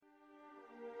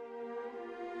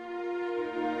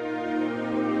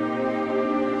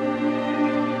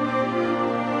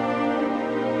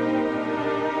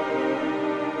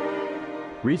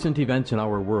Recent events in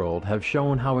our world have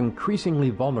shown how increasingly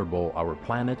vulnerable our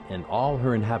planet and all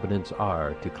her inhabitants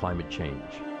are to climate change.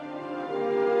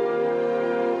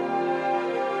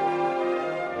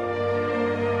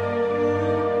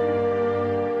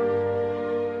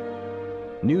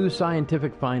 New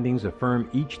scientific findings affirm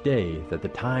each day that the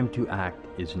time to act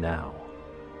is now.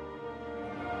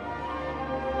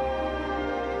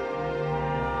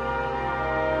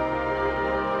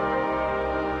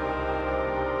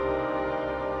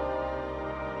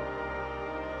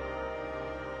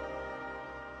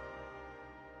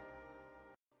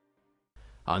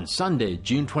 On Sunday,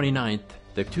 June 29th,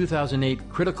 the 2008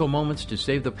 Critical Moments to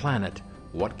Save the Planet,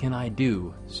 What Can I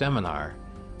Do? Seminar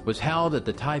was held at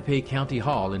the Taipei County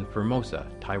Hall in Formosa,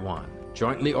 Taiwan,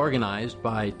 jointly organized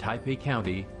by Taipei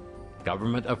County,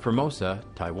 Government of Formosa,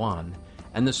 Taiwan,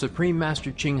 and the Supreme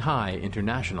Master Ching Hai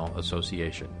International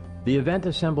Association. The event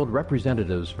assembled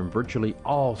representatives from virtually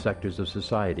all sectors of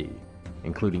society,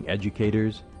 including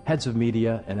educators, heads of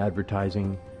media and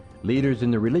advertising, leaders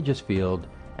in the religious field,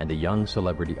 and a young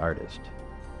celebrity artist.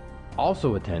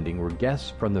 Also attending were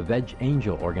guests from the Veg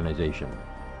Angel organization,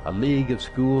 a league of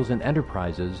schools and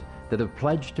enterprises that have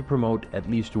pledged to promote at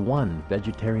least one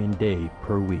vegetarian day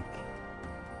per week.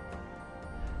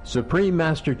 Supreme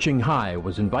Master Ching Hai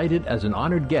was invited as an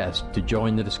honored guest to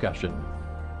join the discussion.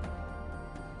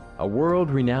 A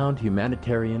world-renowned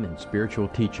humanitarian and spiritual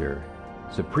teacher,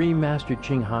 Supreme Master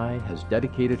Ching Hai has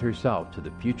dedicated herself to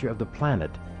the future of the planet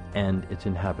and its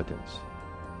inhabitants.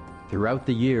 Throughout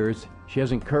the years, she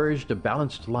has encouraged a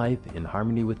balanced life in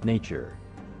harmony with nature,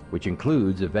 which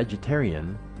includes a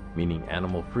vegetarian, meaning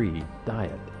animal-free,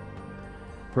 diet.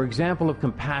 Her example of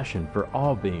compassion for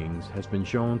all beings has been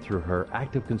shown through her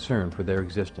active concern for their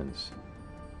existence,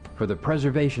 for the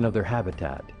preservation of their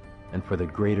habitat, and for the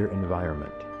greater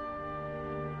environment.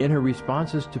 In her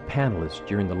responses to panelists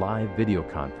during the live video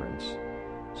conference,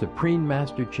 Supreme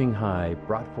Master Ching Hai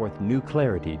brought forth new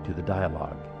clarity to the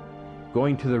dialogue,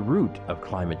 going to the root of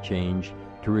climate change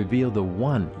to reveal the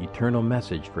one eternal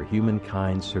message for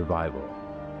humankind's survival,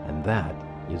 and that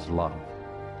is love.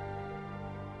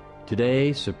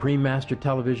 Today, Supreme Master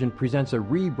Television presents a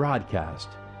rebroadcast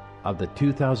of the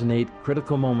 2008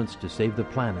 Critical Moments to Save the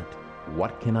Planet,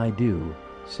 What Can I Do?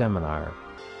 Seminar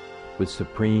with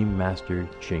Supreme Master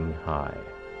Ching Hai.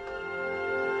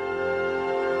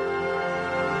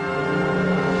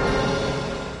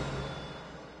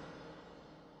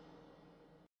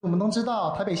我们都知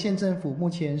道，台北县政府目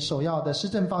前首要的施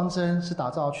政方针是打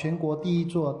造全国第一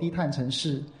座低碳城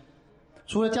市。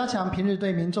除了加强平日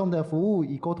对民众的服务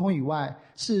与沟通以外，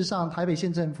事实上台北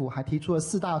县政府还提出了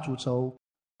4大主轴。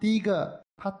第一个，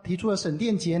他提出了省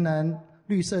电节能、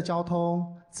绿色交通、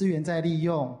资源再利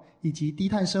用以及低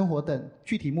碳生活等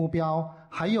具体目标，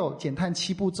还有减碳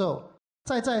7步骤，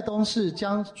在都是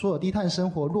将所有低碳生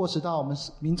活落实到我们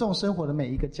民众生活的每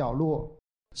一个角落，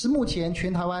是目前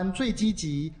全台湾最积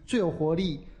极、最有活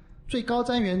力、最高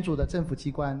瞻远瞩的政府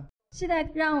机关。是的，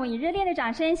让我以热烈的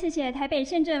掌声谢谢台北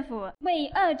县政府为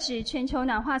遏制全球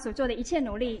暖化所做的一切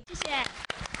努力，谢谢。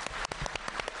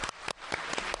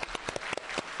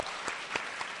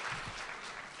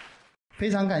非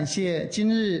常感谢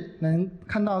今日能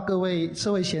看到各位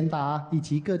社会贤达以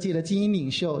及各界的精英领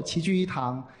袖齐聚一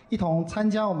堂，一同参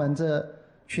加我们这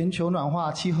全球暖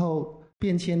化气候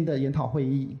变迁的研讨会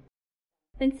议。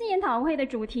本次研讨会的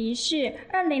主题是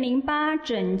2008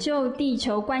拯救地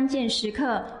球关键时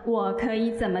刻，我可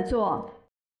以怎么做？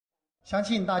相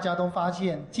信大家都发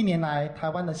现，近年来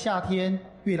台湾的夏天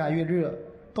越来越热，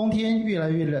冬天越来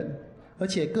越冷，而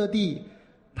且各地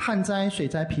旱灾、水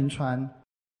灾频传。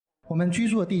我们居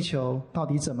住的地球到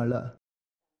底怎么了？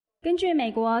根据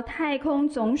美国太空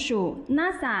总署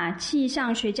NASA 气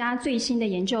象学家最新的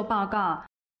研究报告，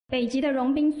北极的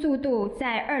融冰速度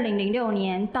在2006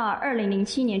年到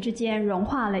2007年之间融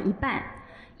化了一半。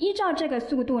依照这个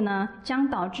速度呢，将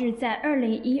导致在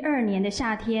2012年的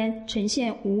夏天呈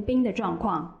现无冰的状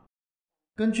况。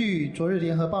根据昨日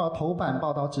联合报头版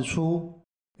报道指出，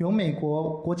由美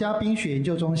国国家冰雪研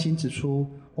究中心指出，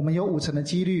我们有50%的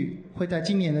几率会在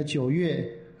今年的9月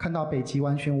看到北极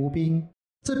完全无冰，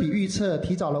这比预测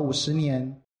提早了50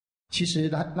年。其实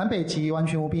南北极完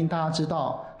全无冰，大家知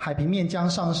道海平面将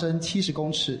上升70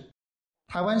公尺。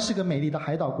台湾是个美丽的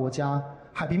海岛国家，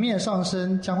海平面的上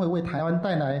升将会为台湾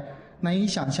带来难以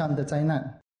想象的灾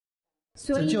难。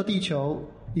拯救地球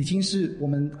已经是我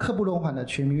们刻不容缓的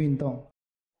全民运动。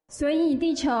所以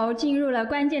地球进入了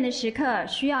关键的时刻，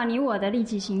需要你我的立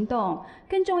即行动。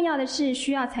更重要的是，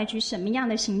需要采取什么样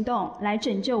的行动来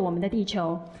拯救我们的地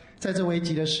球。在这危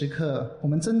急的时刻，我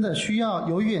们真的需要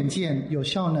有远见、有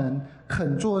效能、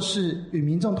肯做事、与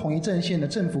民众统一阵线的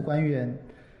政府官员，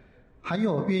还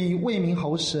有愿意为民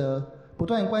喉舌、不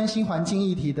断关心环境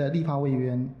议题的立法委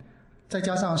员，再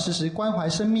加上时时关怀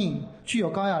生命、具有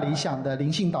高雅理想的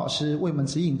灵性导师，为我们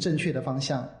指引正确的方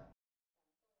向。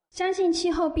相信气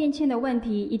候变迁的问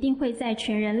题一定会在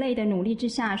全人类的努力之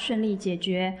下顺利解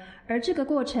决，而这个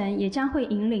过程也将会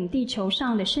引领地球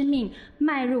上的生命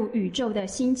迈入宇宙的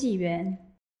新纪元。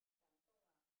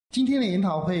今天的研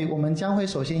讨会，我们将会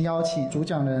首先邀请主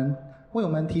讲人为我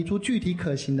们提出具体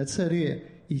可行的策略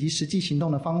以及实际行动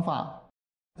的方法，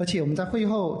而且我们在会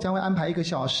后将会安排1个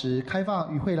小时开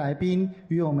放与会来宾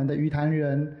与我们的与谈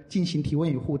人进行提问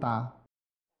与互答。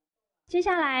接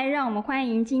下来让我们欢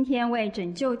迎今天为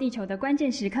拯救地球的关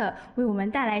键时刻为我们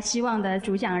带来希望的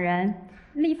主讲人，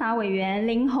立法委员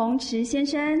林鸿池先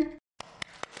生。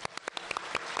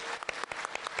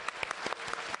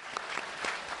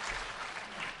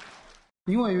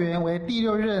林委员为第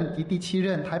6任及第7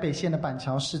任台北县的板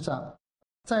桥市长，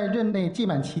在任内届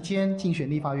满期间竞选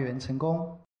立法委员成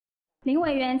功。林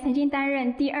委员曾经担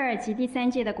任第2及第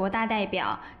3届的国大代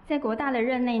表，在国大的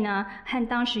任内呢，和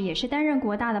当时也是担任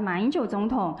国大的马英九总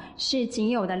统是仅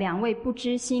有的2位不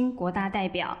支薪国大代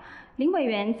表。林委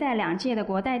员在2届的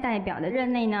国大代表的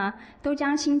任内呢，都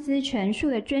将薪资全数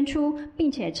的捐出，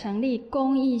并且成立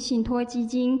公益信托基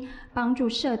金，帮助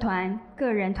社团、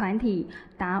个人团体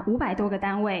达500多个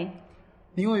单位。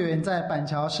林委员在板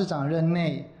桥市长任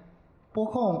内，拨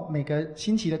空每个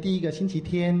星期的第1个星期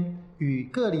天，与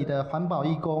各里的环保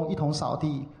义工一同扫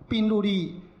地，并努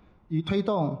力于推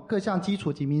动各项基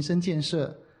础及民生建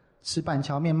设，使板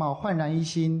桥面貌焕然一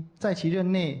新。在其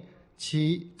任内，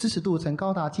其支持度曾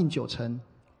高达近90%。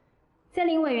在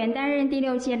林委员担任第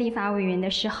6届立法委员的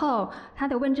时候，他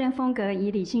的问政风格以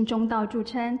理性中道著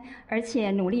称，而且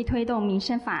努力推动民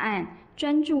生法案，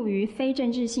专注于非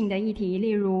政治性的议题，例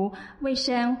如卫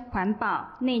生、环保、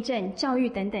内政、教育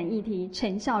等等议题，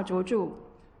成效卓著。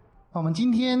我们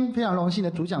今天非常荣幸的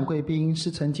主讲贵宾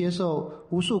是曾接受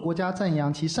无数国家赞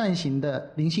扬其善行的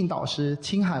灵性导师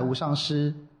青海无上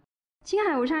师。青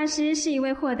海无上师是一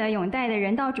位获得永代的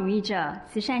人道主义者、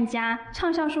慈善家、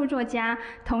畅销书作家，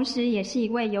同时也是一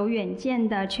位有远见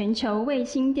的全球卫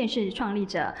星电视创立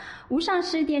者。无上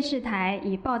师电视台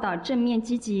以报道正面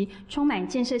积极、充满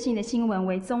建设性的新闻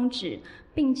为宗旨，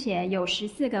并且有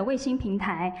14个卫星平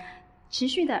台，持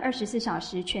续的24小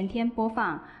时全天播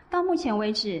放。到目前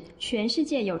为止，全世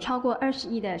界有超过20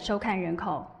亿的收看人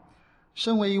口。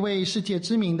身为一位世界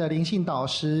知名的灵性导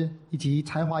师以及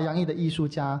才华洋溢的艺术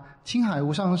家，青海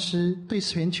无上师对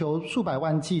全球数百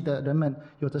万计的人们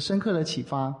有着深刻的启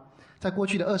发。在过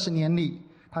去的20年里，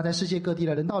他在世界各地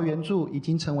的人道援助已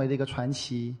经成为了一个传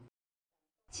奇。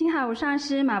青海无上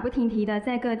师马不停蹄地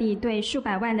在各地对数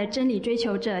百万的真理追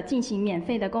求者进行免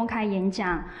费的公开演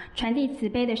讲，传递慈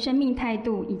悲的生命态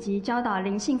度，以及教导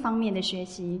灵性方面的学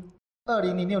习。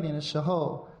2006年的时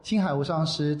候，青海无上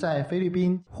师在菲律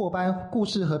宾获颁故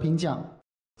事和平奖。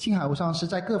青海无上师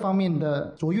在各方面的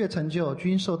卓越成就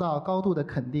均受到高度的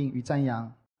肯定与赞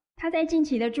扬。他在近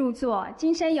期的著作《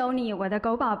今生有你，我的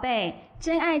狗宝贝》、《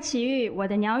真爱奇遇，我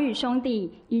的鸟语兄弟》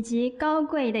以及《高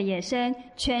贵的野生》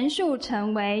全数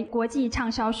成为国际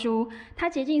畅销书。他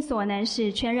竭尽所能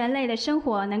使全人类的生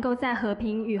活能够在和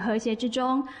平与和谐之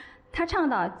中。他倡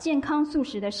导健康素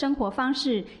食的生活方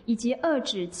式，以及遏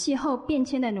止气候变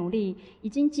迁的努力，已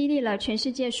经激励了全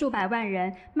世界数百万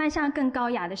人迈向更高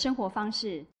雅的生活方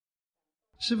式。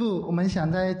师父，我们想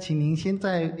请您先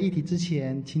在议题之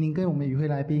前，请您跟我们与会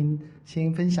来宾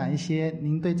先分享一些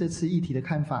您对这次议题的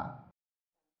看法。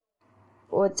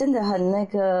我真的很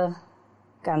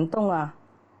感动啊！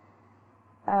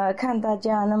看大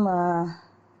家那么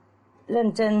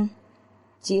认真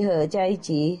集合在一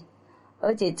起，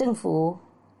而且政府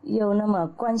又那么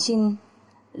关心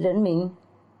人民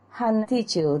和地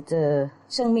球的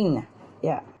生命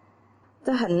呀，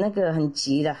都很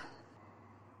急了。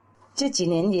这几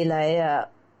年以来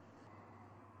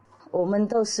我们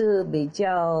都是比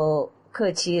较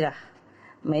客气了，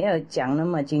没有讲那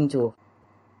么清楚。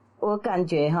我感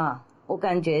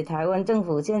觉台湾政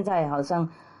府现在好像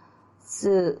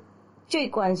是最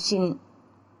关心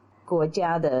国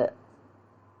家的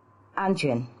安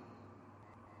全。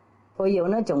我有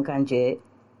那种感觉，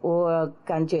我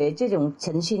感觉这种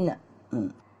诚信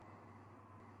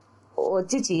我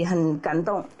自己很感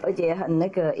动，而且很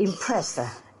impressed。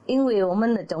因为我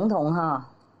们的总统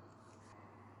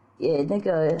也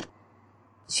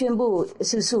宣布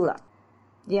释诉了，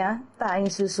答应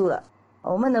释诉了。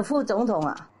我们的副总统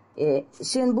也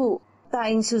宣布答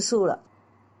应释诉了，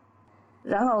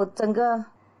然后整个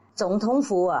总统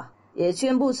府也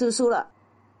宣布释诉了，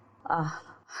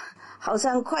好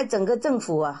像快整个政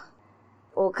府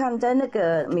我看在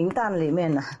名单里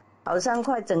面好像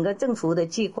快整个政府的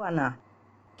机关啊，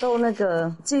都那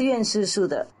个自愿施术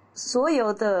的，所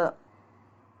有的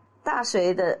大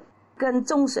学的跟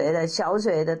中学的、小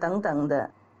学的等等的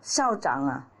校长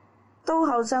啊，都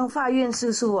好像发愿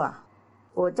施术啊。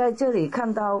我在这里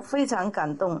看到非常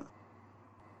感动，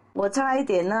我差一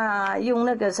点啊用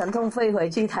那个神通飞回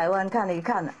去台湾看一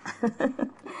看了，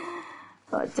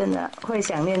我真的会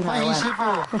想念台湾。欢迎师父。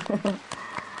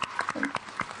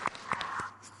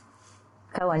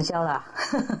开玩笑啦，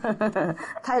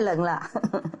太冷了。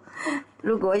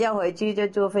如果要回去就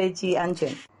坐飞机安全。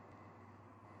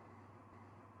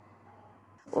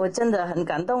我真的很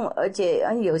感动，而且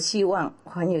很有希望，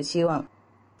很有希望。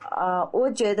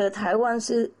我觉得台湾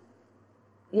是，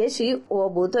也许我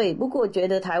不对，不过我觉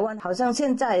得台湾好像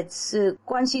现在是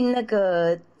关心那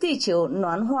个地球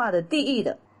暖化的第一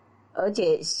的，而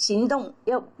且行动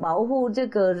要保护这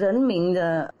个人民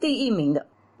的第一名的，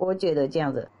我觉得这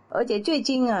样子。而且最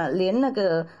近啊，连那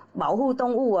个保护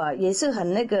动物啊，也是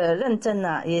很那个认真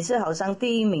啊，也是好像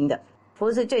第一名的，不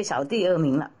是最少第2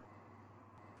名了。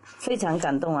非常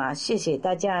感动啊！谢谢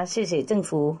大家，谢谢政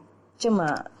府这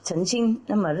么诚心，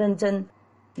那么认真，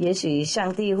也许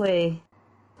上帝会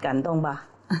感动吧，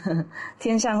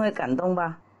天上会感动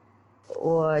吧。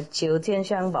我求天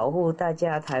上保护大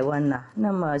家台湾呐，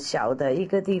那么小的一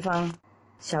个地方，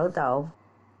小岛，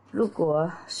如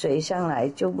果水上来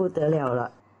就不得了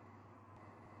了。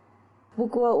不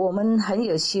过我们很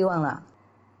有希望啦，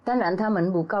当然他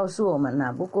们不告诉我们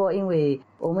啦，不过因为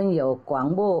我们有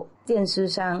广播电视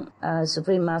上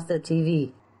Supreme Master TV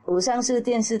无上士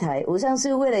电视台，无上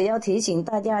士为了要提醒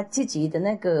大家自己的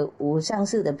那个无上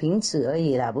士的品质而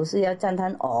已啦，不是要赞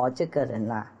叹这个人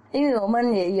啦。因为我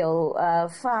们也有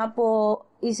发播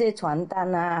一些传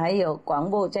单啊，还有广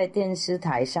播在电视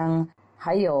台上，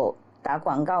还有打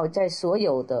广告在所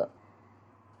有的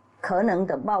可能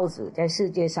的报纸，在世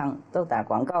界上都打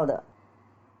广告的。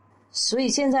所以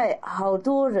现在好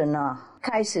多人啊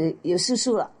开始有施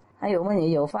术了，还有我们也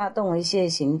有发动一些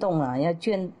行动啊，要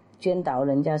捐导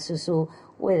人家施术，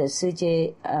为了世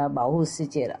界保护世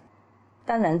界了。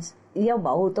当然要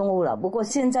保护动物了，不过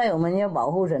现在我们要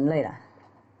保护人类了，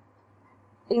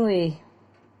因为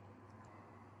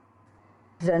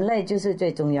人类就是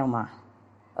最重要嘛，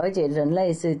而且人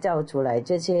类是造出来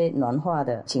这些暖化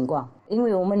的情况。因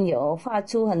为我们有发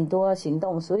出很多行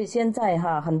动，所以现在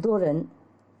很多人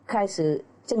开始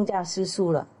增加施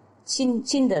术了，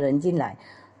新的人进来。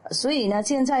所以呢，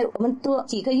现在我们多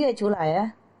几个月出来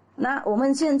啊，那我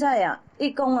们现在啊，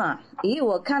一共啊，以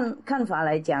我看法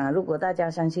来讲，如果大家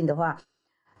相信的话，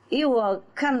以我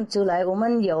看出来，我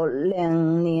们有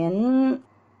2年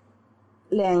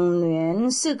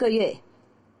4个月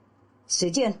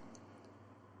时间，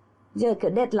这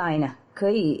个 deadline 呢，可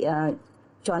以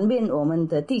转变我们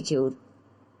的地球，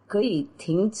可以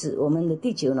停止我们的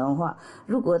地球暖化。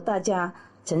如果大家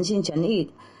诚心诚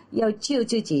意要救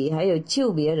自己，还有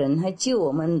救别人，还救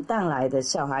我们当来的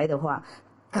小孩的话，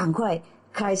赶快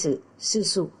开始施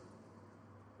术。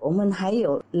我们还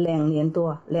有2年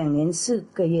多，2年4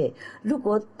个月。如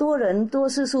果多人多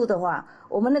施术的话，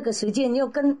我们那个时间又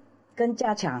更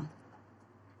加长。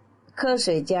科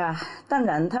学家当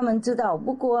然他们知道，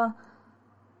不过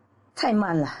太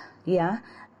慢了呀。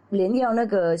连要那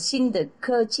个新的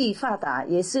科技发达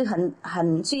也是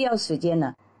很需要时间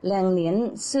的。2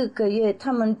年4个月，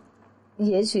他们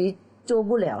也许做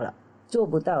不了了，做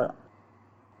不到了。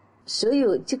所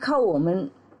以就靠我们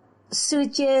世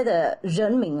界的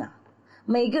人民啊，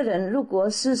每个人如果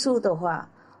施术的话，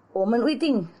我们一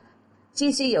定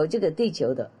继续有这个地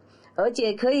球的，而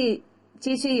且可以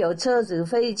继续有车子、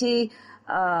飞机、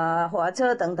火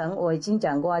车等等。我已经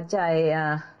讲过，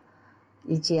在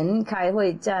以前开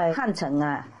会在汉城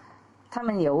啊，他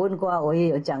们有问过，我也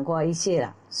有讲过一些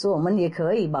了，说我们也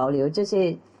可以保留这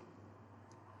些，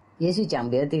也许讲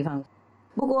别的地方。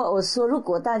不过我说，如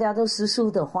果大家都施术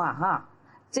的话，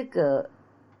这个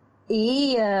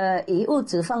以物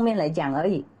质方面来讲而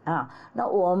已啊，那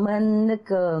我们那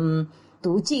个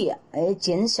毒剂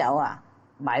减少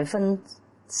50%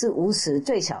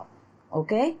最少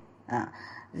 ，OK 啊，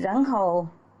然后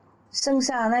剩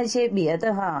下那些别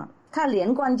的它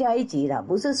连贯在一起了，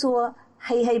不是说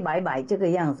黑黑白白这个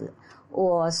样子。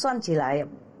我算起来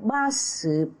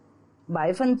80%，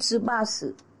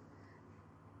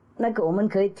那个我们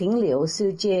可以停留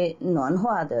世界暖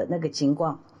化的那个情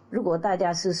况。如果大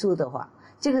家施术的话，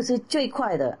这个是最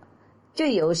快的、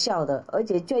最有效的，而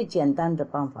且最简单的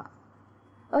办法，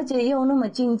而且又那么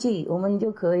经济，我们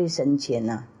就可以省钱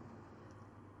了。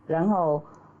然后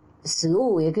食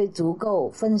物也可以足够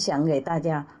分享给大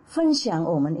家，分享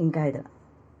我们应该的。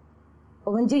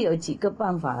我们就有几个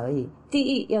办法而已。第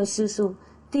一要施术，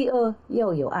第二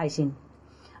要有爱心，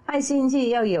爱心是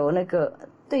要有那个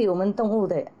对我们动物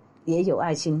的也有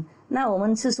爱心。那我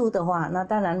们吃素的话，那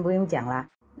当然不用讲啦，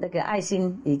那个爱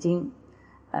心已经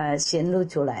显露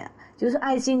出来了，就是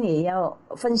爱心也要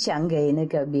分享给那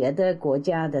个别的国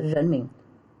家的人民。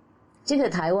这个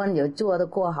台湾有做得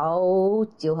过好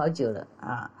久好久了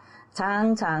啊，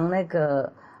常常那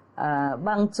个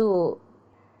帮助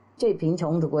最贫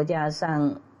穷的国家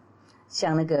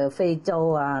像那个非洲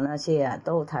啊那些啊，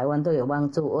台湾都有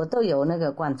帮助，我都有那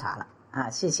个观察了啊，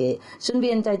谢谢。顺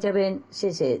便在这边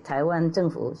谢谢台湾政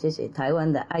府，谢谢台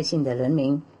湾的爱心的人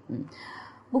民。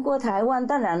不过台湾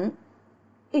当然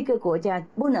一个国家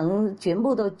不能全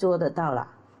部都做得到了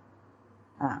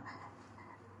啊。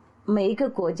每一个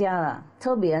国家啊，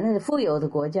特别那个富有的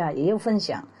国家也要分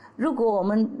享。如果我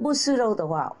们不吃肉的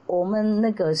话，我们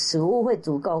那个食物会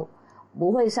足够，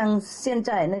不会像现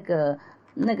在那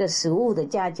个食物的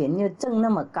价钱又挣那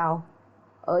么高，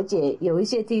而且有一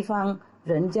些地方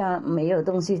人家没有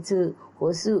东西吃，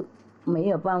或是没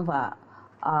有办法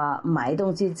买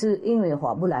东西吃，因为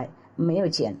划不来，没有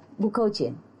钱，不够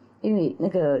钱，因为那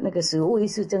个食物一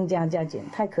直增加价钱，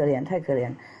太可怜太可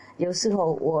怜。有时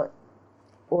候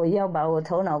我要把我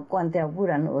头脑关掉，不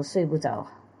然我睡不着，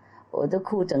我都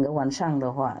哭整个晚上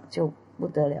的话就不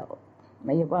得了，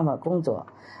没有办法工作。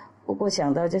不过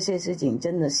想到这些事情，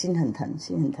真的心很疼，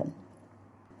心很疼。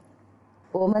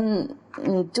我们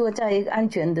坐在一个安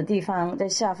全的地方，在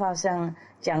沙发上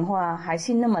讲话还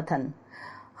是那么疼，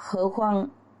何况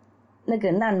那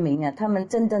个难民啊，他们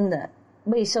真正的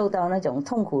未受到那种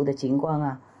痛苦的情况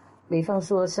啊，比方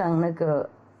说像那个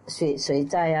水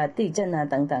灾啊、地震啊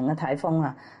等等啊、台风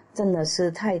啊，真的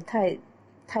是太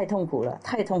痛苦了，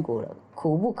太痛苦了，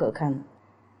苦不可堪。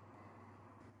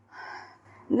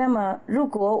那么如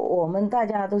果我们大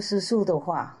家都吃素的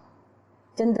话，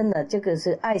真正的这个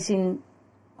是爱心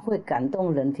会感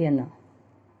动人天了。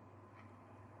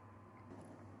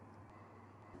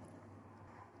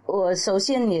我首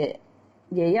先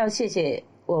也要谢谢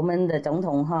我们的总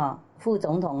统副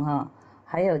总统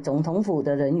还有总统府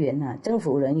的人员政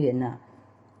府人员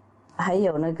还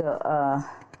有那个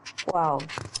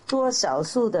多少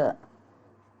数的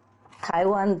台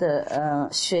湾的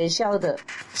学校的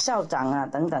校长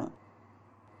等等，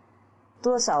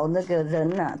多少那个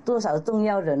人多少重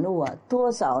要人物多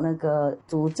少那个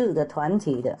组织的团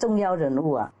体的重要人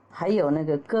物还有那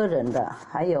个个人的，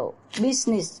还有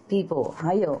business people，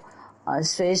 还有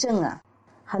学生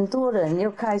很多人又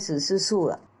开始吃素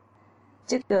了。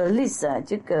这个list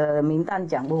这个名单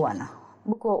讲不完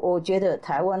不过我觉得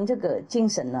台湾这个精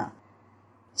神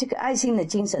这个爱心的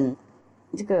精神，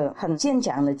这个很坚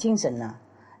强的精神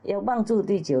要帮助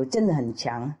地球真的很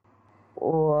强。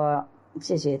我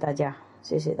谢谢大家，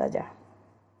谢谢大家。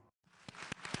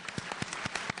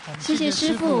谢谢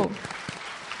师父。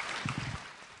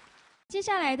接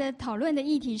下来的讨论的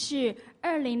议题是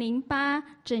2008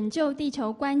拯救地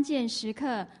球关键时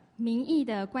刻民意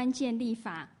的关键立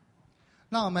法。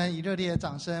让我们以热烈的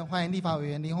掌声欢迎立法委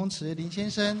员林鸿池林先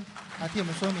生来替我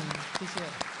们说明，谢谢。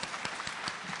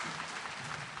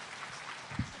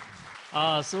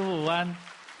师父午安。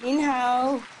您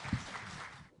好。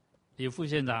李副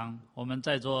县长，我们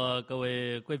在座各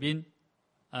位贵宾，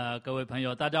各位朋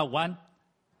友，大家午安。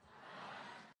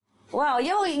哇，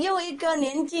又一个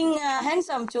年轻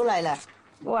handsome 出来了，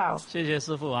哇！谢谢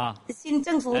师父新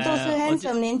政府都是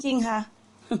handsome年轻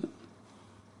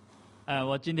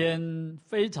我今天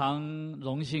非常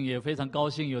荣幸，也非常高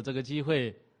兴有这个机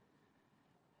会，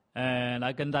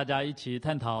来跟大家一起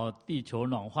探讨地球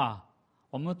暖化，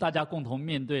我们大家共同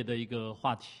面对的一个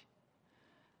话题。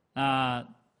那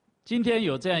今天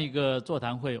有这样一个座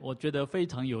谈会，我觉得非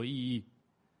常有意义。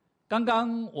刚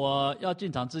刚我要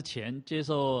进场之前接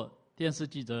受电视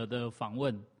记者的访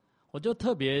问，我就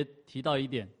特别提到一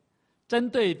点，针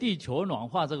对地球暖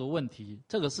化这个问题，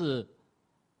这个是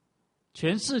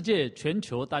全世界全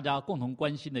球大家共同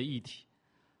关心的议题，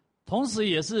同时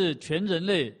也是全人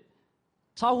类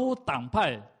超乎党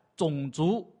派、种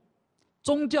族、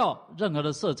宗教任何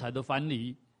的色彩的藩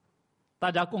篱，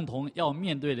大家共同要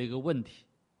面对的一个问题。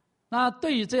那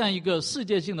对于这样一个世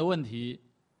界性的问题，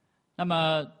那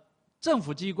么政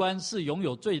府机关是拥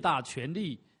有最大权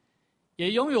力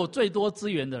也拥有最多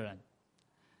资源的人，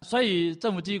所以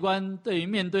政府机关对于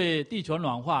面对地球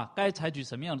暖化该采取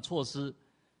什么样的措施，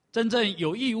真正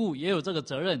有义务也有这个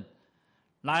责任，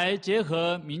来结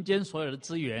合民间所有的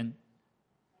资源，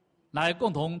来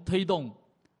共同推动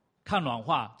抗暖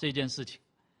化这件事情。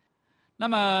那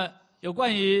么有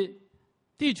关于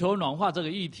地球暖化这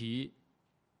个议题，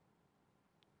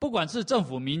不管是政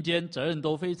府民间责任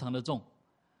都非常的重，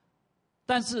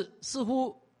但是似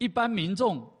乎一般民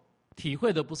众体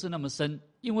会的不是那么深，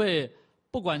因为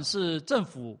不管是政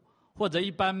府或者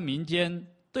一般民间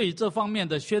对这方面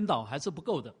的宣导还是不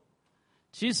够的。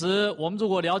其实我们如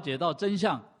果了解到真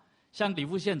相，像李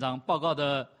副县长报告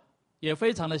的也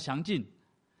非常的详尽。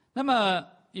那么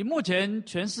以目前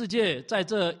全世界在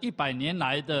这100年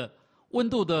来的温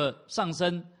度的上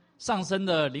升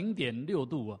了0.6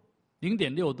度啊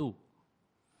，0.6度。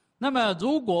那么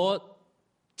如果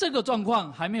这个状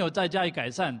况还没有再加以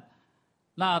改善，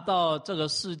那到这个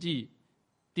世纪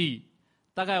底，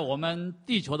大概我们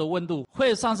地球的温度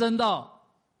会上升到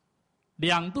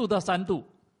2度到3度，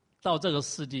到这个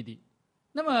世纪底。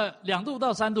那么2度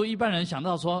到3度，一般人想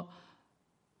到说，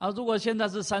如果现在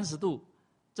是30度，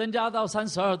增加到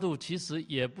32度，其实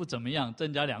也不怎么样，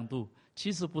增加2度，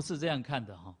其实不是这样看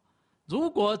的哈。如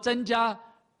果增加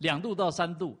2度到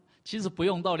3度，其实不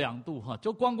用到2度哈，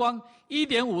就光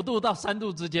1.5度到3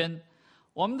度之间，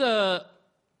我们的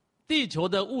地球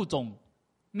的物种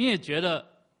灭绝了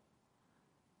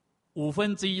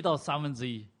1/5到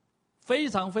1/3，非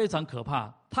常非常可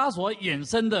怕。它所衍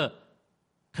生的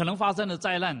可能发生的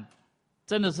灾难，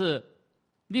真的是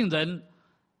令人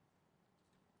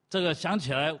这个想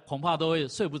起来恐怕都会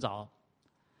睡不着。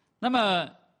那么，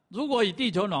如果以地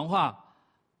球暖化、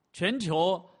全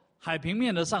球海平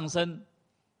面的上升，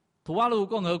土瓦卢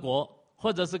共和国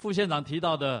或者是副县长提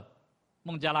到的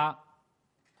孟加拉，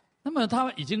那么他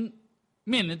们已经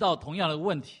面临到同样的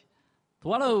问题。土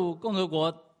瓦卢共和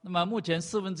国，那么目前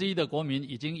1/4的国民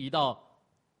已经移到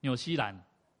纽西兰，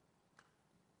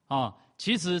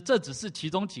其实这只是其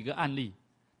中几个案例。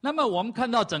那么我们看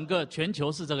到整个全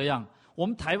球是这个样，我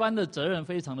们台湾的责任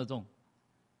非常的重。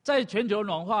在全球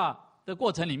暖化的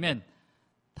过程里面，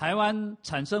台湾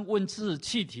产生温室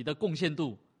气体的贡献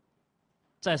度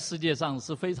在世界上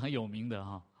是非常有名的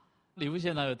哈。李副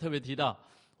县长有特别提到，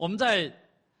我们在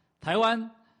台湾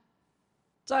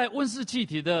在温室气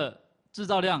体的制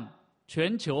造量，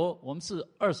全球我们是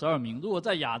22名，如果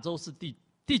在亚洲是第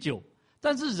9，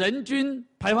但是人均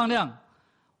排放量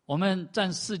我们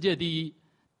占世界第1。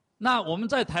那我们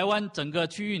在台湾整个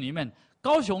区域里面，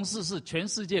高雄市是全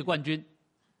世界冠军。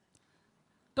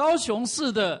高雄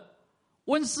市的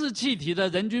温室气体的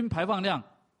人均排放量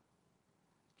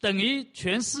等于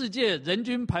全世界人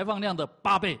均排放量的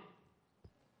8倍。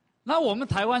那我们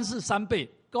台湾是3倍，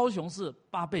高雄是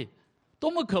8倍，多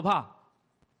么可怕！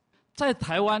在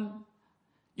台湾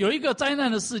有一个灾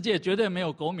难的世界，绝对没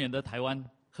有苟免的台湾。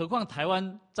何况台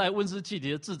湾在温室气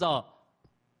体的制造，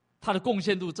它的贡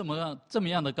献度这么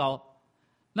样的高。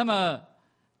那么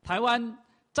台湾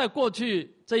在过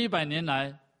去这100年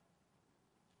来，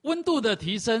温度的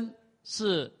提升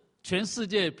是全世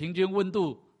界平均温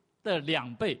度的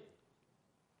2倍，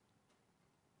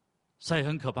所以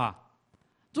很可怕。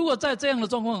如果在这样的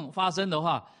状况发生的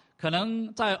话，可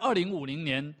能在2050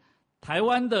年，台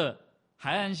湾的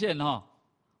海岸线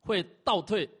会倒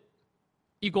退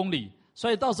1公里，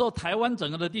所以到时候台湾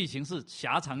整个的地形是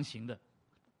狭长型的。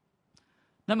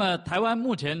那么台湾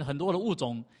目前很多的物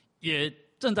种也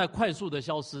正在快速的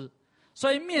消失，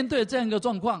所以面对这样一个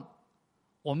状况，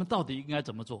我们到底应该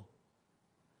怎么做？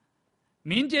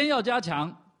民间要加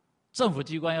强，政府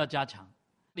机关要加强。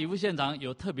李副县长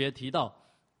有特别提到，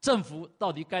政府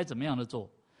到底该怎么样的做？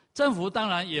政府当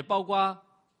然也包括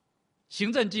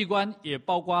行政机关，也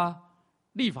包括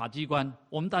立法机关，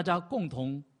我们大家共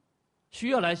同需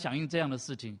要来响应这样的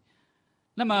事情。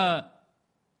那么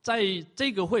在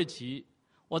这个会期，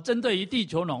我针对于地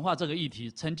球暖化这个议题，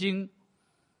曾经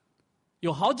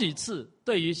有好几次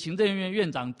对于行政院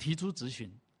院长提出质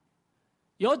询。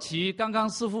尤其刚刚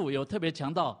师父有特别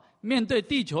强调，面对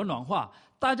地球暖化，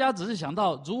大家只是想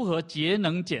到如何节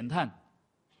能减碳。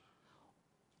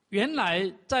原来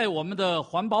在我们的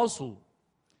环保署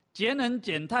节能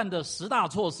减碳的10大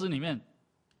措施里面，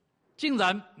竟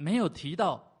然没有提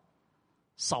到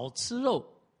少吃肉、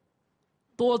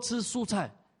多吃蔬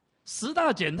菜，10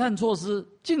大减碳措施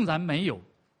竟然没有，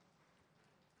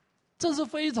这是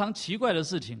非常奇怪的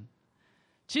事情。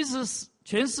其实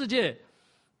全世界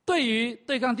对于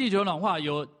对抗地球暖化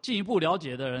有进一步了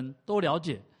解的人都了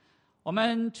解，我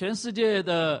们全世界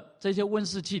的这些温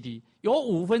室气体有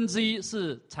1/5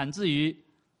是产自于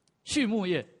畜牧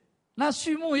业。那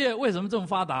畜牧业为什么这么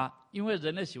发达？因为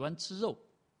人类喜欢吃肉。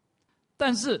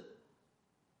但是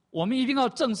我们一定要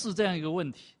正视这样一个问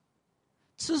题，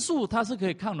吃素它是可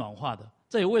以抗暖化的，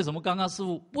这也为什么刚刚师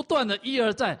父不断的一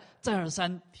而再再而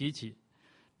三提起。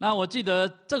那我记得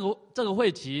这个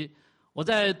会期，我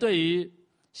在对于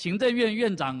行政院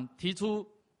院长提出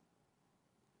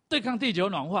对抗地球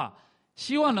暖化，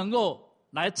希望能够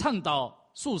来倡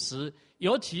导素食，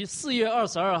尤其4月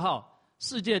22号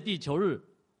世界地球日，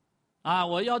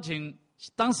我邀请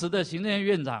当时的行政院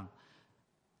院长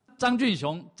张俊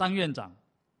雄张院长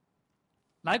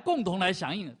来共同来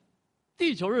响应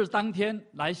地球日当天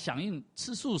来响应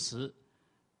吃素食，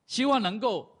希望能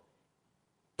够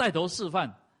带头示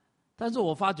范。但是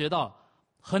我发觉到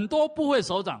很多部会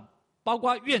首长包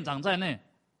括院长在内，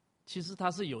其实他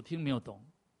是有听没有懂。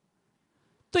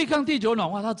对抗地球暖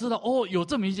化他知道有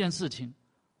这么一件事情，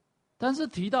但是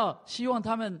提到希望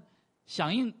他们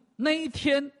响应那一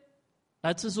天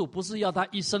来吃素，不是要他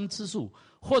一生吃素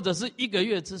或者是1个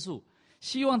月吃素，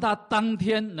希望他当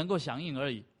天能够响应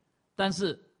而已，但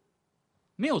是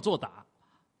没有作答，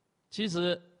其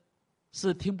实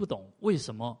是听不懂为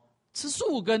什么吃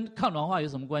素跟抗暖化有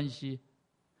什么关系。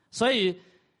所以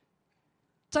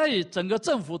在整个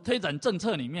政府推展政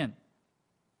策里面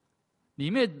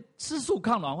吃素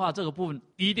抗暖化这个部分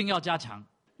一定要加强。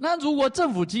那如果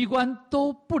政府机关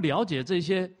都不了解这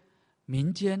些，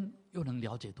民间又能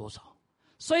了解多少？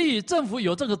所以政府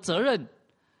有这个责任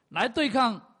来对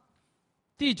抗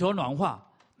地球暖化。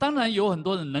当然有很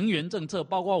多的能源政策，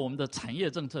包括我们的产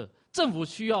业政策，政府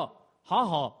需要好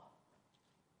好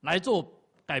来做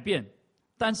改变。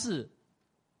但是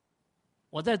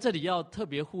我在这里要特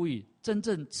别呼吁，真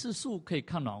正吃素可以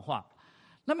抗暖化。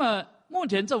那么目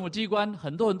前政府机关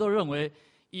很多人都认为，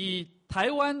以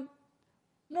台湾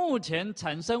目前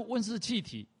产生温室气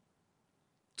体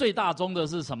最大宗的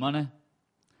是什么呢？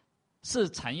是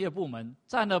产业部门，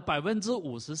占了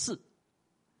54%，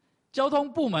交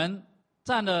通部门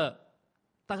占了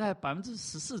大概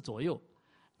14%左右。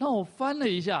那我翻了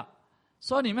一下，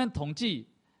说里面统计，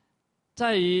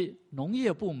在于农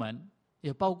业部门，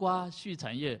也包括畜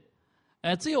产业，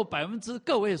只有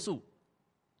个位数。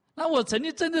那我曾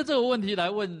经针对这个问题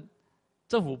来问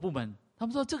政府部门，他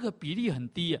们说这个比例很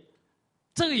低，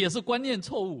这个也是观念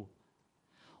错误。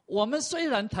我们虽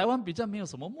然台湾比较没有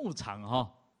什么牧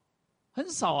场很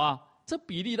少啊，这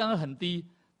比例当然很低，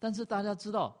但是大家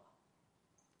知道，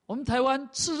我们台湾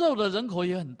吃肉的人口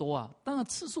也很多啊，当然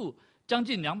吃素将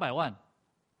近200万，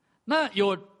那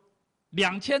有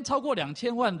超过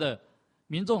2000万的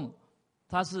民众，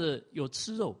他是有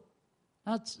吃肉。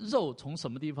那肉从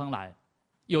什么地方来？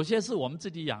有些是我们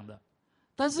自己养的，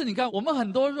但是你看，我们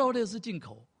很多肉类是进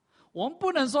口。我们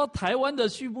不能说台湾的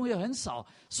畜牧业很少，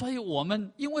所以我们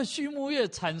因为畜牧业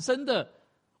产生的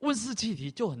温室气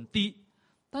体就很低。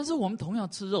但是我们同样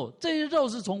吃肉，这些肉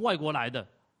是从外国来的，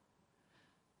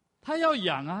他要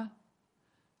养啊。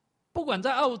不管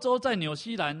在澳洲、在纽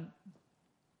西兰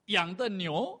养的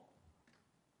牛，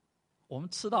我们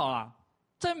吃到啦；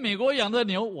在美国养的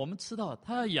牛，我们吃到，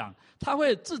他要养，他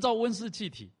会制造温室气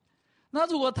体。那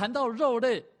如果谈到肉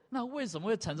类，那为什么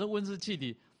会产生温室气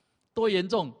体？多严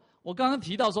重？我刚刚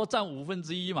提到说占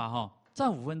1/5嘛，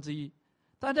占1/5。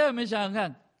大家有没有想想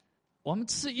看，我们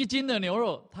吃1斤的牛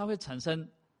肉，它会产生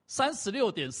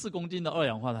36.4公斤的二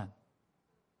氧化碳。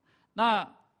那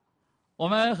我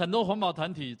们很多环保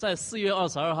团体在4月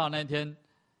22号那天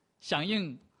响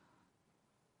应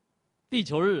地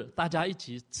球日，大家一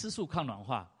起吃素抗暖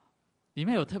化，里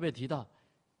面有特别提到，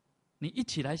你一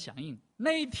起来响应。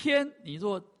那一天你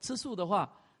若吃素的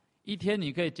话，一天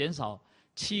你可以减少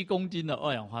7公斤的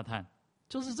二氧化碳，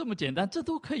就是这么简单，这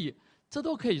都可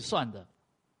以算的。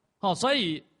所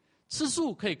以吃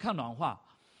素可以抗暖化。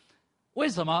为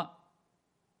什么？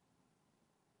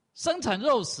生产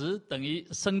肉食等于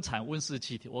生产温室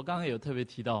气体。我刚刚有特别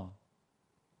提到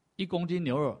，1公斤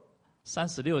牛肉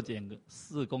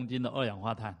36.4公斤的二氧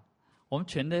化碳。我们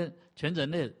全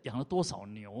人类养了多少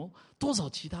牛，多少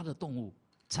其他的动物，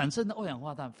产生的二氧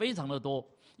化碳非常的多。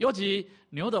尤其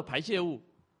牛的排泄物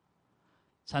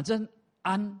产生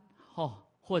氨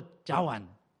或甲烷，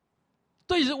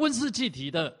对于温室气体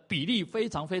的比例非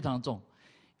常非常重。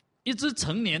一只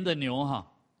成年的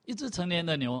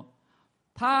牛，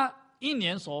它一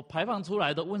年所排放出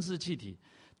来的温室气体，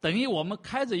等于我们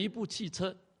开着一部汽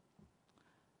车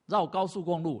绕高速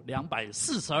公路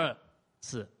242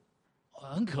次，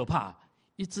很可怕，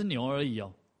一只牛而已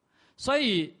哦。所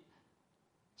以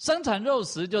生产肉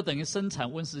食就等于生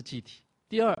产温室气体。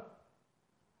第二，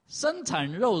生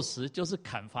产肉食就是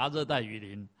砍伐热带雨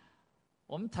林。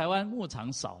我们台湾牧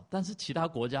场少，但是其他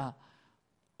国家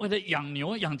为了养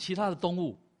牛、养其他的动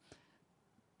物，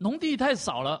农地太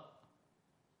少了，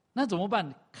那怎么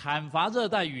办？砍伐热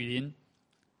带雨林，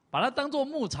把它当作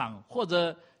牧场，或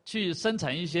者去生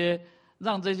产一些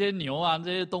让这些牛啊、这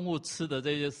些动物吃的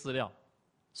这些饲料。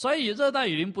所以热带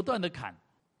雨林不断的砍。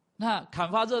那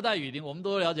砍伐热带雨林，我们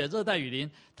都了解，热带雨林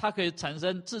它可以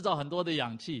制造很多的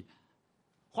氧气，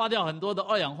花掉很多的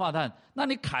二氧化碳。那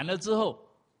你砍了之后，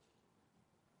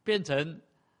变成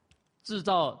制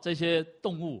造这些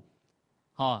动物，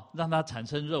让它产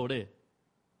生肉类。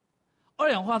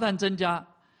二氧化碳增加，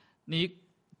你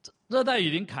热带雨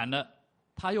林砍了，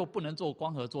它又不能做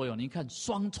光合作用，你看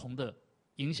双重的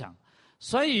影响。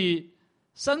所以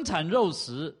生产肉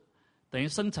食等于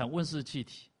生产温室气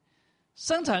体，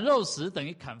生产肉食等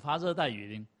于砍伐热带雨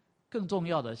林。更重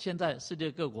要的，现在世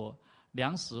界各国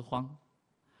粮食荒，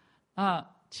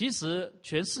其实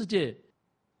全世界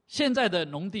现在的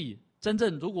农地真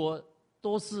正如果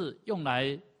都是用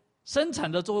来生产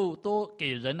的作物都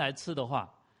给人来吃的话，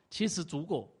其实足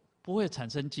够，不会产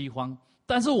生饥荒。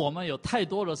但是我们有太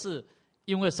多的是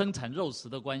因为生产肉食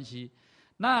的关系，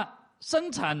那生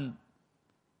产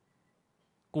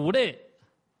谷类、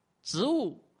植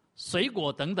物、水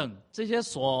果等等这些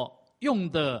所用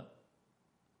的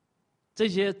这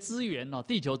些资源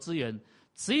地球资源，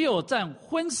只有占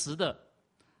荤食的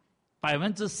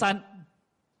3%。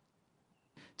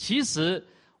其实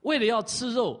为了要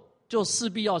吃肉，就势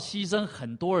必要牺牲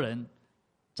很多人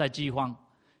在饥荒。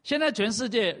现在全世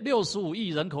界65亿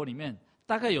人口里面，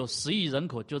大概有10亿人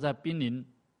口就在濒临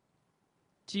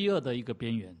饥饿的一个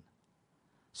边缘。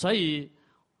所以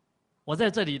我在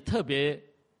这里特别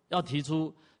要提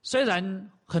出，虽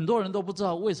然很多人都不知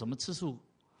道为什么吃素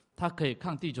它可以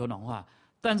抗地球暖化，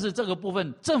但是这个部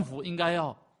分政府应该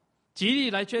要极力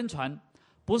来宣传，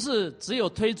不是只有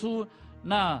推出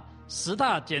那10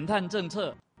大减碳政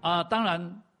策当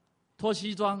然脱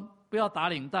西装，不要打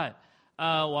领带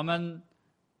我们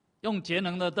用节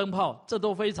能的灯泡，这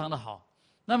都非常的好。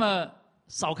那么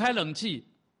少开冷气，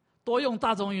多用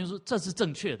大众运输，这是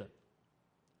正确的，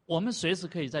我们随时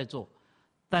可以再做。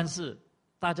但是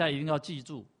大家一定要记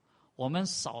住，我们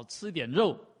少吃点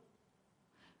肉，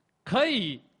可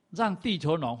以让地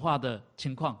球暖化的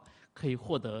情况可以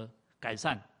获得改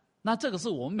善。那这个是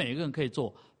我们每个人可以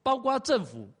做，包括政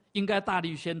府应该大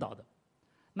力宣导的。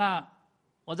那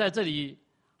我在这里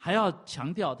还要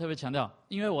特别强调，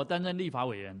因为我担任立法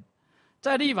委员，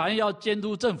在立法院要监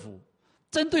督政府，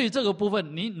针对这个部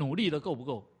分你努力的够不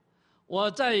够？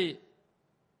我在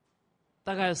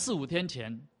大概4、5天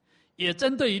前，也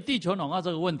针对于地球暖化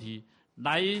这个问题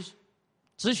来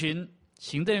咨询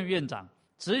行政院长，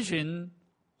咨询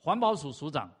环保署署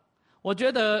长。我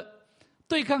觉得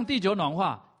对抗地球暖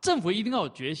化，政府一定要有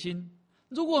决心。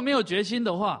如果没有决心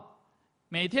的话，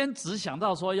每天只想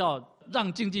到说要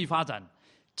让经济发展，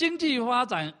经济发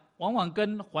展往往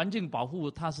跟环境保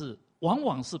护往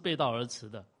往是背道而驰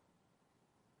的。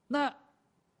那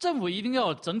政府一定要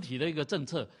有整体的一个政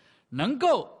策，能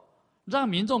够让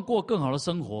民众过更好的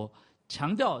生活，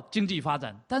强调经济发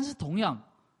展，但是同样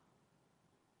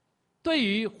对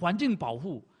于环境保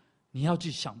护你要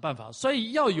去想办法，所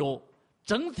以要有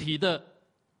整体的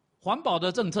环保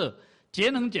的政策，节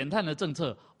能减碳的政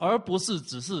策，而不是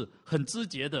只是很直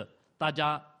接的大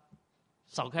家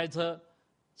少开车、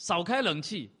少开冷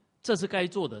气，这是该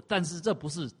做的，但是这不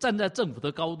是站在政府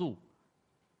的高度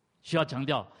需要强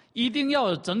调，一定要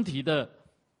有整体的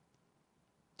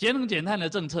节能减碳的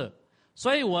政策。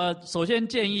所以我首先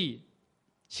建议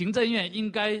行政院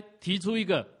应该提出一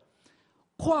个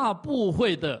跨部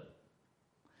会的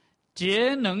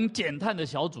节能减碳的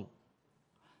小组。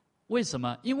为什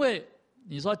么？因为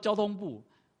你说交通部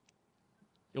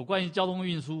有关于交通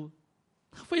运输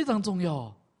非常重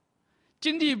要，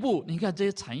经济部你看这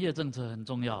些产业政策很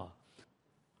重要，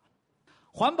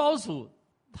环保署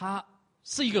它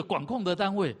是一个管控的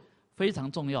单位，非常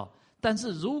重要。但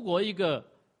是如果一个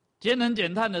节能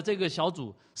减碳的这个小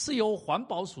组是由环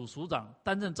保署署长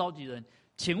担任召集人，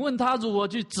请问他如何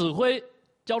去指挥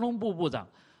交通部部长，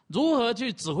如何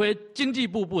去指挥经济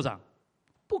部部长？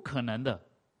不可能的，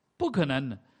不可能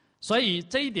的。所以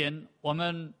这一点我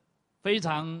们非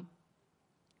常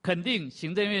肯定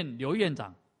行政院刘院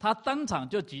长，他当场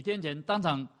就几天前当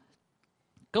场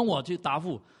跟我去答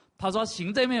复，他说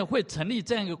行政院会成立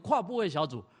这样一个跨部会小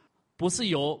组，不是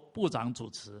由部长主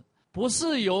持，不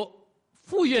是由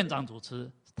副院长主持，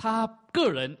他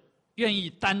个人愿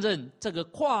意担任这个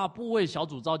跨部会小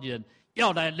组召集人，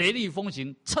要来雷厉风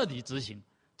行，彻底执行，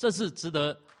这是值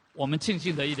得我们庆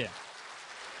幸的一点。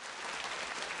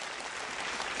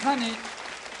那你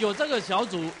有这个小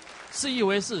组是一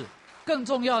回事，更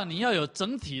重要的你要有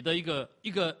整体的一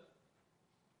个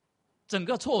整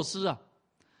个措施啊。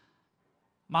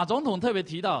马总统特别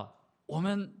提到，我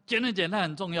们节能减碳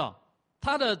很重要。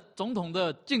他的总统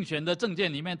的竞选的政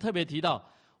见里面特别提到，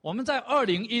我们在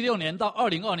2016年到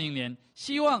2020年，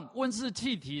希望温室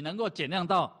气体能够减量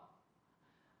到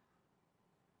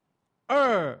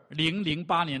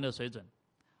2008年的水准。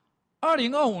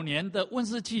2025年的温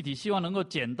室气体希望能够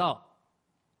减到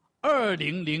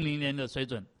2000年的水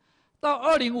准，到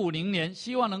2050年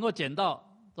希望能够减到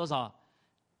多少？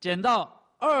减到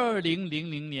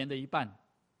2000年的一半。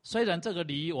虽然这个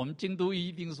离我们京都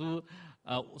议定书，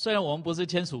虽然我们不是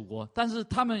签署国，但是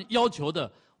他们要求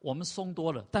的我们松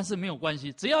多了，但是没有关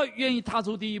系，只要愿意踏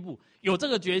出第一步，有这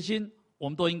个决心，我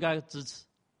们都应该支持。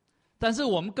但是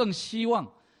我们更希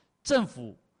望政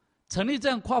府成立这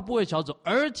样跨部会小组，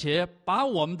而且把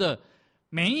我们的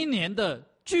每一年的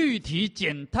具体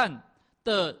减碳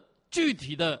的具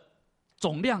体的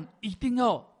总量一定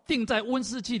要定在温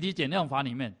室气体减量法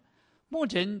里面。目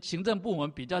前行政部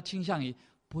门比较倾向于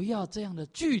不要这样的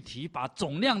具体把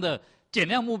总量的减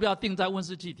量目标定在温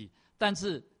室气体，但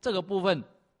是这个部分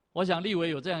我想立委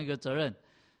有这样一个责任，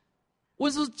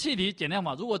温室气体减量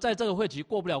法如果在这个会期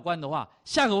过不了关的话，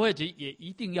下个会期也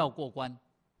一定要过关。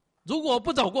如果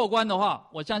不走过关的话，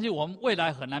我相信我们未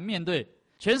来很难面对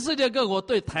全世界各国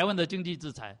对台湾的经济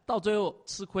制裁，到最后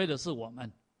吃亏的是我们。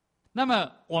那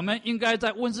么我们应该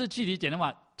在温室气体减量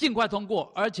法尽快通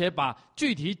过，而且把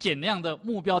具体减量的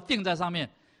目标定在上面。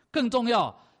更重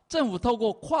要，政府透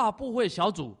过跨部会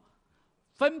小组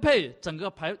分配整个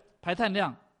排碳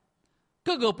量，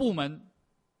各个部门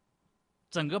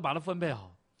整个把它分配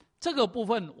好。这个部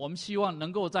分我们希望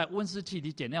能够在温室气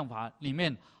体减量法里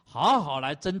面好好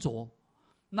来斟酌。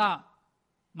那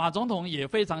马总统也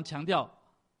非常强调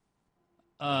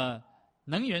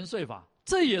能源税法，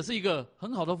这也是一个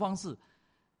很好的方式。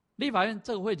立法院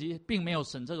这个会期并没有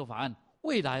审这个法案，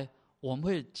未来我们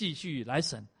会继续来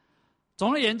审。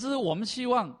总而言之，我们希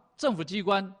望政府机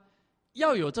关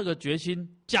要有这个决心，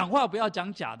讲话不要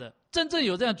讲假的，真正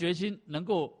有这样决心能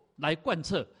够来贯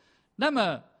彻。那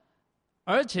么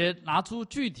而且拿出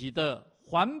具体的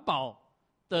环保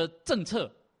的政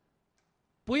策，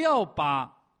不要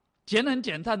把节能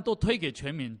减碳都推给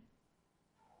全民。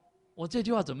我这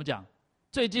句话怎么讲？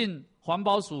最近环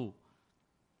保署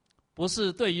不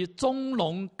是对于中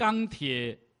龙钢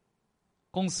铁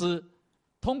公司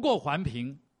通过环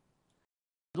评，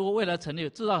如果未来成立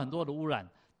制造很多的污染，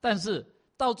但是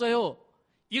到最后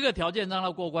一个条件让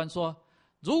它过关，说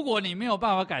如果你没有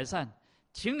办法改善，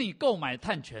请你购买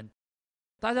碳权。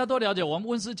大家都了解我们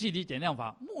温室气体减量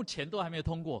法目前都还没有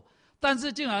通过，但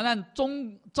是竟然让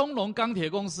中龙钢铁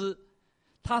公司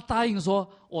他答应说，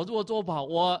我如果做不好，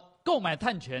我购买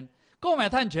碳权，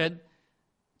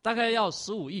大概要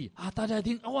15亿啊！大家一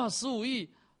听，哇，15亿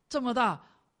这么大，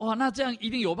哇，那这样一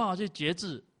定有办法去节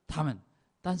制他们。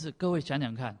但是各位想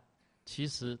想看，其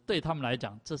实对他们来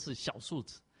讲这是小数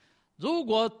字。如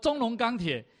果中龙钢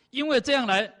铁因为这样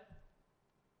来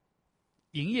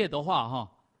营业的话，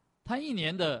他一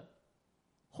年的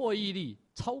获益率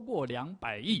超过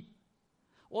200亿，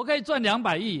我可以赚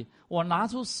200亿，我拿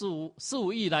出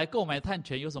15亿来购买碳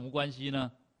权有什么关系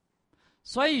呢？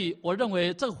所以我认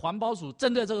为这个环保署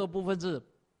针对这个部分是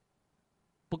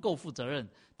不够负责任，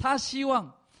他希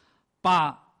望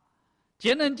把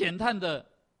节能减碳的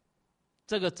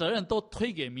这个责任都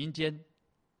推给民间，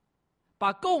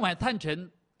把购买碳权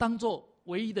当作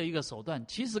唯一的一个手段。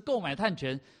其实购买碳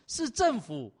权是政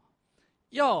府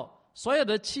要所有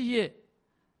的企业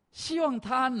希望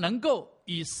它能够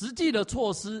以实际的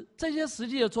措施，这些实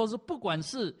际的措施不管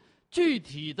是具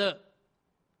体的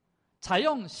采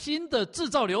用新的制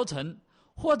造流程，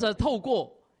或者透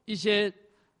过一些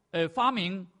发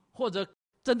明，或者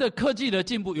针对科技的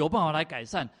进步有办法来改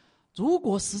善。如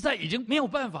果实在已经没有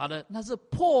办法了，那是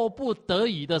迫不得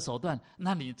已的手段，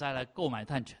那你再来购买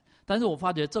碳权。但是我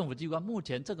发觉政府机关目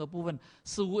前这个部分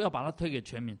似乎要把它推给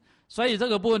全民，所以这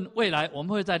个部分未来我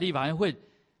们会在立法院会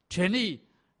全力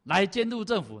来监督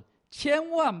政府，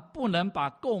千万不能把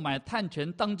购买碳权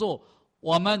当作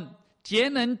我们节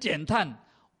能减碳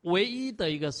唯一的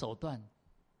一个手段，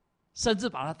甚至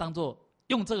把它当作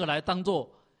用这个来当作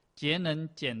节能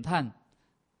减碳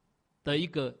的一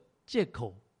个借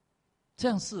口，这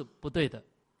样是不对的。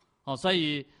所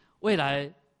以未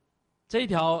来这一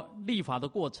条立法的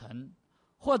过程，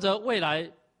或者未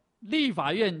来立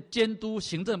法院监督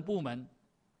行政部门，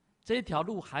这一条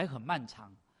路还很漫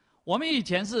长。我们以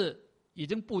前是已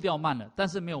经步调慢了，但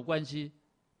是没有关系，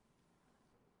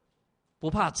不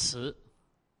怕迟，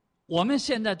我们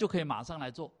现在就可以马上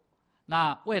来做。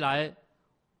那未来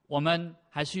我们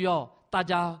还需要大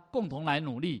家共同来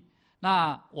努力。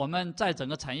那我们在整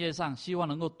个产业上希望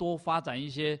能够多发展一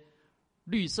些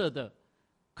绿色的、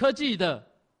科技的、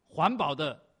环保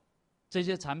的这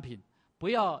些产品，不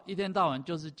要一天到晚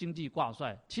就是经济挂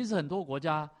帅。其实很多国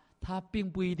家它并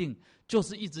不一定就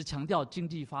是一直强调经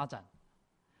济发展。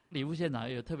李副县长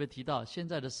也有特别提到，现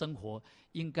在的生活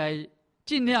应该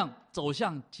尽量走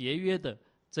向节约的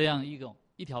这样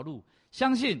一条路。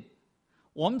相信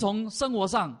我们从生活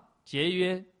上节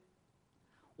约，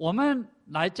我们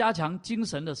来加强精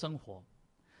神的生活，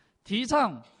提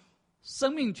倡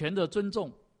生命权的尊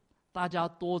重，大家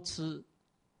多吃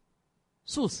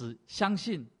素食相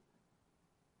信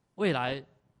未来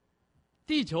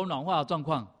地球暖化的状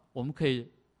况，我们可以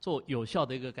做有效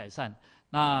的一个改善。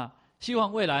那希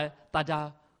望未来大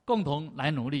家共同来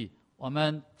努力，我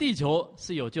们地球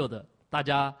是有救的，大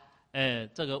家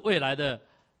这个未来的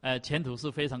前途是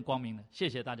非常光明的。谢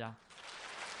谢大家。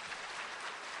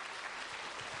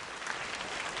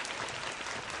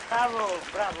Bravo。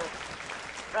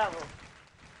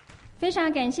非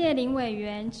常感谢林委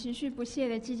员持续不懈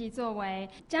的积极作为，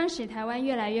将使台湾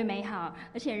越来越美好，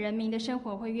而且人民的生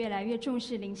活会越来越重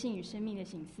视灵性与生命的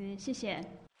省思。谢谢。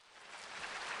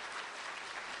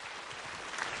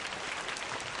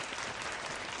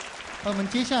我们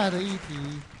接下来的议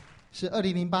题是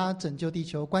2008拯救地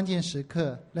球关键时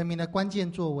刻，人民的关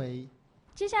键作为。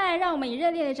接下来，让我们以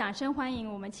热烈的掌声欢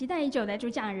迎我们期待已久的主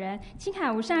讲人青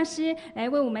海无上师来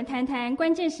为我们谈谈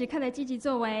关键时刻的积极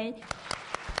作为。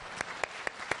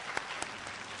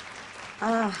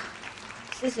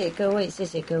谢谢各位，谢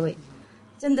谢各位，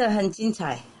真的很精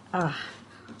彩啊！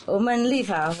我们立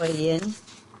法委员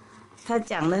他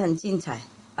讲得很精彩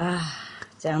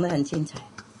讲得很精彩。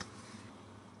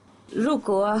如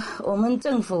果我们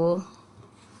政府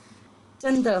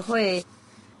真的会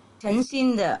诚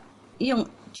心的用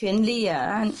全力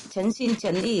诚心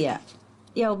诚意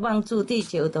要帮助地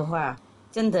球的话，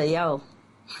真的要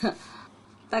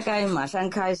大概马上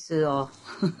开始哦。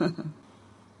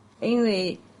因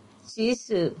为其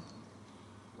实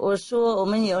我说我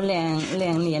们有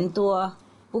两年多，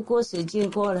不过时间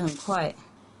过得很快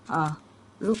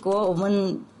如果我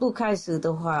们不开始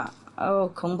的话，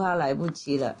恐怕来不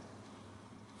及了。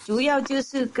主要就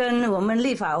是跟我们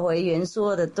立法委员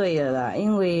说的对了啦，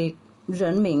因为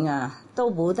人民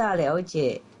都不大了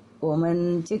解我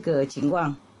们这个情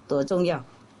况多重要，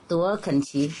多恳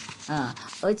切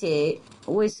而且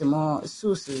为什么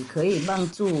素食可以帮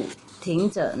助停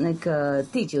止那个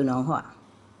地球暖化，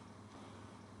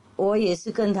我也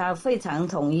是跟他非常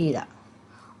同意的。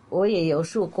我也有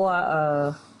说过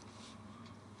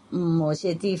某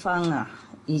些地方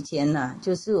以前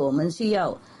就是我们需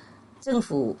要政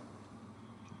府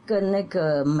跟那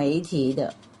个媒体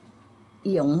的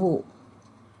拥护，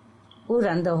不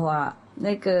然的话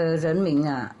那个人民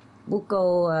不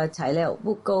够材料，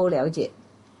不够了解。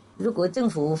如果政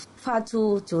府发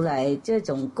出来这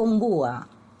种公布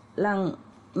让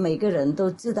每个人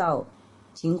都知道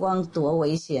情况多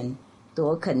危险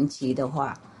多恳切的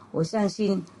话，我相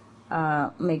信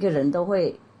每个人都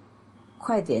会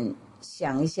快点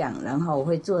想一想，然后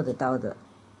会做得到的。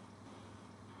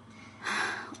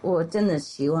我真的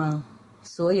希望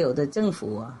所有的政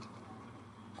府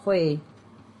会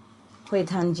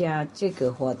参加这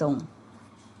个活动，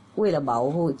为了保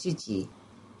护自己，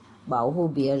保护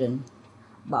别人，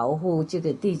保护这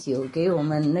个地球，给我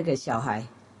们那个小孩。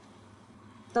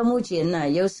到目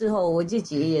前有时候我自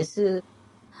己也是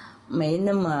没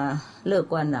那么乐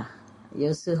观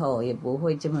有时候也不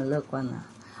会这么乐观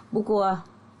不过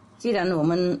既然我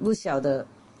们不晓得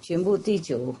全部地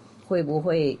球会不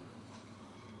会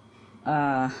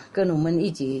跟我们一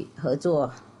起合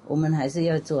作，我们还是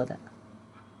要做的，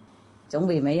总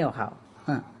比没有好。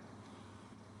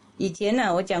以前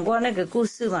我讲过那个故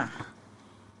事嘛，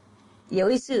有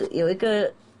一次有一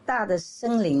个大的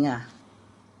森林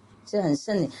是很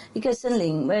森林，一个森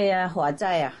林被火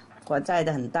灾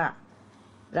的很大，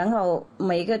然后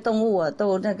每个动物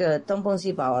都那个东奔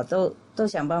西跑都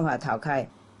想办法逃开。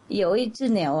有一只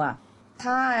鸟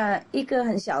它一个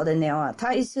很小的鸟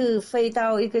它一次飞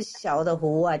到一个小的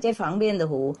湖在旁边的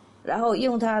湖，然后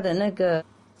用它的那个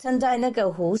站在那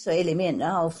个湖水里面，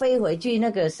然后飞回去那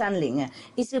个山林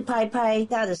一直拍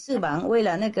它的翅膀，为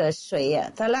了那个水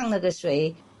它让那个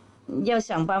水要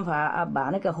想办法把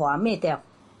那个火灭掉。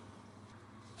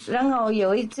然后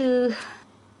有一只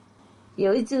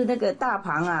那个大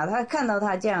螃他看到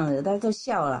它这样子，他就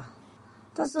笑了，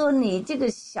他说你这个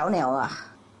小鸟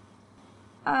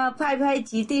拍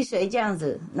几滴水这样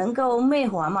子能够灭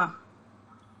火吗？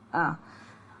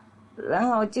然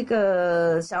后这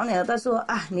个小鸟他说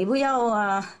你不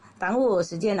要耽误我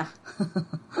时间了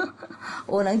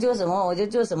我能做什么我就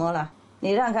做什么了，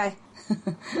你让开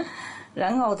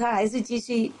然后他还是继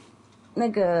续那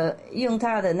个用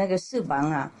他的那个翅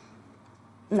膀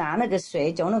拿那个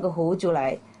水从那个湖出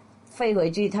来，飞回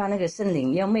去他那个森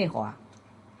林要灭火。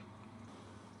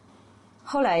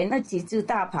后来那几只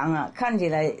大螃看起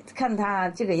来看他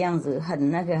这个样子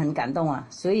很感动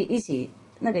所以一起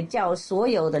那个叫所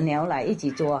有的鸟来一起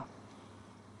做，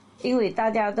因为大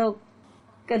家都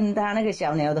跟他那个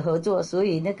小鸟的合作，所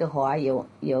以那个火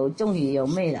终于有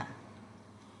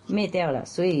灭掉了，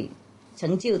所以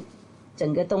成就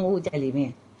整个动物在里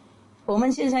面。我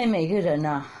们现在每个人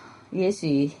也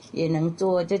许也能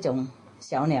做这种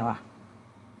小鸟啊。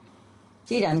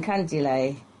既然看起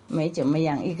来没怎么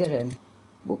样一个人，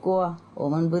不过我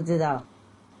们不知道，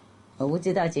我不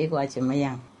知道结果怎么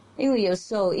样。因为有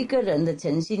时候一个人的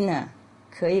诚心呢，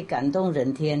可以感动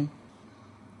人天。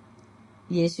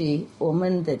也许我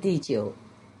们的地球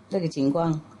这个情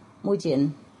况目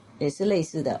前也是类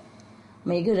似的，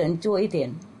每个人做一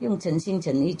点，用诚心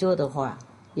诚意做的话，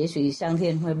也许上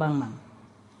天会帮忙。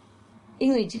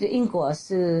因为这个因果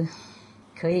是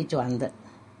可以转的，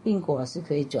因果是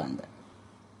可以转的。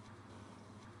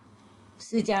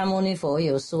释迦牟尼佛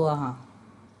有说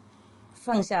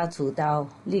放下屠刀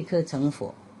立刻成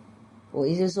佛。我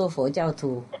一直说佛教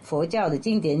徒，佛教的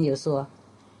经典有说，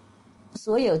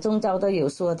所有宗教都有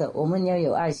说的，我们要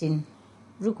有爱心。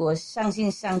如果相信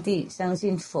上帝相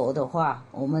信佛的话，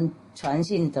我们传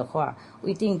信的话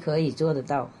一定可以做得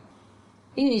到。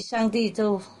因为上帝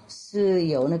就是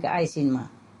有那个爱心嘛，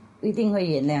一定会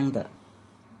原谅的。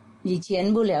以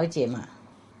前不了解嘛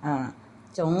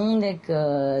从那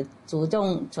个祖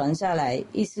宗传下来，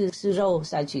意思是肉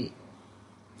下去，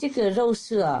这个肉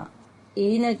是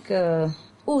以那个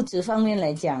物质方面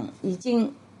来讲，已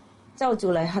经造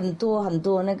出来很多很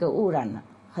多那个污染了，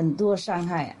很多伤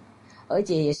害，而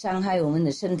且也伤害我们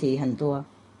的身体很多。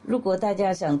如果大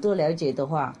家想多了解的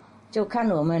话，就看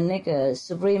我们那个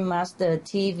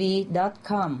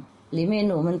SupremeMasterTV.com 里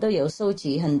面我们都有收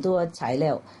集很多材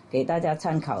料给大家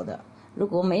参考的。如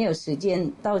果没有时间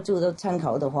到处都参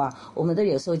考的话，我们都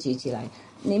有收集起来。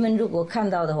你们如果看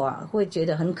到的话，会觉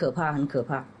得很可怕，很可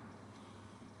怕。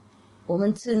我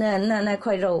们吃那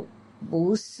块肉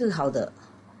不是好的，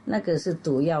那个是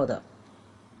毒药的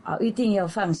一定要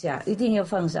放下，一定要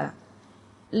放下。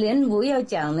连不要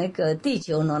讲那个地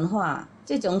球暖化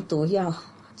这种毒药，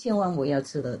千万不要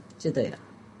吃的就对了。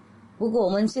不过我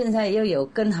们现在要有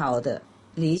更好的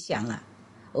理想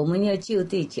我们要救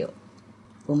地球，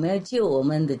我们要救我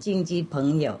们的经济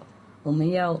朋友，我们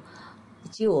要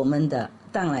救我们的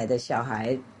将来的小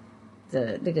孩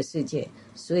的那个世界。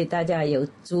所以大家有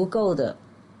足够的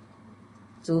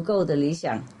理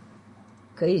想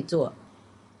可以做。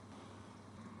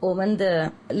我们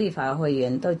的立法会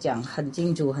员都讲很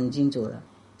清楚很清楚了，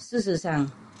事实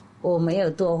上我没有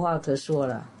多话可说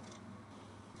了，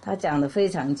他讲得非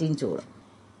常清楚了。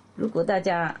如果大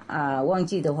家忘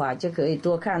记的话，就可以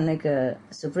多看那个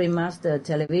Supreme Master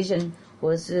Television，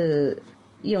 或是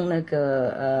用那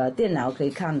个电脑可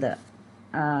以看的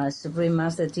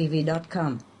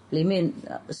SupremeMasterTV.com 里面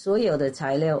所有的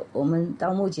材料，我们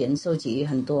到目前收集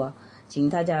很多，请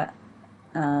大家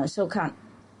收看。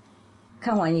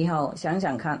看完以后想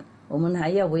想看，我们还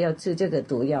要不要吃这个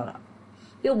毒药了？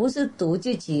又不是毒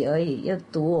自己而已，要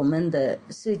毒我们的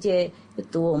世界，要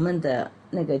毒我们的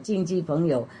那个经济朋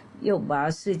友，又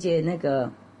把世界那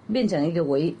个变成一个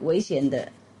危险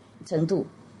的程度。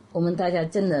我们大家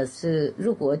真的是，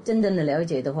如果真正的了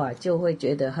解的话，就会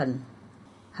觉得很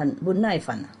不耐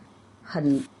烦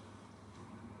很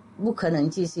不可能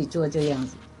继续做这样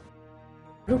子。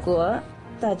如果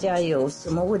大家有什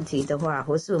么问题的话，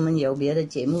或是我们有别的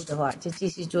节目的话，就继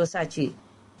续做下去。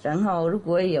然后如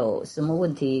果有什么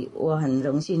问题，我很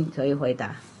荣幸可以回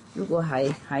答。如果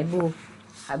还不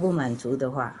满足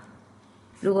的话，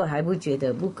如果还不觉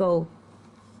得不够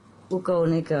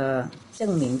那个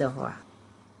证明的话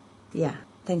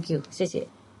，thank you， 谢谢。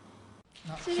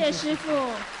谢谢师父。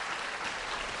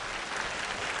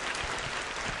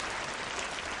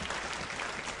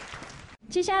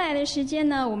接下来的时间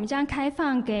呢，我们将开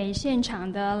放给现场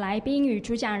的来宾与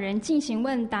主讲人进行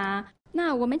问答。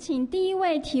那我们请第一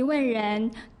位提问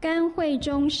人甘惠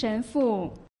中神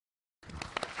父。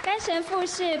甘神父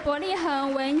是伯利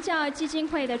恒文教基金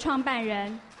会的创办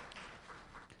人。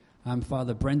I'm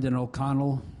Father Brendan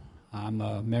O'Connell. I'm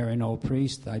a Maryknoll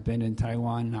priest. I've been in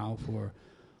Taiwan now for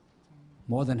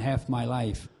more than half my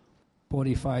life,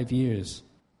 45 years.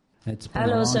 It's been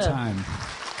Hello, a long sir. time.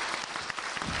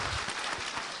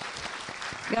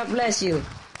 God bless you.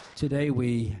 Today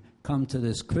we come to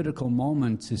this critical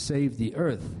moment to save the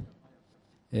earth.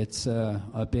 It's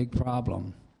a big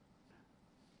problem.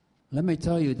 Let me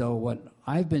tell you, though, what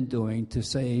I've been doing to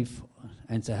save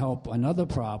and to help another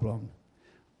problem.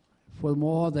 For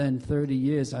more than 30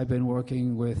 years, I've been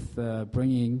working with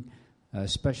bringing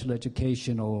special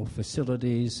educational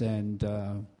facilities and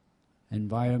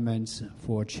environments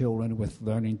for children with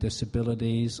learning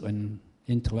disabilities and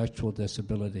intellectual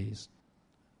disabilities.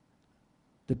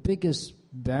 The biggest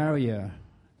barrier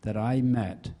that I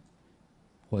met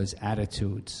was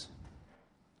attitudes.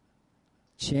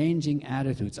 Changing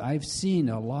attitudes. I've seen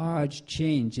a large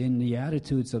change in the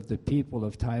attitudes of the people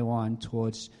of Taiwan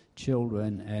towards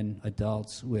children and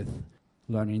adults with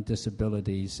learning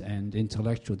disabilities and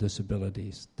intellectual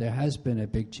disabilities. There has been a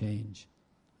big change.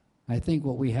 I think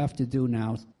what we have to do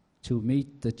now to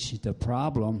meet the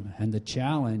problem and the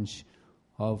challenge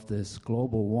of this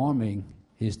global warming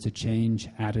is to change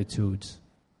attitudes.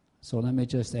 So let me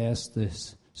just ask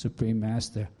this Supreme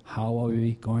Master, how are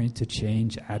we going to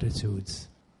change attitudes?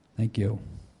 Thank you.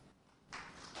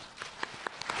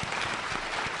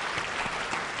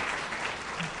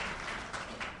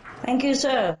 Thank you,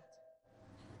 sir.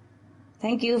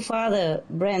 Thank you, Father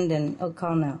Brandon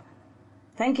O'Connor.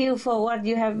 Thank you for what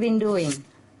you have been doing.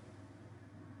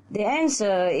 The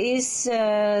answer is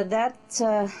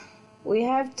that we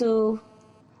have to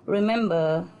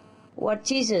remember what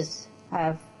Jesus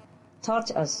have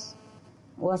taught us,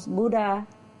 what Buddha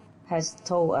has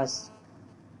told us.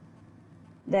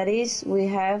 That is, we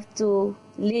have to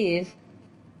live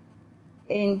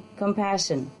in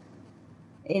compassion,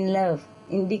 in love,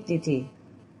 in dignity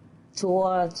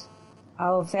towards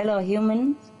our fellow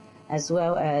humans as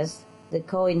well as the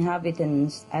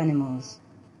co-inhabitants animals.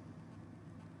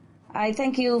 I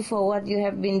thank you for what you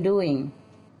have been doing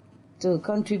to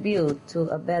contribute to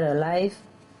a better life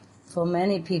for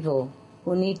many people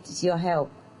who need your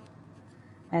help,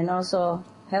 and also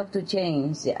help to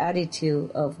change the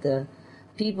attitude of the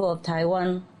people of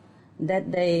Taiwan,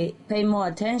 that they pay more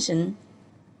attention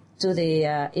to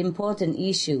the important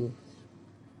issue.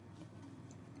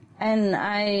 And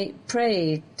I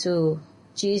pray to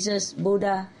Jesus,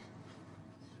 Buddha,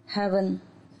 Heaven,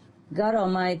 God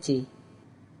Almighty,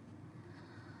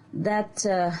 that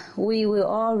we will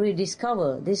all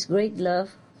rediscover this great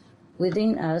love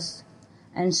within us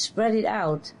and spread it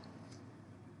out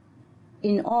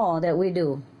in all that we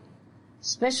do,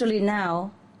 especially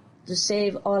now to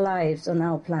save all lives on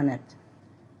our planet.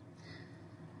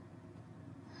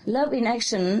 Love in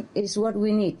action is what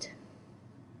we need,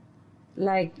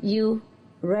 like you,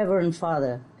 Reverend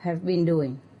Father, have been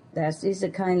doing. That is the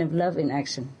kind of love in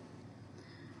action.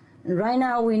 And right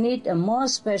now we need a more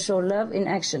special love in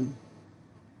action.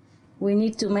 We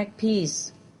need to make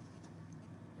peace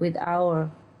with our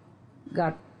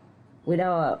God, with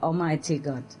our Almighty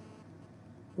God.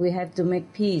 We have to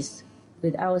make peace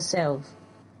with ourselves.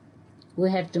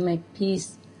 We have to make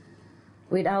peace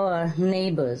with our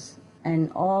neighbors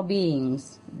and all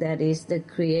beings that is the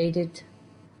created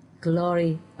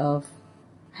glory of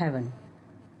heaven.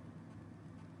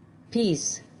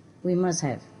 Peace we must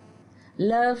have.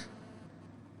 Love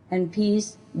and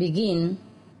peace begin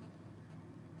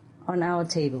on our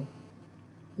table.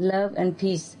 Love and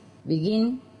peace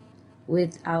begin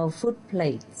with our food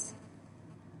plates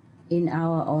in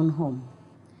our own home.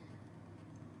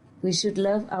 We should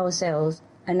love ourselves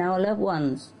and our loved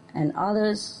ones and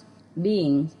others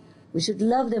beings. We should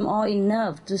love them all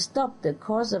enough to stop the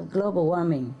cause of global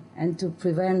warming and to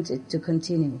prevent it to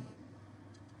continue,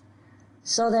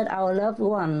 so that our loved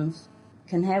ones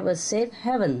can have a safe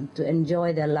haven to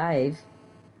enjoy their life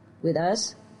with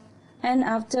us and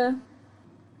after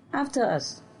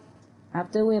us,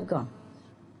 after we have gone.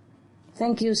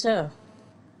 Thank you, sir.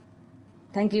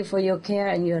 Thank you for your care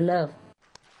and your love.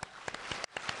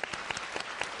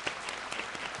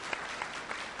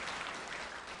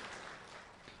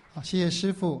 好，谢谢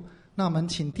师父。那我们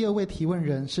请第二位提问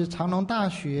人是长隆大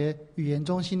学语言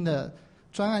中心的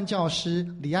专案教师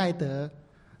李爱德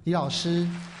李老师。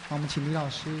好，我们请李老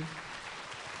师。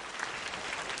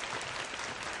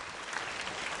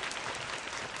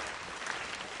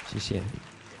谢谢。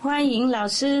欢迎老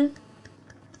师。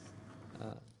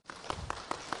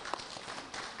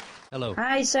Hello.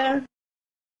 Hi, sir.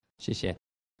 谢谢。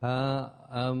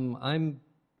I'm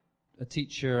a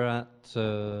teacher at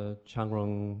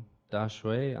Changrong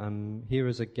Dashui. I'm here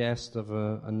as a guest of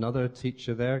another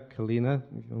teacher there, Kalina,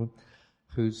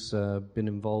 who's been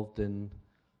involved in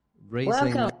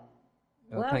raising... Welcome.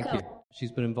 Thank you.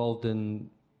 She's been involved in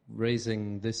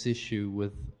raising this issue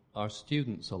with our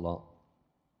students a lot.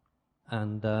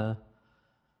 And a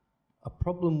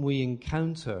problem we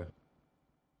encounter,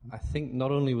 I think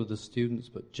not only with the students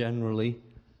but generally,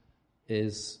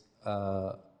 is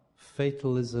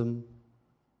fatalism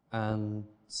and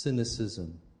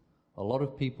cynicism. A lot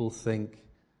of people think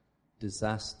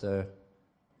disaster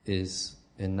is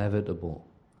inevitable,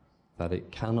 that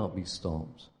it cannot be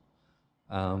stopped.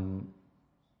 And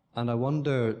I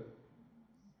wonder,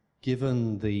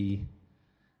 given the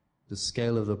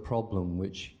scale of the problem,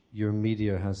 which your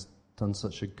media has done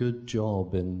such a good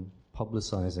job in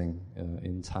publicizing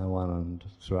in Taiwan and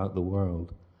throughout the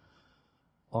world,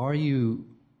 are you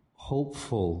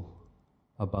hopeful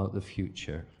about the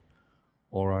future,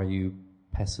 or are you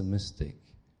pessimistic?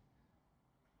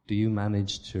 Do you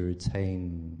manage to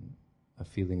retain a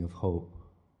feeling of hope?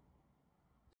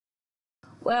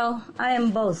 Well, I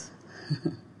am both.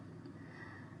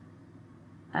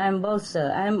 I am both,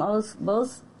 sir. I am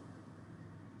both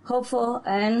hopeful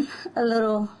and a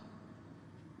little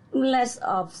less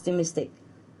optimistic,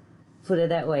 put it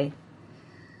that way.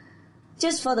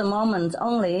 Just for the moment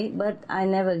only, but I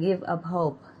never give up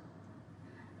hope.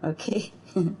 Okay?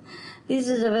 This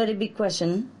is a very big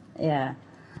question, yeah.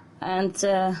 And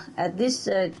at this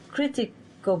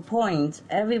critical point,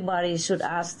 everybody should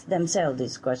ask themselves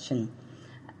this question.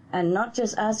 And not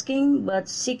just asking, but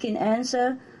seeking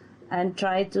answer and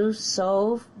try to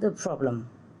solve the problem.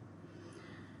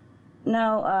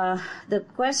 Now, the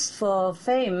quest for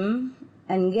fame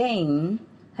and gain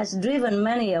has driven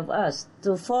many of us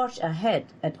to forge ahead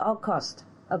at all costs,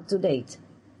 up to date.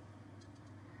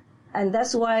 And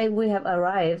that's why we have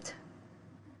arrived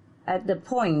at the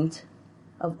point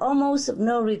of almost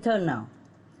no return now.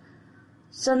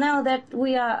 So now that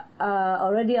we are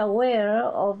already aware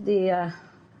of the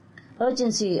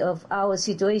urgency of our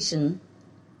situation,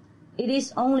 it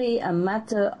is only a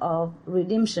matter of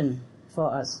redemption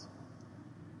for us.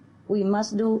 We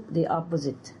must do the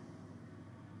opposite.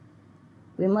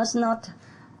 We must not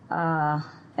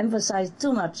emphasize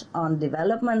too much on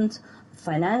development,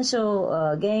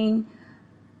 financial gain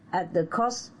at the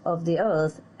cost of the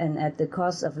earth and at the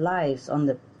cost of lives on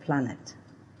the planet.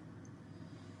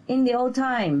 In the old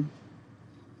time,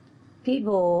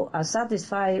 people are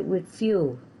satisfied with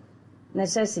few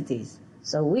necessities.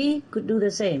 So we could do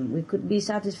the same. We could be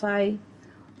satisfied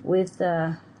with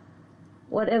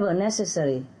whatever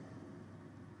necessary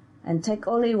and take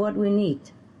only what we need,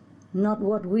 not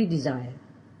what we desire.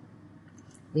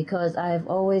 Because I have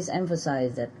always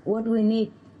emphasized that what we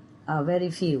need are very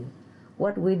few.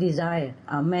 What we desire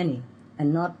are many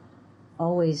and not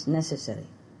always necessary.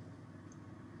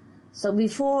 So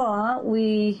before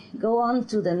we go on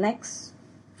to the next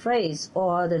phase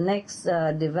or the next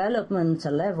development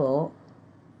level,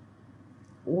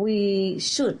 we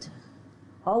should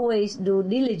always do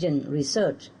diligent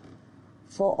research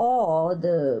for all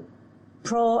the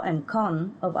pro and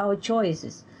con of our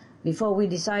choices before we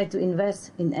decide to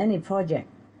invest in any project,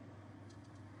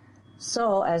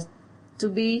 so as to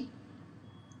be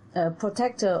a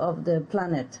protector of the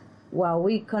planet while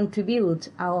we contribute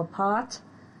our part,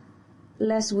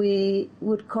 lest we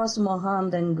would cause more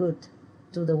harm than good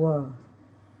to the world.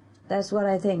 That's what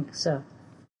I think, sir.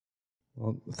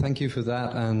 Well, thank you for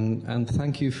that, and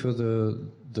thank you for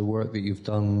the work that you've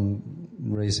done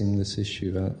raising this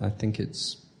issue. I think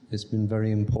it's been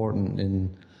very important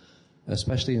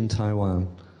especially in Taiwan,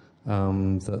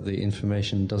 that the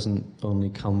information doesn't only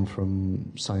come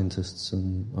from scientists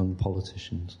and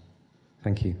politicians.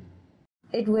 Thank you.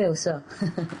 It will, sir.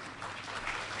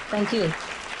 Thank you.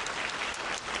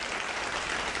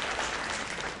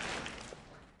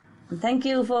 Thank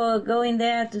you for going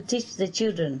there to teach the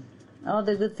children all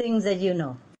the good things that you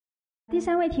know. 第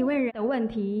三位提问人的问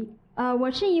题，我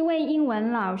是一位英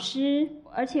文老师，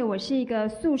而且我是一个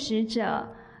素食者。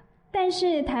但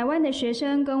是台湾的学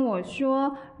生跟我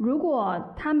说，如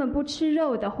果他们不吃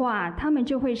肉的话，他们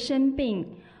就会生病。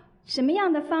什么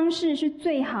样的方式是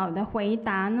最好的回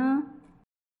答呢？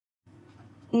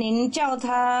您叫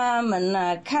他们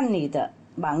看你的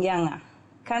榜样啊，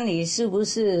看你是不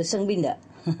是生病的。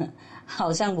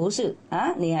好像不是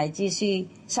啊，你还继续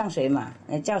上学嘛，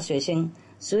教学生，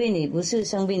所以你不是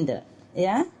生病的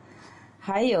呀。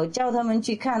还有叫他们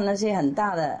去看那些很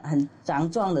大的、很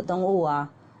强壮的动物啊，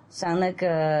像那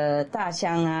个大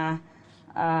象啊、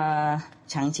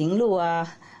长颈鹿啊、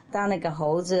大那个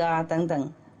猴子啊等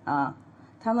等啊，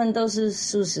他们都是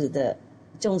素食的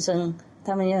众生，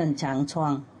他们也很强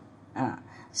壮啊。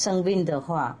生病的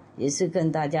话也是跟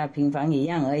大家平凡一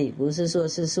样而已，不是说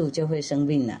吃素就会生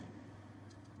病了。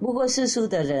不过吃素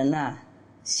的人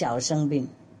少生病，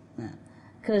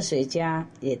科学家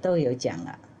也都有讲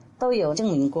了，都有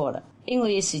证明过了。因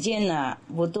为时间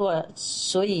不多，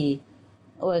所以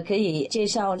我可以介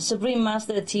绍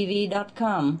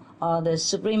SupremeMasterTV.com 或者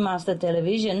Supreme Master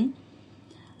Television，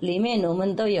 里面我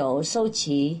们都有收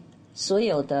集所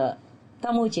有的，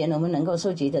到目前我们能够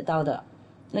收集得到的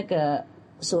那个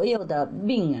所有的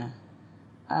病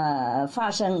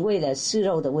发生为了吃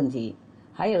肉的问题，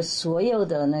还有所有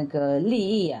的那个利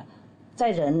益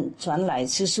在人传来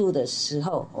吃素的时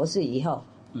候或是以后，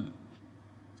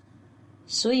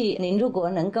所以您如果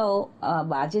能够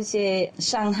把这些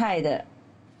伤害的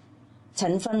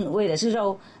成分为了吃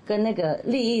肉跟那个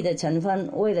利益的成分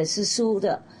为了吃素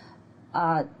的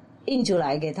印出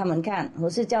来给他们看，或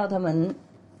是叫他们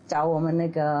找我们那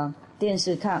个电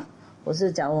视看，或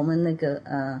是找我们那个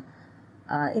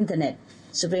Internet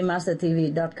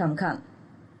SupremeMasterTV.com 看，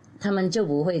他们就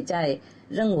不会再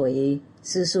认为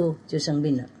吃素就生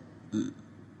病了。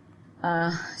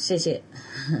谢谢，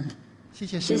谢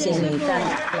谢师父，谢谢你丹老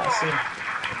师。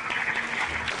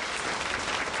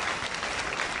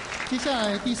接下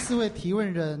来第4位提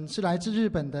问人是来自日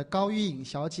本的高玉颖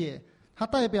小姐，她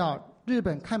代表日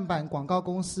本看板广告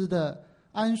公司的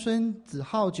安孙子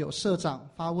浩久社长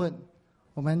发问，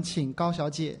我们请高小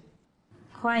姐。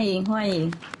欢迎欢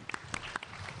迎。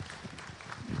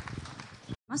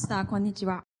マスターこんにち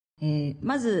は。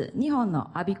まず日本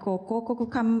のアビコ広告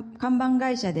看板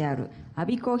会社であるア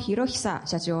ビコ博久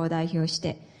社長を代表し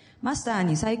てマスター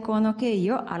に最高の敬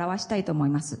意を表したいと思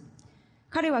います。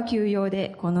彼は休養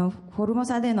でこのフォルモ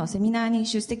サでのセミナーに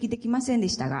出席できませんで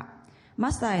したが、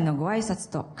マスターへのご挨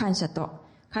拶と感謝と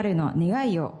彼の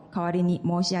願いを代わりに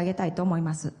申し上げたいと思い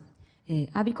ます。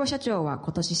アビコ社長は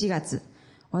今年4月、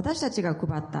私たちが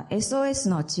配った SOS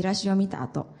のチラシを見た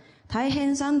後、大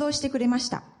変賛同してくれまし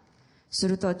た。す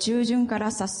ると中旬か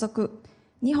ら早速、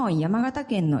日本山形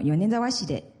県の米沢市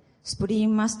でスプリー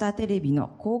ンマスターテレビの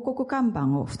広告看板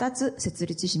を2つ設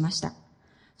立しました。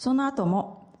その後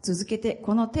も続けて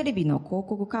このテレビの広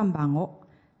告看板を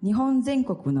日本全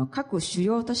国の各主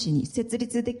要都市に設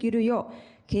立できるよう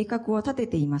計画を立て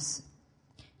ています。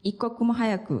一刻も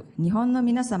早く日本の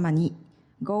皆様に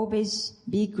Go Beige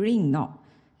Be Green の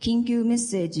緊急メッ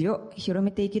セージを広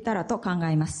めていけたらと考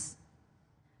えます。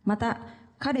また、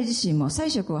彼自身も菜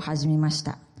食を始めまし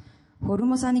た。フォル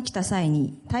モサに来た際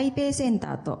に台北センタ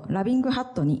ーとラビングハ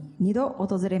ットに2度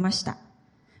訪れました。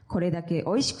これだけ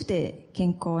美味しくて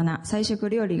健康な菜食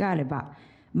料理があれば、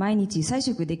毎日菜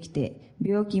食できて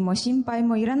病気も心配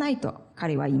もいらないと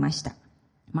彼は言いました。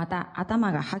また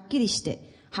頭がはっきりし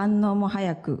て反応も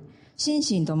早く、心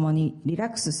身ともにリラッ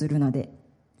クスするので、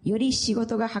より仕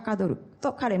事がはかどる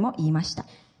と彼も言いました。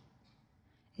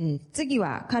次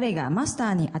は彼がマス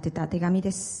ターに宛てた手紙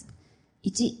です。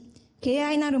1、敬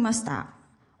愛なるマスタ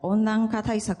ー、温暖化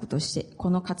対策としてこ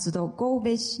の活動 Go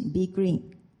Beige Be Green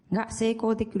が成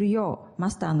功できるようマ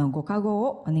スターのご加護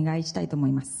をお願いしたいと思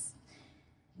います。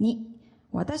2、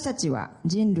私たちは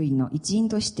人類の一員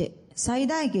として最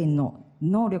大限の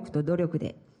能力と努力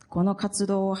でこの活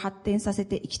動を発展させ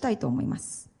ていきたいと思いま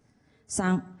す。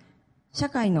3、社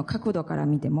会の角度から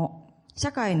見ても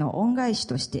社会の恩返し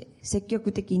として積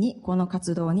極的にこの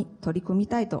活動に取り組み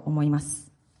たいと思いま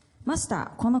す。マス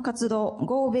ター、この活動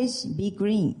Go Beige Be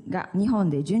Green が日本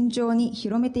で順調に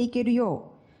広めていける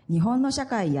よう日本の社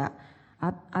会や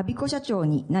アビコ社長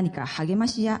に何か励ま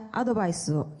しやアドバイ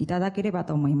スをいただければ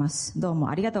と思います。どうも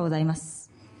ありがとうございま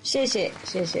す。谢谢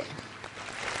谢谢。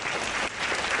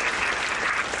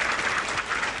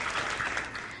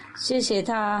谢谢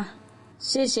他，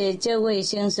谢谢这位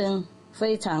先生，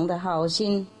非常的好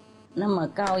心，那么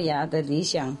高雅的理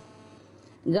想。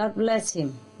God bless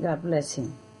him, God bless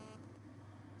him.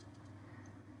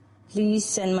 Please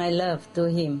send my love to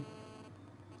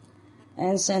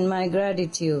him.And send my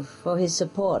gratitude for his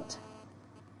support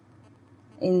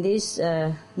in this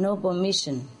noble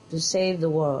mission to save the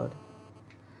world.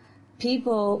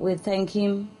 People will thank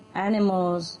him,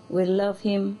 animals will love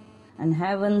him, and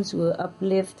heavens will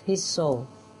uplift his soul.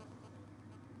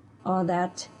 All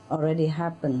that already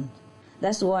happened.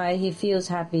 That's why he feels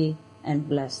happy and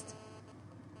blessed.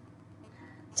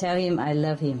 Tell him I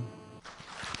love him.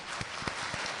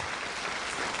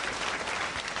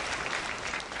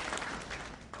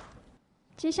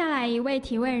接下来一位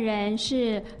提问人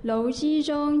是娄基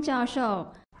中教授。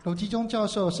娄基中教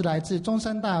授是来自中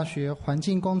山大学环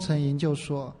境工程研究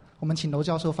所，我们请娄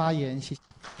教授发言，谢谢。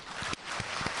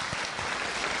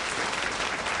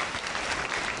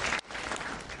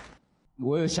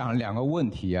我有想2个问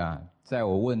题啊，在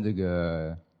我问这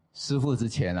个师父之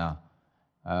前啊，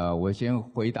我先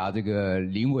回答这个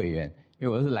林委员，因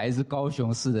为我是来自高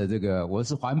雄市的我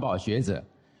是环保学者。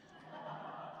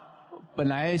本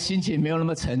来心情没有那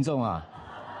么沉重啊。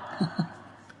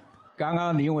刚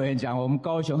刚林委员讲，我们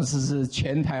高雄市是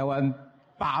全台湾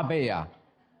8倍啊，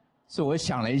所以我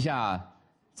想了一下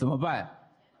怎么办。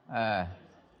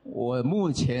我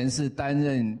目前是担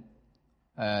任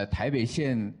台北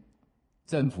县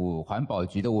政府环保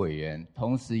局的委员，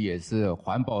同时也是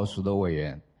环保署的委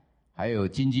员，还有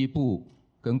经济部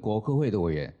跟国科会的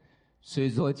委员，所以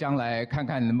说将来看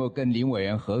看能不能跟林委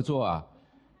员合作啊。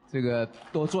这个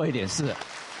多做一点事，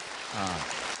啊，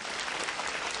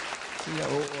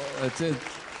这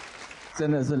真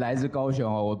的是来自高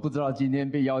雄哦！我不知道今天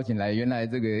被邀请来，原来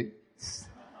这个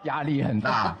压力很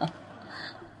大。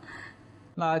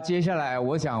那接下来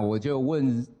我想我就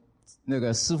问那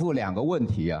个师父2个问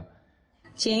题啊。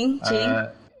请。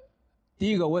第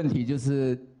一个问题就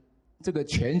是这个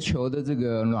全球的这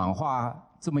个暖化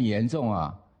这么严重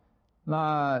啊，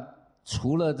那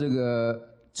除了这个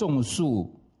种树，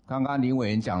刚刚林委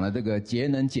员讲的这个节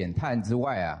能减碳之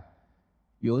外啊，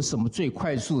有什么最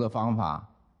快速的方法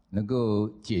能够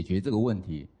解决这个问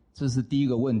题？这是第一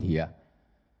个问题啊。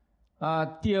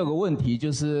第二个问题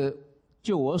就是，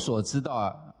就我所知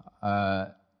道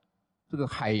这个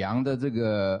海洋的这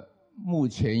个目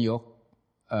前有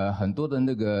很多的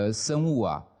那个生物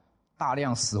啊大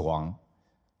量死亡。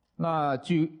那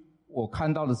据我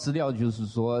看到的资料就是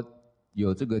说，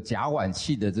有这个甲烷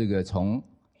气的这个从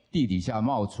地底下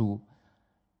冒出。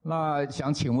那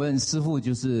想请问师父，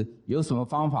就是有什么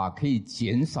方法可以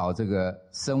减少这个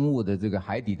生物的这个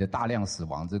海底的大量死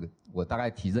亡？这个我大概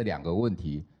提这2个问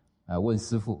题问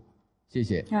师父，谢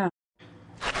谢。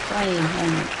欢迎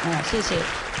谢谢。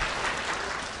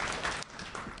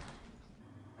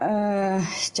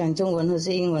讲中文或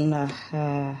是英文了？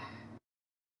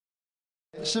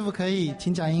师父可以，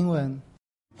请讲英文。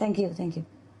Thank you.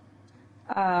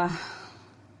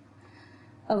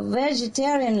 A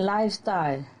vegetarian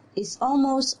lifestyle is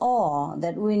almost all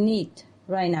that we need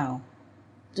right now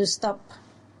to stop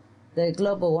the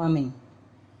global warming,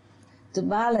 to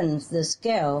balance the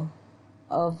scale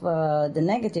of the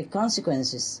negative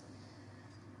consequences.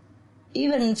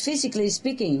 Even physically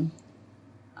speaking,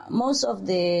 most of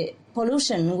the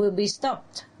pollution will be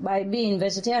stopped by being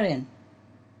vegetarian,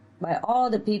 by all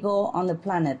the people on the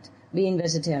planet being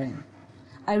vegetarian.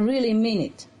 I really mean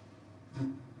it.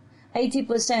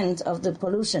 80% of the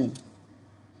pollution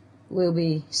will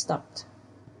be stopped.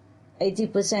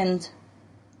 80%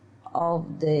 of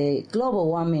the global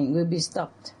warming will be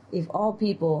stopped if all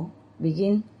people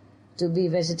begin to be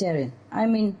vegetarian. I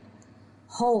mean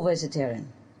whole vegetarian.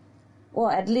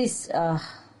 Or at least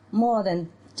more than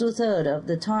 2/3 of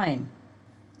the time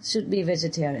should be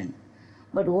vegetarian.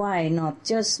 But why not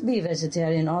just be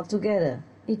vegetarian altogether?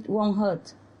 It won't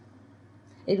hurt.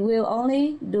 It will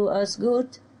only do us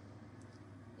good.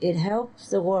 It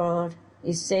helps the world,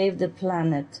 it saves the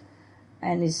planet,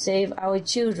 and it saves our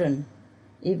children.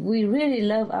 If we really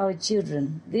love our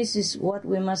children, this is what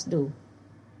we must do.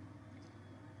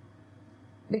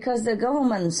 Because the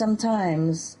government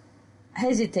sometimes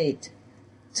hesitate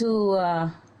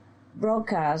to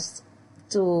broadcast,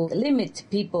 to limit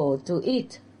people to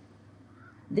eat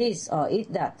this or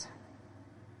eat that.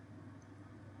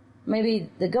 Maybe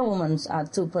the governments are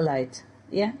too polite,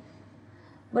 yeah?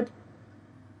 But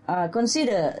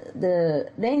consider the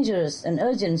dangerous and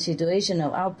urgent situation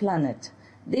of our planet.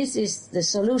 This is the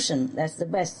solution that's the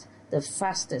best, the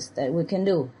fastest that we can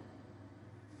do.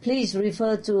 Please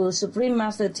refer to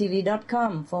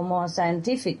SupremeMasterTV.com for more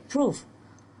scientific proof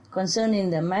concerning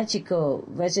the magical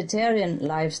vegetarian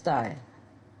lifestyle.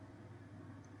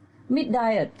 Meat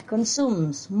diet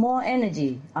consumes more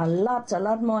energy, a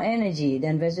lot more energy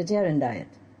than vegetarian diet,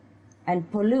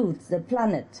 and pollutes the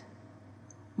planet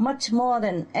much more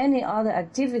than any other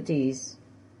activities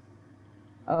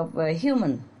of a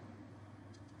human,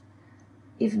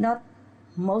 if not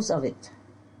most of it.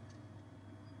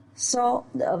 So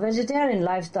a vegetarian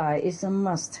lifestyle is a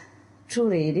must.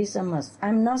 Truly, it is a must.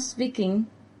 I'm not speaking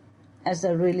as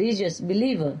a religious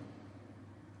believer.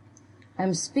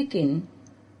 I'm speaking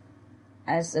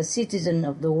as a citizen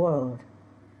of the world,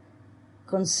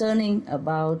 concerning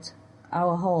about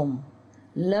our home,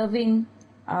 loving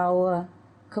our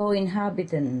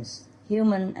co-inhabitants,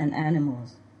 human and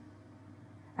animals.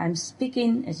 I'm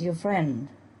speaking as your friend,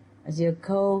 as your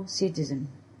co-citizen,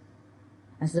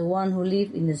 as the one who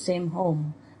lives in the same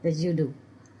home that you do.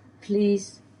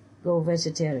 Please go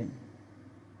vegetarian.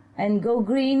 And go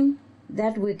green,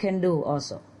 that we can do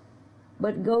also.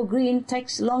 But go green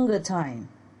takes longer time,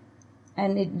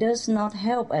 and it does not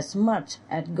help as much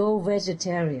as go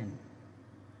vegetarian.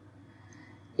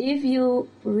 If you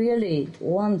really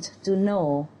want to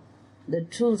know the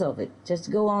truth of it,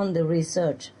 just go on the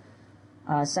research,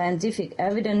 scientific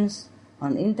evidence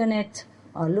on internet,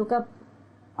 or look up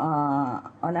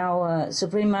on our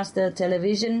Supreme Master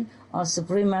Television or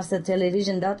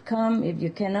SupremeMasterTelevision.com. If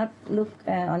you cannot look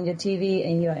on your TV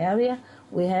in your area,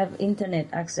 we have internet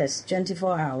access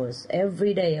 24 hours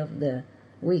every day of the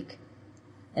week,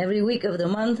 every week of the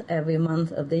month, every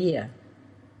month of the year.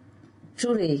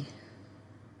 Truly,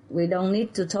 we don't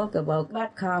need to talk about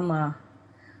bad karma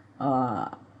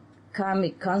or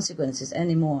karmic consequences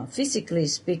anymore. Physically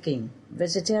speaking,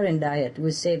 vegetarian diet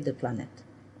will save the planet.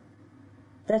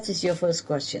 That is your first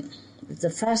question. It's the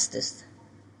fastest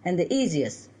and the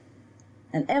easiest,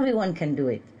 and everyone can do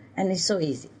it, and it's so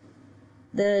easy.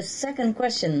 The second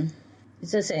question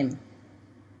is the same.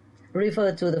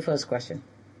 Refer to the first question.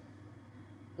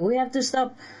 We have to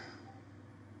stop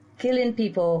killing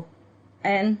people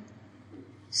and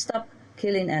stop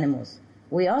killing animals.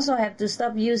 We also have to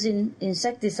stop using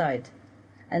insecticide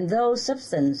and those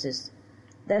substances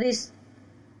that is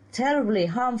terribly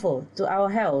harmful to our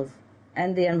health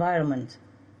and the environment.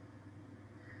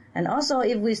 And also,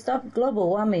 if we stop global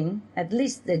warming, at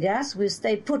least the gas will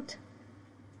stay put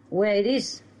where it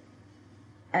is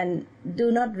and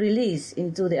do not release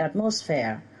into the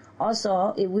atmosphere.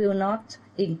 Also, it will not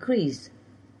increase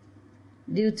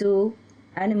due to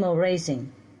animal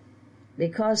raising,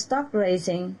 because stock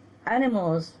raising,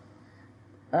 animals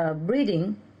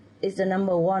breeding is the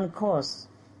number one cause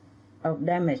of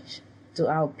damage to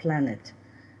our planet,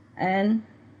 and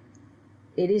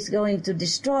it is going to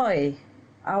destroy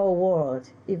our world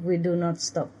if we do not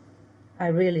stop. I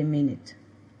really mean it.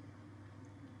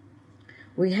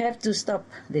 We have to stop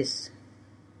this.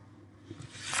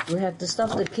 We have to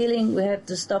stop the killing, we have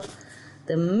to stop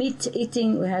the meat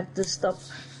eating, we have to stop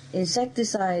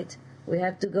insecticide, we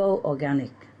have to go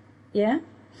organic. Yeah?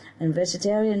 And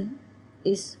vegetarian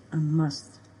is a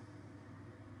must.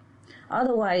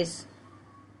 Otherwise,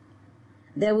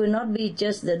 there will not be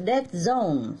just the dead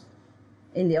zones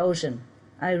in the ocean.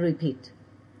 I repeat.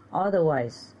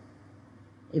 Otherwise,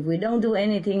 if we don't do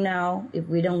anything now, if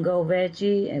we don't go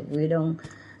veggie, if we don't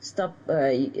stop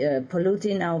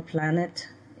polluting our planet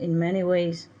in many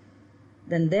ways,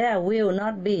 then there will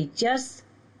not be just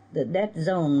the dead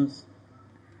zones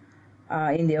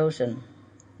in the ocean.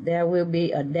 There will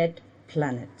be a dead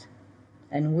planet.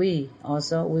 And we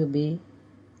also will be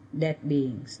dead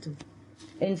beings too.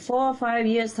 In 4 or 5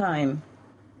 years' time,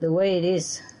 the way it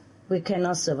is, we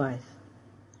cannot survive.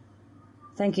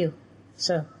 Thank you,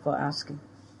 sir, for asking.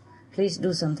 Please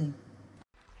do something.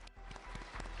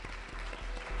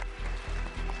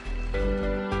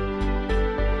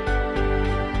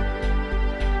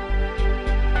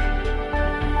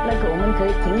 我们可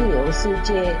以停留世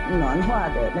界暖化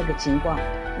的那个情况。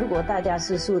如果大家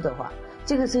吃素的话，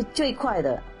这个是最快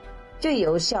的、最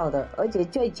有效的，而且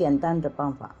最简单的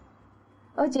办法，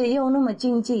而且又那么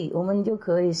经济，我们就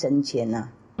可以省钱了。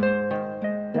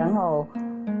然后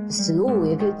食物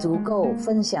也可以足够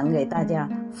分享给大家，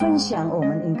分享我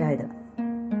们应该的。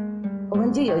我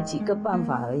们就有几个办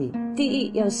法而已：第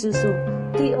一，要吃素；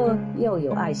第二，要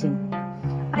有爱心。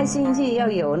爱心是要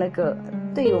有那个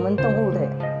对我们动物的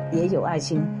也有爱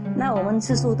心。那我们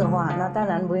吃素的话，那当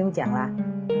然不用讲啦。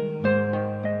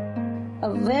A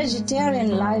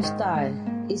vegetarian lifestyle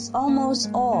is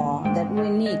almost all that we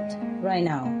need right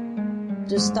now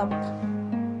to stop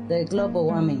the global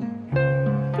warming,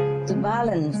 to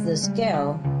balance the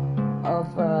scale of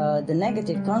the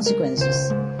negative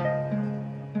consequences.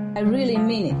 I really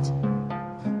mean it.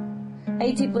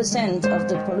 80% of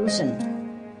the pollution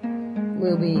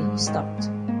will be stopped.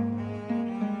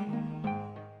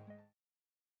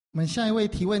 我们下一位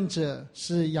提问者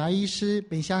是牙医师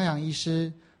梅香养医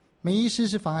师。梅医师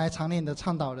是防癌常年的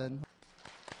倡导人。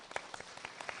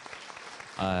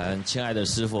亲爱的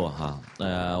师父哈，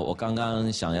我刚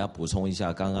刚想要补充一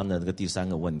下刚刚的这个第3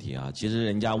个问题啊。其实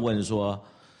人家问说，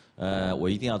我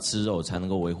一定要吃肉才能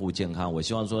够维护健康。我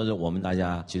希望说，我们大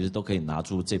家其实都可以拿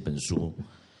出这本书，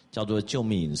叫做《救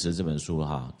命饮食》这本书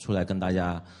哈，出来跟大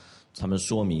家他们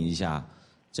说明一下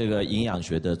这个营养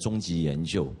学的终极研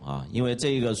究啊。因为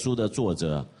这个书的作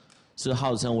者是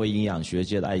号称为营养学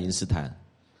界的爱因斯坦。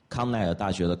康奈尔大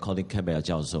学的 Colin Campbell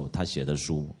教授他写的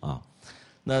书啊，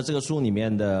那这个书里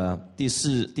面的第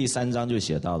3章就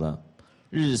写到了，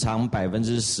日常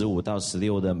15%到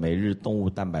16%的每日动物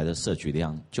蛋白的摄取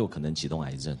量就可能启动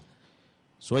癌症，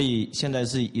所以现在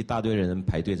是一大堆人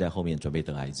排队在后面准备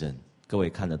得癌症，各位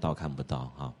看得到看不到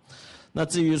啊？那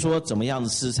至于说怎么样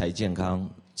吃才健康，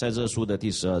在这书的第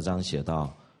12章写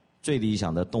到，最理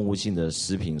想的动物性的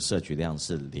食品摄取量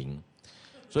是0。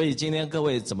所以今天各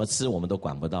位怎么吃我们都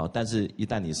管不到，但是一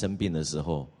旦你生病的时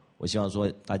候，我希望说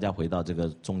大家回到这个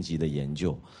终极的研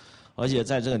究，而且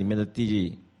在这个里面的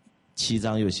第7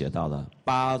章又写到了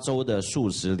8周的素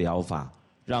食疗法，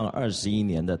让21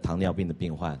年的糖尿病的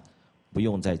病患不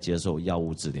用再接受药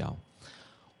物治疗。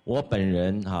我本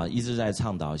人一直在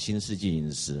倡导新世纪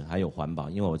饮食还有环保，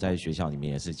因为我在学校里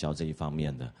面也是教这一方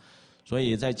面的，所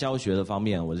以在教学的方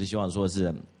面，我是希望说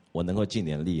是我能够尽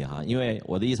点力因为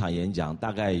我的一场演讲大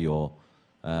概有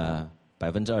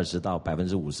20%到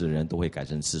50%的人都会改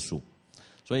成吃素，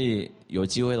所以有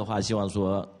机会的话，希望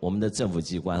说我们的政府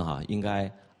机关应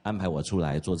该安排我出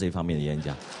来做这方面的演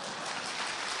讲。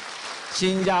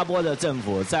新加坡的政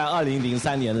府在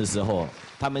2003年的时候，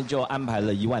他们就安排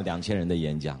了12000人的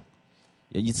演讲，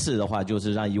一次的话就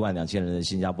是让12000人的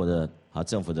新加坡的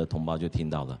政府的同胞就听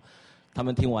到了，他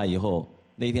们听完以后，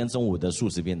那天中午的素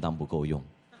食便当不够用。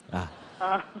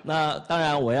那当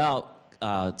然我要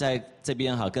在这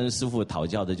边跟师父讨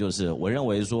教的就是，我认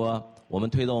为说我们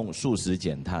推动素食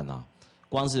减碳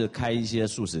光是开一些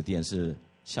素食店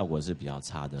效果是比较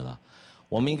差的了。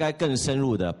我们应该更深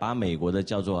入的把美国的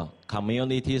叫做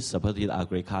Community Supported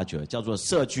Agriculture， 叫做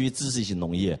社区支持型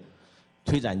农业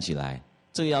推展起来。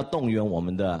这个要动员我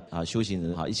们的修行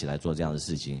人一起来做这样的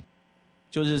事情。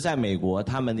就是在美国，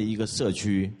他们的一个社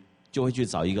区就会去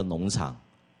找一个农场，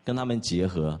跟他们结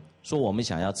合，说我们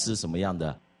想要吃什么样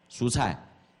的蔬菜，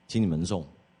请你们种，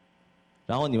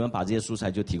然后你们把这些蔬菜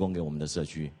就提供给我们的社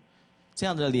区，这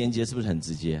样的连接是不是很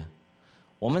直接？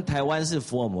我们台湾是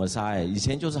福尔摩沙以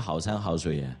前就是好山好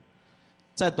水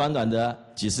在短短的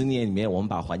几十年里面，我们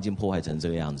把环境破坏成这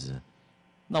个样子。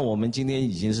那我们今天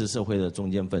已经是社会的中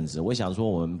间分子，我想说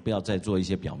我们不要再做一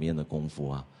些表面的功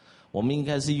夫我们应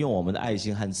该是用我们的爱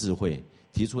心和智慧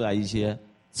提出来一些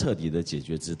彻底的解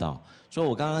决之道。所以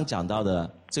我刚刚讲到的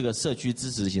这个社区支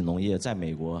持型农业，在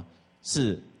美国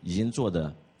是已经做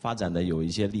的发展的有一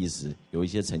些历史，有一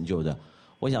些成就的。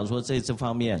我想说这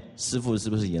方面师父是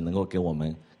不是也能够给我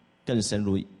们更深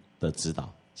入的指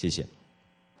导？谢谢。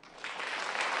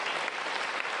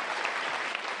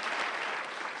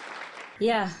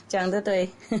呀，讲得对，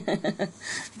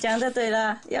讲得对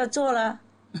了，要做了，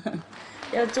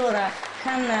要做了。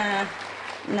看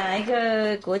哪一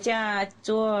个国家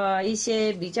做一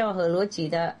些比较合逻辑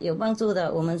的、有帮助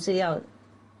的，我们是要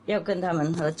跟他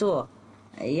们合作，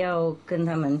要跟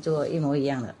他们做一模一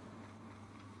样的，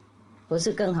不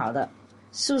是更好的。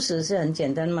素食是很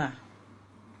简单嘛，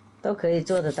都可以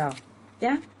做得到。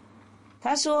呀，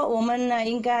他说我们呢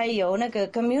应该有那个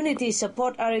community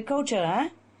support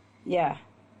agriculture Yeah.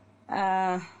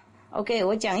 Okay,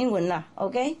 我讲英文了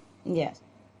Okay? Yes.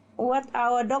 What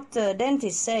our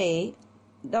dentist say,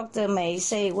 Dr. May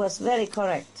say was very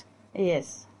correct.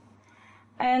 Yes.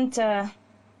 And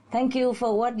thank you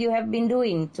for what you have been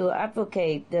doing to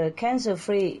advocate the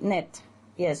cancer-free net.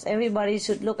 Yes, everybody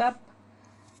should look up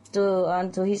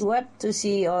to his web to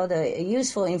see all the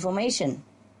useful information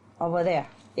over there.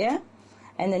 Yeah?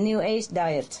 And the New Age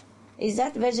diet. Is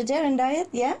that vegetarian diet?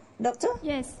 Yeah, doctor?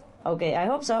 Yes. Okay, I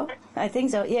hope so. I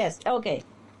think so. Yes. Okay.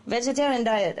 Vegetarian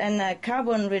diet and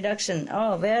carbon reduction.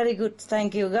 Oh, very good.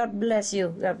 Thank you. God bless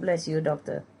you. God bless you,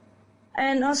 doctor.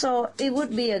 And also, it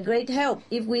would be a great help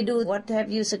if we do what have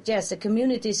you suggest, a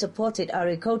community-supported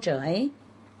agriculture,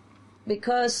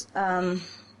 Because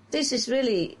this is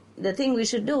really the thing we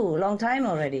should do long time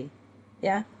already.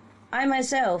 Yeah. I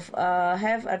myself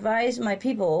have advised my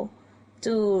people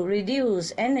to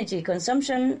reduce energy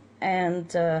consumption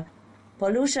and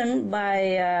pollution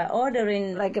by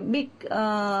ordering like a big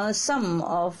sum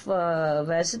of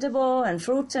vegetable and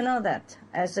fruits and all that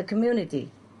as a community.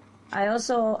 I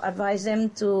also advise them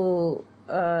to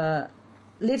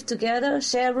live together,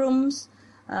 share rooms,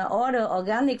 order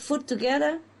organic food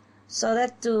together so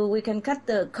that we can cut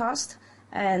the cost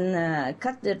and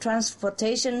cut the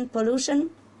transportation pollution,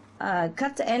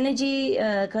 cut the energy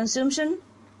consumption,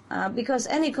 because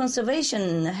any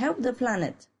conservation help the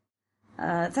planet.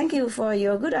 Thank you for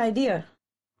your good idea.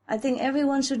 I think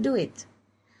everyone should do it.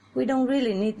 We don't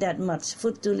really need that much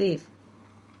food to live.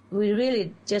 We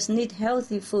really just need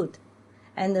healthy food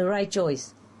and the right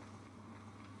choice.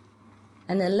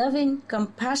 And a loving,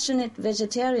 compassionate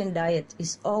vegetarian diet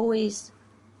is always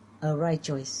a right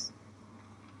choice.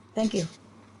 Thank you.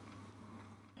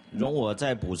 容我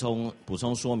再补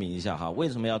充说明一下为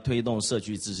什么要推动社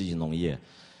区支持型农业？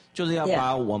就是要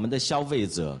把我们的消费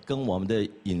者跟我们的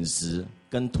饮食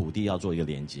跟土地要做一个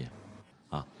连接，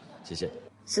谢谢。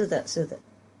是的，是的。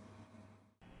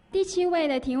第7位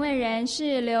的提问人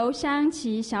是刘香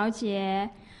琪小姐。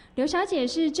刘小姐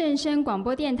是正声广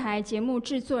播电台节目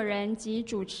制作人及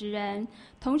主持人，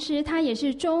同时她也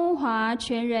是中华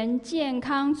全人健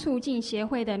康促进协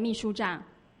会的秘书长。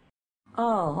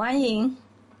欢迎，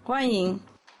欢迎。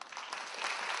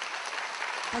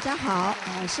大家好，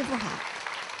师父好。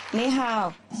你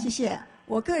好，谢谢。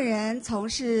我个人从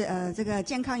事这个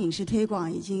健康饮食推广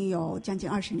已经有将近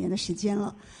20年的时间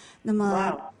了。那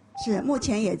么是目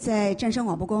前也在正声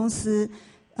广播公司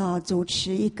主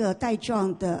持一个带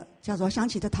状的叫做香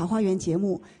琪的桃花源节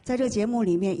目，在这个节目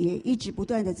里面也一直不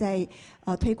断的在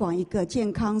推广一个健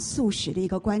康素食的一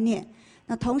个观念。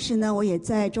那同时呢，我也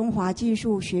在中华技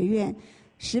术学院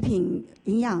食品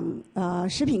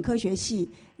科学系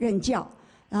任教，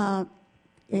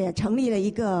也成立了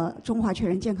一个中华全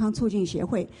人健康促进协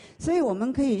会，所以我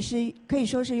们可以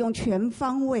说是用全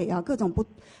方位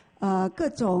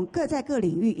各在各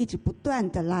领域一直不断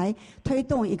的来推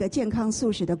动一个健康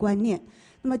素食的观念。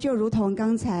那么就如同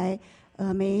刚才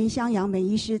梅香杨梅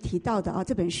医师提到的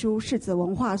这本书世子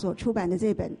文化所出版的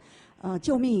这本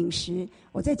救命饮食，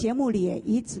我在节目里也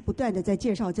一直不断的在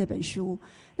介绍这本书。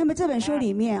那么这本书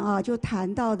里面啊，就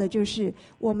谈到的就是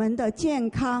我们的健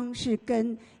康是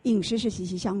跟饮食是息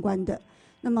息相关的。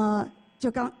那么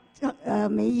就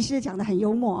梅医师讲得很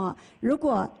幽默啊，如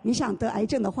果你想得癌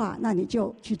症的话，那你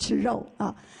就去吃肉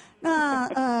啊。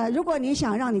那如果你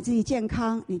想让你自己健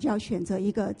康，你就要选择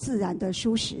一个自然的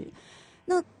蔬食。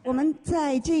那我们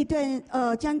在这一段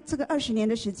将这个20年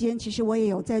的时间，其实我也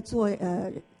有在做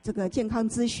这个健康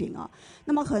咨询啊。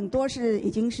那么很多已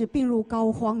经是病入膏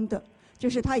肓的，就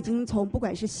是他已经从不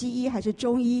管是西医还是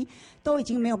中医，都已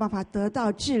经没有办法得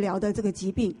到治疗的这个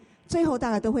疾病，最后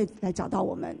大概都会来找到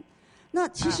我们。那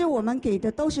其实我们给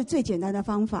的都是最简单的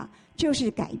方法，就是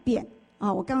改变。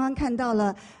啊，我刚刚看到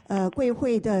了贵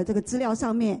会的这个资料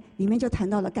上面，里面就谈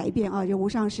到了改变啊，就吴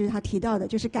上师他提到的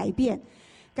就是改变。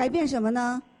改变什么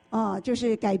呢？就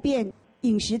是改变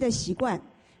饮食的习惯，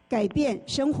改变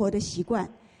生活的习惯，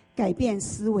改变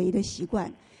思维的习惯。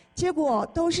结果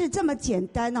都是这么简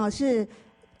单啊，是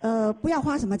不要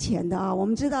花什么钱的啊。我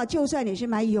们知道，就算你是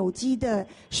买有机的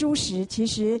蔬食，其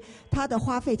实它的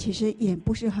花费其实也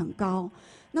不是很高。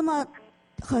那么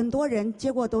很多人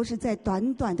结果都是在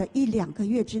短短的1-2个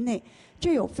月之内，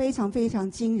就有非常非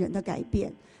常惊人的改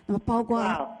变。那么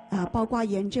包括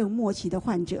炎症末期的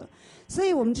患者。所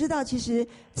以我们知道，其实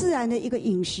自然的一个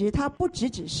饮食，它不只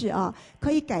是可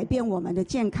以改变我们的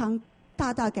健康，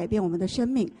大大改变我们的生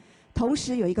命，同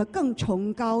时有一个更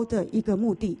崇高的一个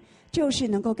目的，就是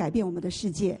能够改变我们的世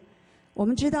界。我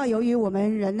们知道，由于我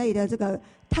们人类的这个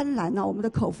贪婪我们的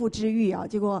口腹之欲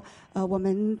结果我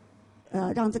们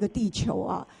让这个地球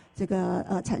这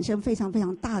个产生非常非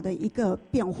常大的一个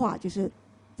变化，就是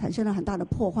产生了很大的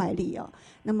破坏力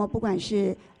那么不管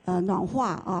是暖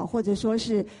化或者说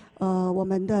是我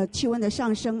们的气温的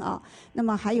上升那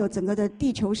么还有整个的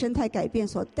地球生态改变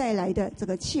所带来的这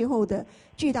个气候的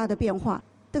巨大的变化，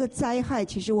这个灾害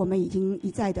其实我们已经一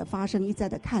再的发生，一再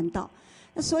的看到。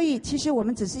那所以其实我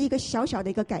们只是一个小小的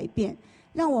一个改变，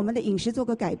让我们的饮食做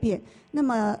个改变，那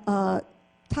么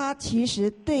它其实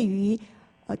对于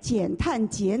减碳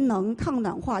节能抗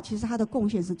暖化，其实它的贡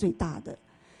献是最大的。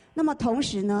那么同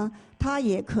时呢，它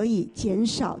也可以减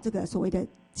少这个所谓的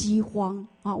饥荒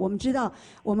我们知道，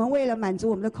我们为了满足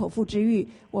我们的口腹之欲，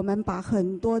我们把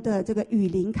很多的这个雨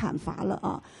林砍伐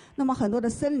了那么很多的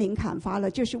森林砍伐了，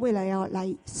就是为了要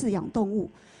来饲养动物。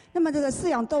那么这个饲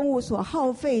养动物所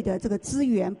耗费的这个资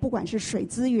源，不管是水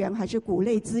资源还是谷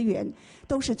类资源，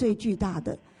都是最巨大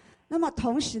的。那么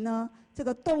同时呢，这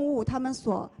个动物它们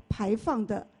所排放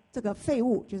的这个废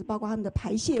物，就是包括它们的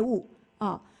排泄物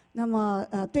那么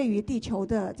对于地球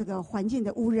的这个环境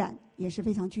的污染也是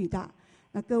非常巨大。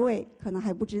那各位可能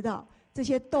还不知道，这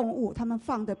些动物它们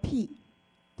放的屁，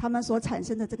它们所产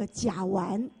生的这个甲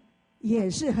烷也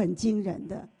是很惊人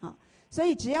的所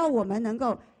以只要我们能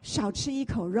够少吃一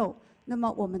口肉，那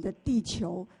么我们的地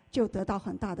球就得到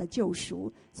很大的救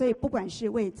赎。所以不管是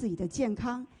为自己的健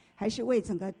康，还是为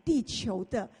整个地球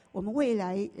的我们未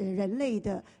来人类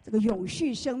的这个永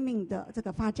续生命的这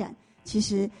个发展，其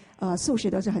实素食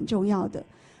都是很重要的。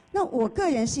那我个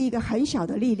人是一个很小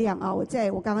的力量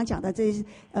我刚刚讲的这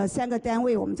3个单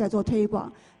位我们在做推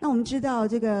广。那我们知道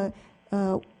这个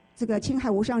青海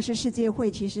无上师世界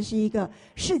会其实是一个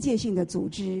世界性的组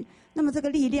织，那么这个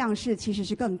力量其实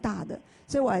是更大的。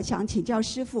所以我想请教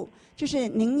师父，就是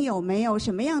您有没有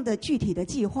什么样的具体的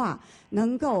计划，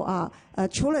能够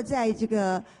除了在这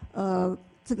个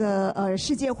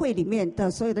世界会里面的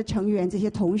所有的成员，这些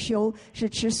同修是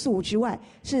吃素之外，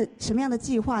是什么样的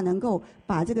计划能够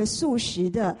把这个素食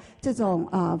的这种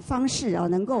方式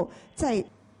能够在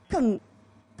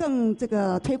更这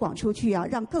个推广出去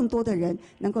让更多的人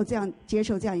能够这样接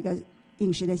受这样一个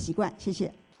饮食的习惯？谢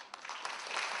谢。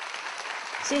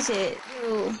谢谢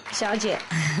陆小姐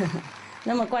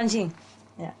那么关心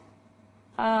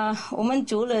我们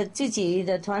除了自己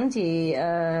的团体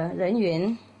人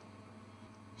员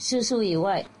吃素以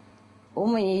外，我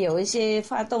们也有一些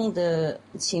发动的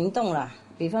行动啦，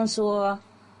比方说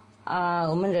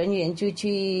我们人员就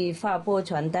去发播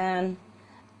传单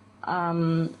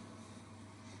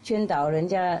劝导人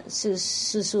家吃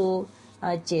素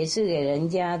解释给人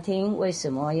家听为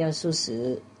什么要素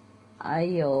食，还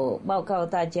有报告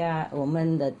大家我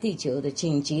们的地球的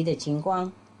紧急的情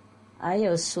况，还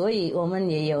有所以我们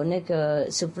也有那个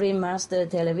Supreme Master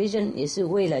Television 也是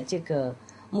为了这个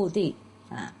目的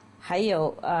还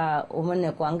有我们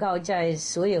的广告在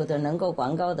所有的能够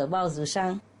广告的报纸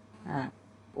上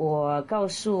我告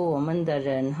诉我们的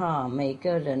人每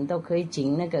个人都可以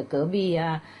请那个隔壁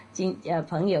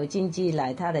朋友亲戚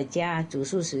来他的家煮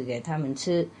素食给他们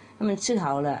吃，他们吃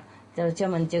好了他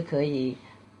们就可以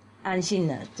安心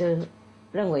了，就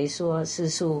认为说吃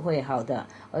素会好的，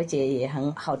而且也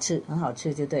很好吃，很好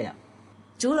吃就对了。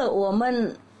除了我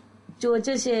们做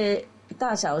这些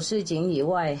大小事情以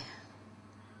外，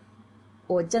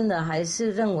我真的还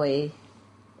是认为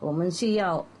我们需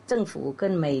要政府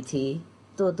跟媒体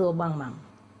多多帮忙，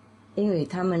因为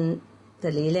他们的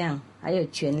力量还有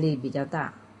权力比较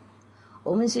大。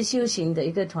我们是修行的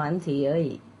一个团体而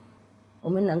已，我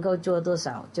们能够做多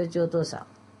少就做多少。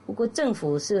不过政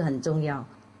府是很重要，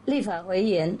立法委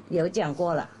员有讲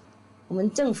过了，我们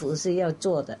政府是要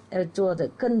做的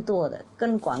更多的、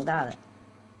更广大的，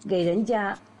给人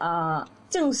家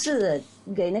正式的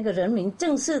给那个人民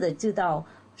正式的知道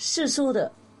世俗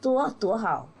的多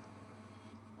好，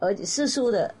而且世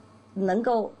俗的能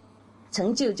够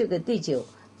成就这个地球，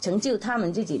成就他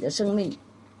们自己的生命、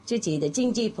自己的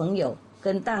经济朋友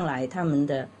跟当来他们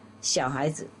的小孩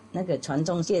子，那个传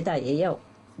宗接代也要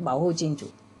保护清楚。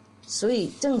所以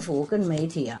政府跟媒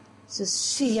体是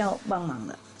需要帮忙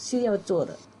的，需要做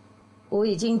的。我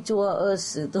已经做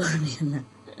20多年了，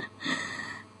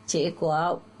结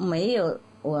果没有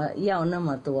我要那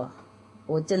么多，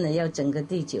我真的要整个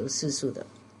地球世俗的。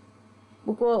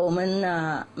不过我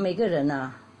们每个人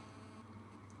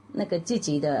那个自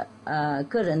己的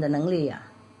个人的能力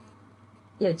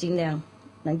要尽量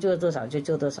能做多少就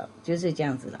做多少，就是这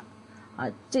样子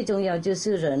了。最重要就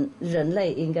是人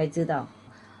类应该知道，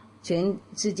全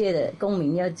世界的公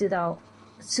民要知道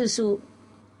世俗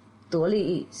多利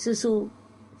益，世俗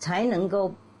才能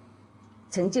够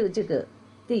成就这个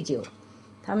地球。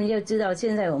他们要知道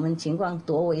现在我们情况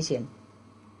多危险，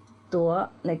多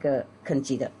那个恐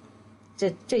惧的，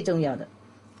这最重要的。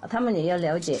他们也要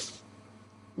了解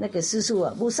那个世俗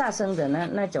不杀生的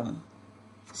那种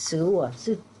食物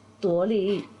是多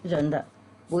利益人的。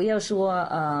不要说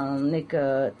那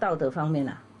个道德方面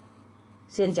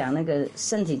先讲那个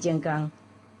身体健康，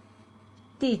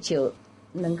地球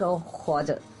能够活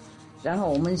着，然后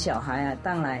我们小孩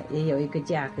当然也有一个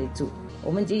家可以住。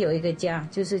我们只有一个家，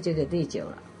就是这个地球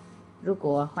了。如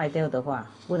果坏掉的话，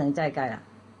不能再盖了。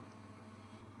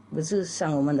不是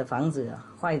像我们的房子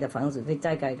坏的房子可以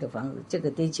再盖一个房子，这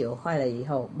个地球坏了以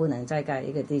后不能再盖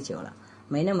一个地球了，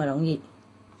没那么容易。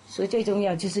所以最重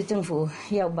要就是政府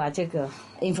要把这个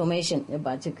information 要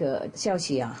把这个消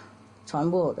息传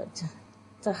播的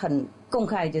这很公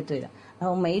开就对了，然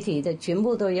后媒体的全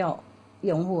部都要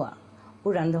拥护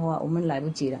不然的话我们来不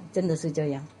及了，真的是这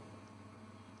样，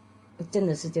真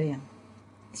的是这样。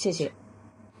谢谢，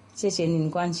谢谢您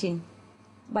关心，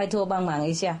拜托帮忙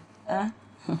一下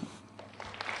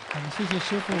好，谢谢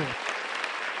师父。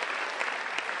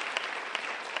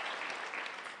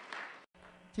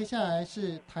接下来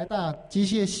是台大机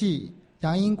械系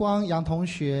杨英光杨同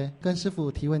学跟师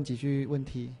父提问几句问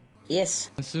题。Yes，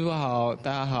 师父好，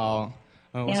大家好，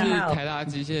我是台大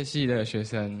机械系的学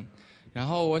生，然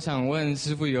后我想问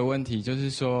师父一个问题，就是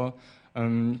说，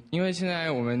因为现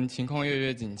在我们情况越来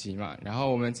越紧急嘛，然后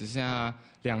我们只剩下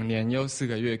2年又4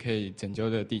个月可以拯救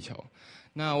这个地球。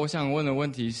那我想问的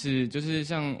问题是，就是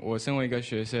像我身为一个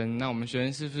学生，那我们学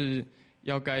生是不是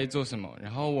要该做什么？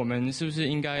然后我们是不是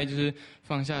应该就是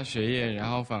放下学业，然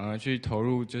后反而去投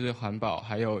入就是环保，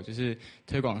还有就是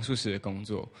推广素食的工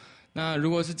作？那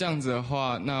如果是这样子的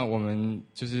话，那我们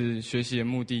就是学习的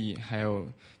目的，还有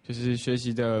就是学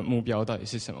习的目标到底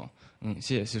是什么？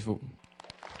谢谢师父。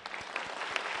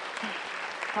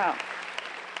好，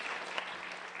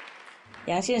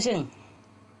杨先生，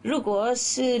如果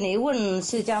是你问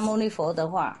释迦牟尼佛的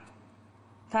话，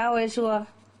他会说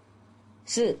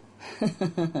是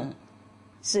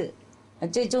是，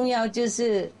最重要就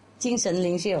是精神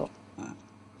领袖。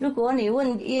如果你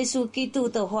问耶稣基督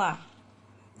的话，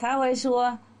他会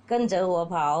说跟着我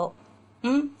跑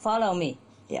，follow me，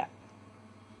 yeah。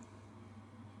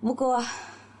不过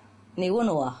你问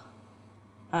我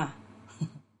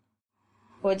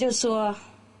我就说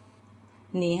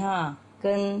你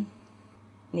跟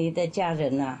你的家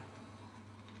人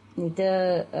你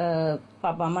的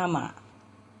爸爸妈妈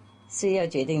是要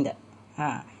决定的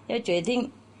要决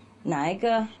定哪一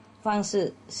个方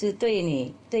式是对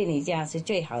你家是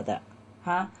最好的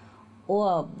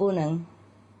我不能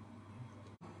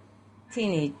替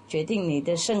你决定你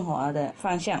的生活的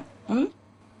方向。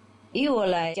以我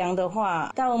来讲的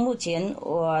话，到目前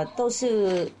我都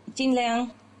是尽量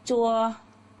做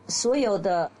所有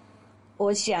的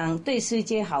我想对世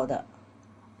界好的，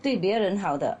对别人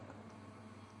好的。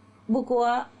不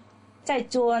过在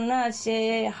做那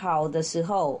些好的时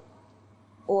候，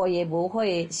我也不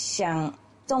会想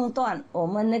中断我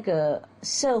们那个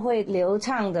社会流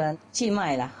畅的气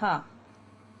脉了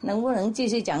能不能继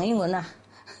续讲英文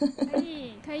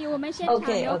可以，我们现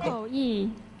场有口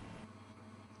译。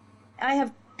I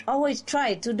have always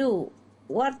try to do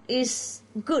what is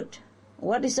good,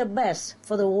 what is the best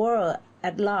for the world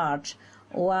at large,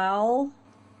 while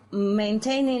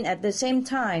maintaining at the same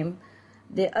time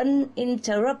the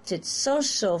uninterrupted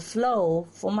social flow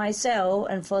for myself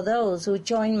and for those who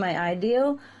join my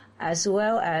ideal, as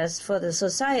well as for the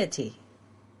society.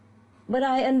 But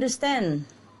I understand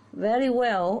very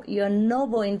well your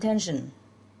noble intention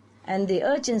and the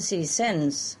urgency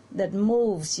sense that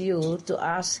moves you to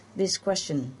ask this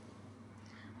question.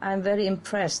 I'm very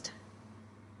impressed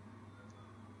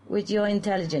with your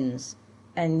intelligence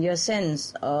and your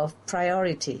sense of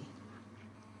priority.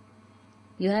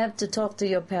 You have to talk to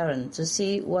your parents to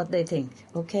see what they think,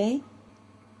 okay?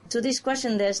 To this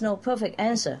question, there's no perfect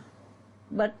answer,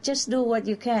 but just do what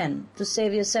you can to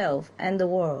save yourself and the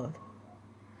world.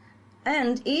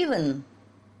 And even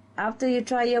after you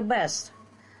try your best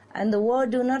and the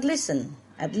world do not listen,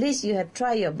 at least you have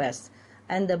tried your best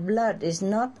and the blood is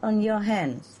not on your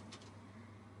hands.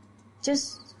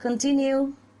 Just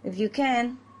continue if you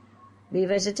can. Be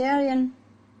vegetarian.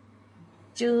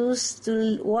 Choose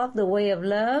to walk the way of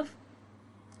love.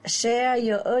 Share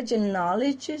your urgent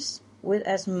knowledges with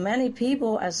as many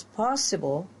people as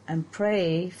possible and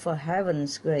pray for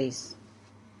heaven's grace.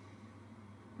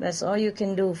 That's all you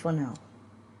can do for now.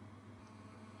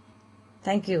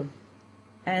 Thank you,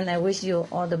 and I wish you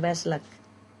all the best luck.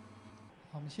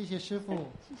 好，我们谢谢师父。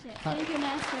谢谢 ，Thank you,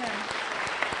 Master.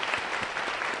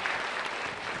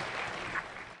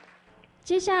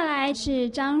 接下来是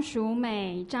张淑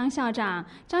美张校长，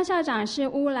张校长是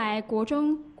乌来国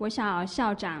中国小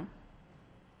校长。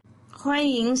欢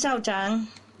迎校长。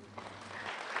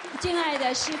敬爱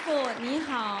的师父，你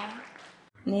好。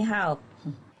你好。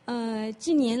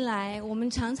近年来我们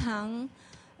常常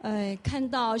看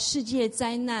到世界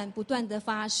灾难不断的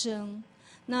发生，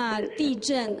那地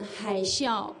震、海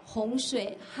啸、洪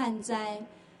水、旱灾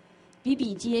比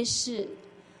比皆是，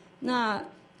那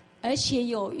而且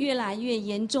有越来越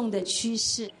严重的趋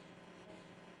势。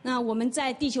那我们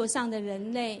在地球上的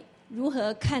人类如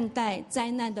何看待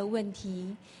灾难的问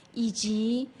题，以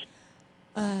及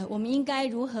我们应该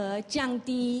如何降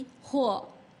低或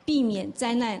避免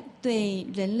灾难对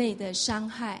人类的伤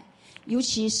害，尤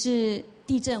其是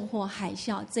地震或海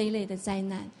啸这一类的灾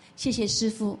难。谢谢师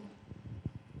父。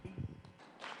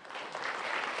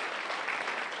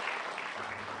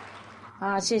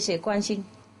谢谢关心。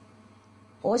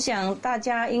我想大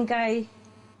家应该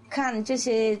看这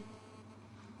些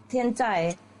天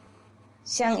灾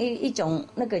像一种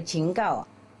那个警告，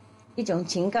一种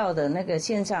警告的那个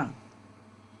现象，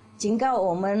警告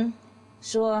我们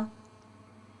说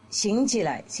醒起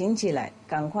来，醒起来，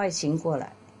赶快醒过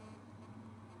来。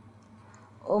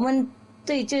我们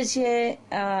对这些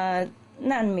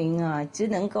难民只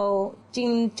能够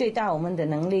尽最大我们的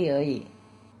能力而已，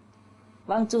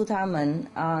帮助他们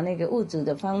那个物质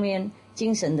的方面、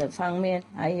精神的方面，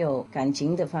还有感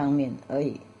情的方面而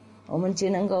已。我们只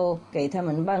能够给他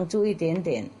们帮助一点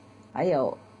点，还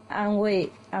有安慰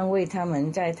他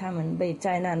们，在他们被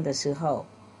灾难的时候，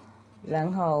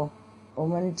然后我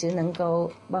们只能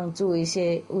够帮助一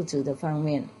些物质的方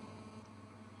面。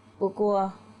不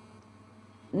过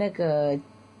那个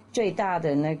最大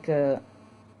的那个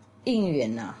应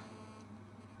援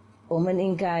我们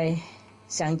应该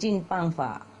想尽办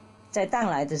法，在当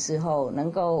来的时候能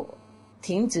够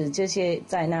停止这些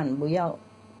灾难，不要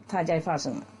它再发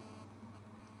生了。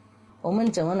我们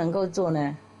怎么能够做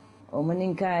呢？我们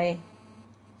应该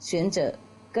选择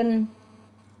更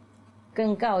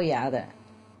高雅的、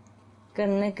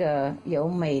更那个有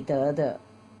美德的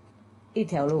一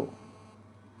条路。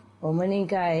我们应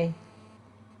该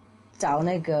找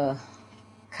那个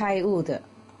开悟的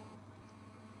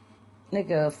那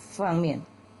个方面，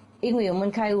因为我们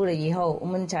开悟了以后，我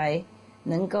们才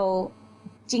能够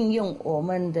尽用我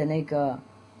们的那个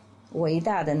伟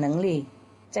大的能力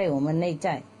在我们内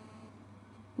在。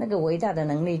那个伟大的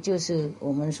能力就是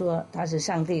我们说他是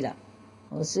上帝了，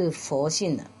我是佛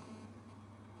性了。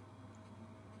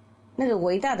那个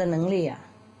伟大的能力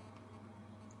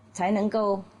才能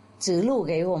够指路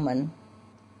给我们，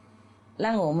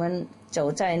让我们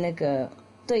走在那个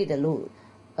对的路，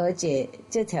而且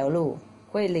这条路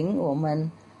会令我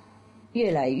们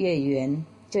越来越远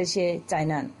这些灾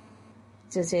难，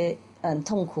这些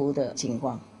痛苦的情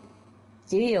况。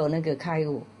只有那个开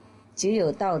悟，只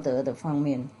有道德的方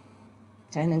面，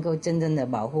才能够真正的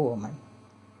保护我们。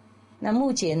那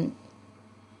目前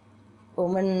我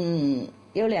们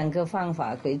有2个方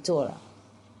法可以做了。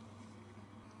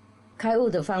开悟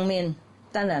的方面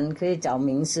当然可以找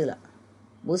名师了，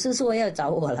不是说要找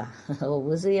我了，我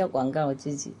不是要广告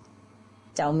自己，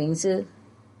找名师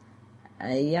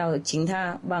要请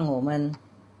他帮我们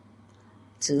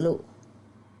指路，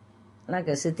那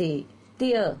个是第一。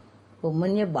第二，我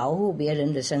们要保护别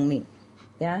人的生命，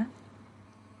呀，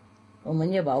我们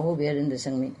要保护别人的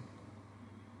生命，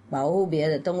保护别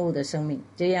的动物的生命，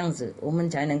这样子我们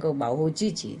才能够保护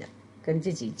自己的跟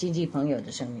自己亲戚朋友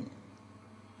的生命。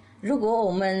如果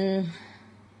我们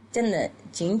真的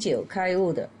经久开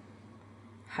悟的，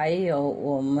还有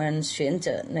我们选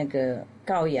择那个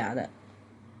高雅的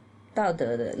道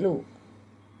德的路，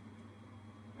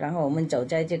然后我们走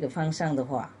在这个方向的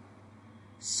话，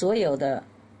所有的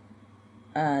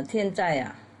天灾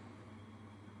啊，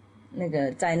那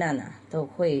个灾难啊都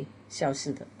会消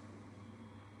失的，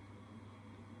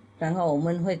然后我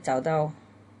们会找到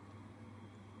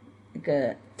一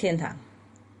个天堂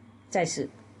在世。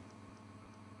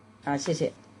好，谢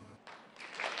谢。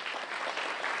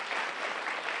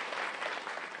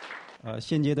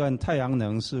现阶段太阳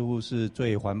能似乎是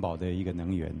最环保的一个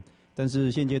能源，但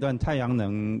是现阶段太阳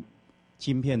能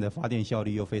晶片的发电效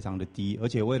率又非常的低，而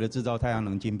且为了制造太阳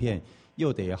能晶片，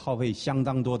又得耗费相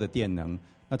当多的电能。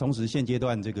那同时现阶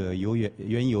段这个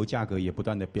原油价格也不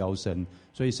断的飙升，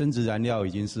所以生质燃料已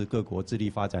经是各国致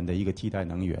力发展的一个替代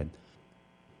能源。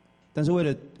但是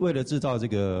为了制造这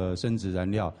个生质燃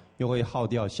料，又会耗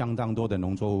掉相当多的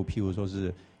农作物，譬如说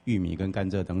是玉米跟甘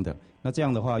蔗等等。那这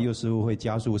样的话，又似乎会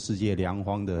加速世界粮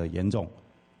荒的严重。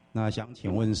那想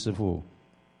请问师父，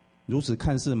如此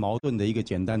看似矛盾的一个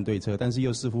简单对策，但是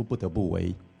又似乎不得不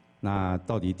为，那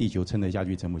到底地球撑得下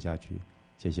去，撑不下去？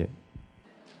谢谢。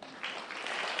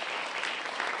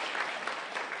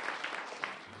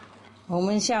我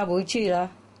们下不去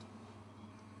了。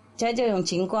在这种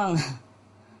情况，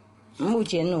目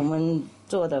前我们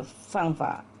做的方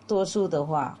法，多数的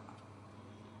话，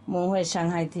我们会伤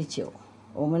害地球。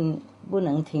我们不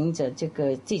能停止这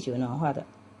个地球暖化的。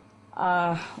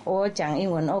我讲英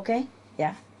文 ，OK？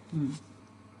 Yeah？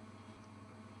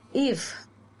 If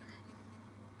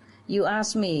you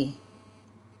ask me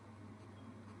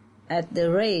at the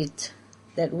rate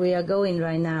that we are going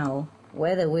right now,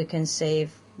 whether we can save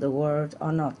the world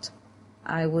or not,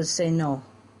 I would say no,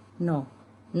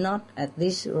 not at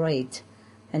this rate,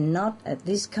 and not at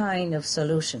this kind of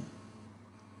solution.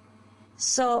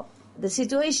 So the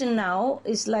situation now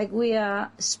is like we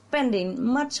are spending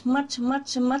much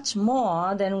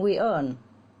more than we earn.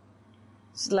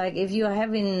 It's like if you are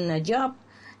having a job,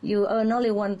 you earn only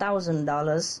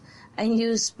 $1,000 and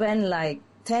you spend like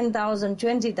 $10,000,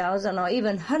 $20,000 or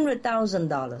even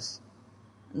 $100,000.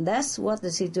 That's what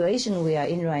the situation we are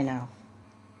in right now.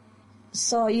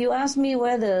 So you ask me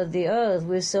whether the earth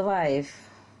will survive.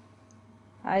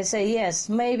 I say yes,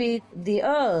 maybe the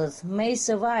earth may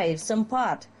survive some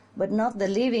part, but not the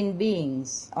living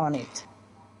beings on it.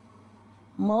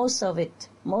 Most of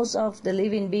the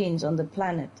living beings on the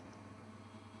planet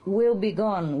will be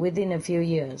gone within a few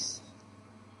years.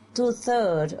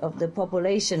 2/3 of the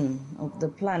population of the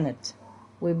planet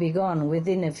will be gone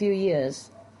within a few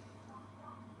years,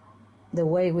 the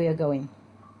way we are going.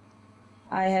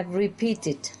 I have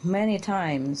repeated many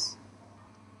times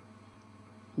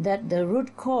that the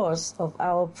root cause of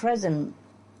our present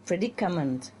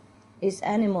predicament is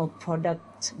animal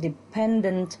product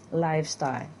dependent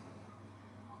lifestyle.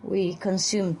 We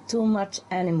consume too much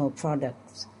animal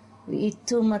products. We eat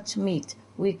too much meat.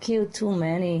 We kill too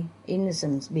many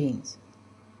innocent beings.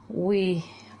 We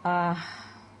are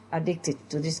addicted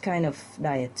to this kind of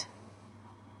diet,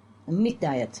 a meat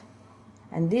diet.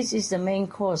 And this is the main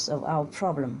cause of our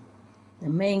problem. The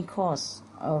main cause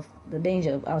of the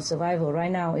danger of our survival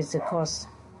right now is the cause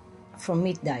from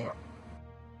meat diet.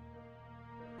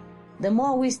 The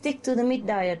more we stick to the meat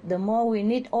diet, the more we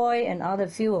need oil and other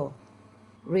fuel,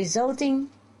 resulting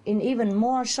in even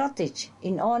more shortage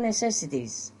in all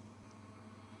necessities.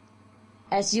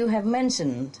 As you have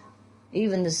mentioned,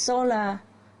 even the solar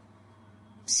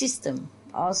system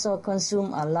also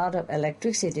consume a lot of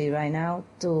electricity right now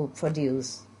to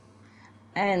produce,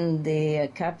 and the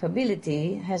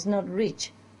capability has not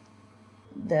reached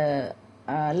the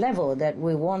level that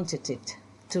we wanted it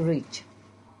to reach.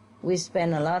 We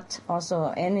spend a lot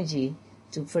also energy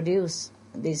to produce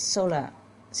this solar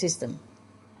system,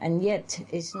 and yet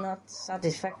it's not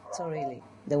satisfactorily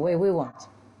the way we want.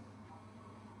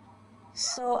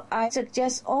 So I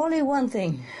suggest only one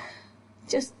thing,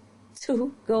 just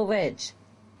to go veg.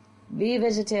 Be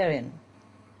vegetarian.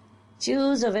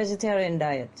 Choose a vegetarian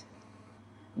diet.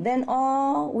 Then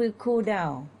all will cool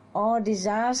down. All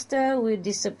disaster will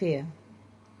disappear.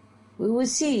 We will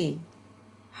see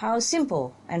how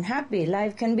simple and happy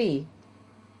life can be,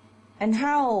 and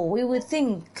how we will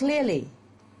think clearly,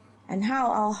 and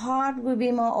how our heart will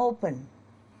be more open,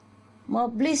 more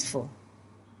blissful.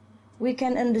 We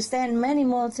can understand many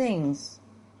more things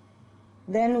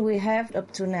than we have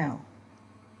up to now.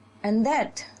 And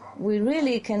that we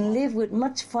really can live with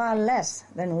much far less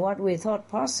than what we thought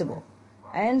possible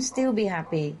and still be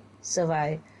happy,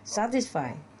 survive,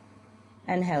 satisfied,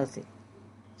 and healthy.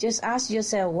 Just ask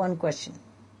yourself one question.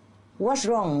 What's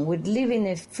wrong with living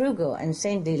a frugal and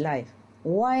saintly life?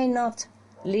 Why not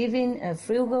living a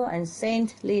frugal and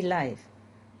saintly life?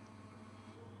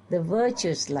 The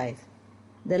virtuous life,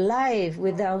 the life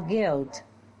without guilt,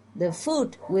 the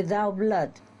food without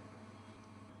blood,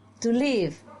 to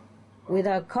live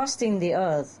without costing the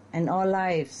earth and all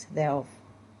lives thereof.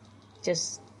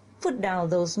 Just put down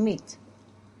those meat.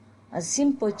 A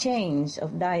simple change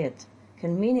of diet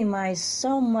can minimize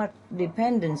so much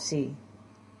dependency,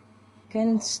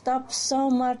 can stop so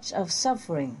much of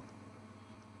suffering,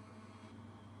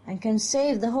 and can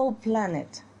save the whole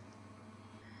planet.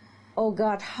 Oh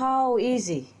God, how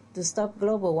easy to stop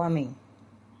global warming.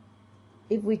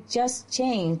 If we just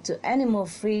change to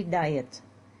animal-free diet,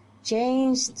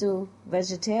 change to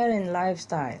vegetarian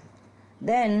lifestyle,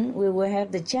 then we will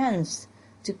have the chance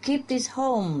to keep this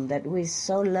home that we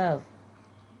so love,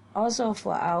 also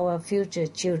for our future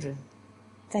children.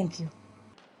 Thank you.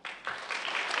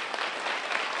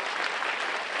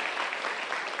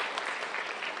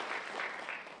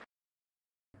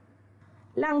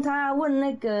 让他问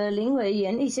那个林委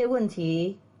员一些问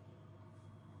题，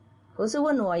不是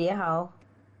问我也好。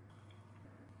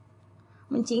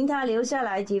我们请他留下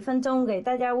来几分钟给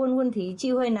大家问问题，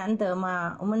机会难得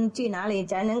嘛，我们去哪里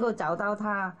才能够找到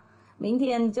他？明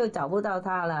天就找不到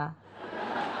他了。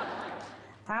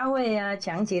他会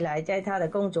抢起来，在他的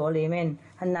工作里面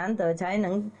很难得才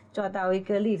能抓到一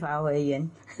个立法委员。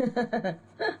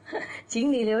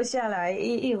请你留下来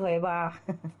一会吧。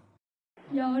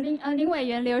有林委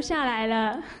员留下来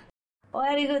了。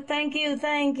Very good, thank you,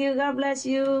 thank you, God bless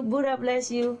you, Buddha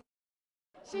bless you.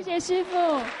 谢谢师父。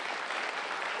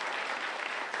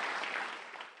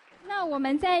那我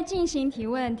们再进行提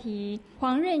问题。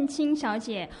黄润清小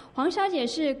姐，黄小姐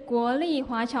是国立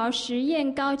华侨实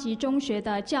验高级中学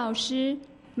的教师，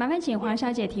麻烦请黄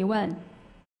小姐提问。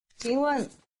请问，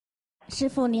师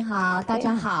父你好，大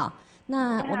家好。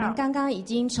那我们刚刚已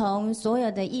经从所有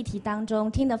的议题当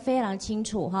中听得非常清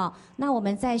楚哈。那我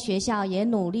们在学校也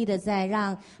努力的在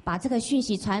把这个讯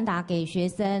息传达给学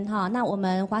生哈。那我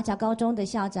们华侨高中的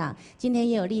校长今天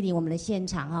也有莅临我们的现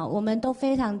场哈，我们都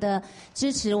非常的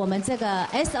支持我们这个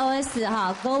SOS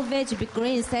哈 Go Veg Be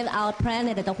Green Save Our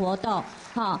Planet 的活动。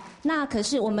好，那可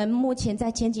是我们目前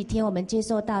在前几天我们接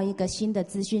受到一个新的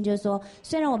资讯，就是说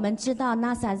虽然我们知道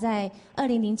NASA 在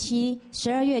2007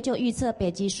 12月就预测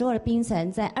北极所有的冰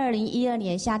层在2012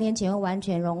年夏天前会完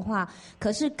全融化，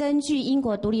可是根据英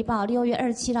国独立报6月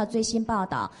27号最新报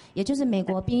道，也就是美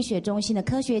国冰雪中心的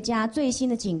科学家最新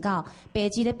的警告，北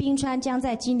极的冰川将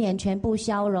在今年全部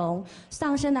消融，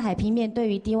上升的海平面对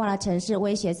于低洼的城市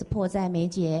威胁是迫在眉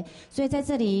睫。所以在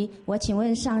这里我请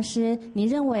问上师，你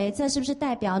认为这是不是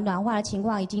代表暖化的情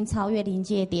况已经超越临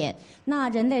界点？那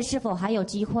人类是否还有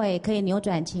机会可以扭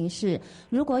转情势？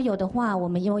如果有的话，我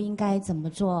们又应该怎么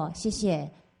做？谢谢。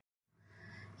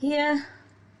Here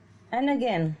and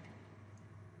again,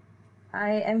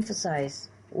 I emphasize,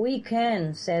 we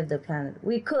can save the planet.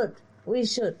 We could, we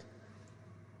should.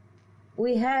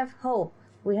 We have hope,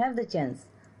 we have the chance,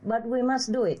 but we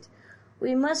must do it.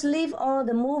 We must leave all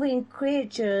the moving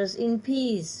creatures in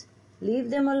peace. Leave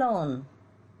them alone.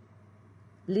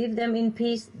 Leave them in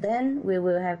peace, then we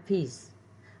will have peace.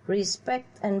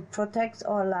 Respect and protect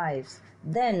our lives,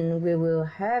 then we will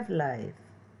have life.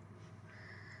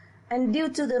 And due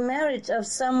to the merits of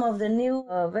some of the new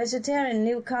vegetarian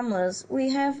newcomers, we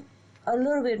have a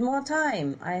little bit more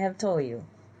time, I have told you.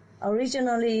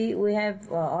 Originally, we have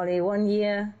only 1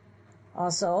 year or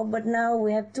so, but now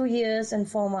we have 2 years and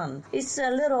 4 months. It's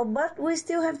a little, but we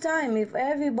still have time if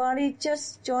everybody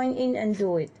just join in and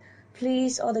do it.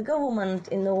 Please, all the government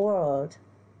in the world,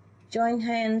 join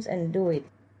hands and do it.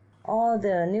 All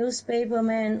the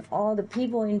newspapermen, all the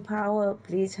people in power,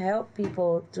 please help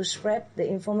people to spread the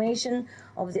information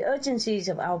of the urgencies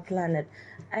of our planet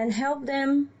and help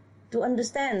them to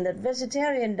understand that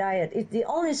vegetarian diet is the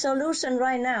only solution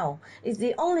right now. It's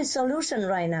the only solution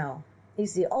right now.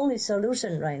 It's the only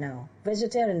solution right now.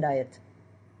 Vegetarian diet.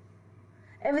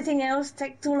 Everything else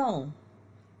takes too long.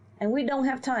 And we don't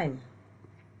have time.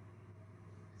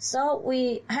 So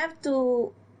we have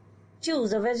to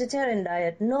choose a vegetarian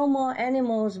diet, no more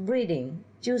animals breeding,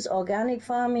 choose organic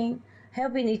farming,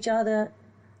 helping each other,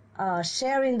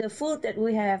 sharing the food that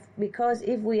we have, because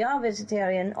if we are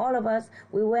vegetarian, all of us,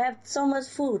 we will have so much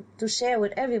food to share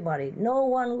with everybody. No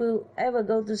one will ever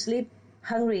go to sleep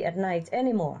hungry at night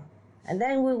anymore. And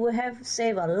then we will have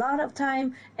saved a lot of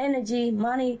time, energy,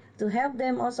 money to help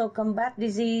them also combat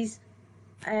disease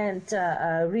and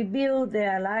rebuild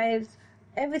their lives,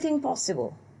 everything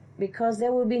possible, because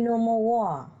there will be no more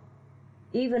war,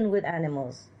 even with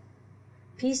animals.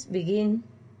 Peace begins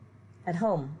at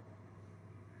home.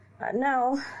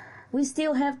 Now, we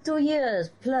still have 2 years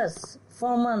plus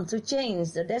 4 months to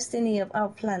change the destiny of our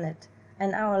planet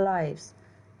and our lives.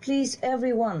 Please,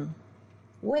 everyone,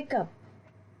 wake up.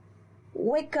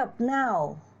 Wake up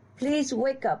now. Please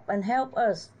wake up and help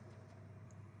us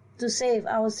to save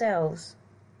ourselves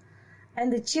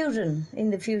and the children in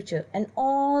the future and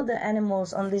all the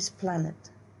animals on this planet.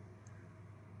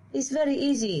 It's very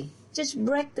easy. Just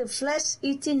break the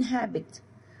flesh-eating habit.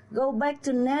 Go back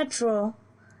to natural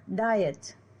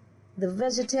diet, the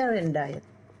vegetarian diet.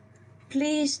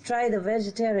 Please try the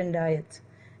vegetarian diet.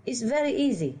 It's very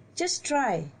easy. Just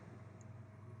try.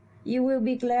 You will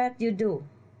be glad you do.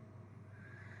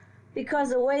 Because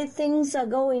the way things are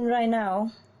going right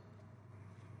now,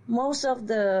 most of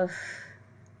the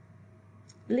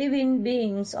living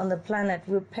beings on the planet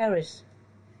will perish,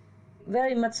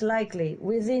 very much likely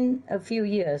within a few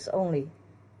years only.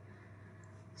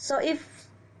 So if,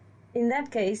 in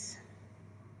that case,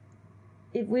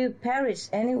 if we perish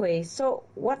anyway, so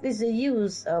what is the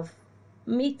use of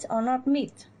meat or not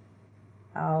meat?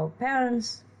 Our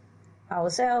parents,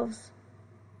 ourselves,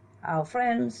 our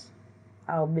friends,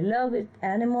 our beloved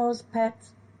animals,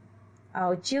 pets,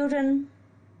 our children,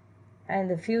 and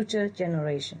the future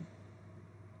generation.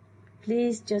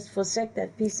 Please just forsake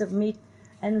that piece of meat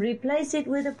and replace it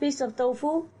with a piece of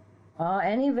tofu or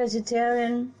any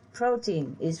vegetarian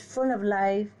protein. It's full of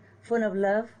life, full of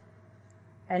love,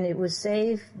 and it will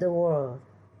save the world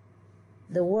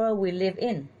we live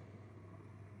in.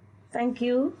 Thank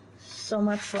you so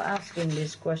much for asking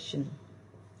this question.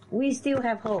 We still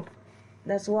have hope.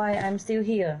 That's why I'm still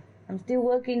here. I'm still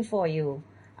working for you.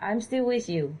 I'm still with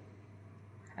you.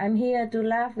 I'm here to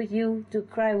laugh with you, to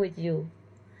cry with you.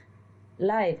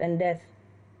 Life and death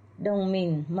don't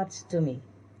mean much to me.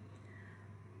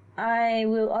 I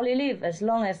will only live as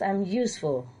long as I'm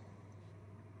useful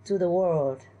to the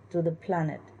world, to the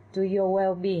planet, to your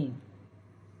well-being.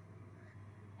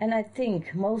 And I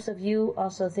think most of you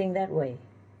also think that way.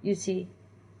 You see,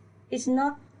 it's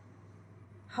not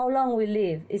how long we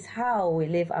live, it's how we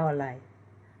live our life.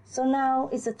 So now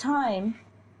is the time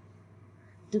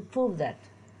to prove that.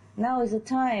 Now is the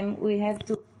time we have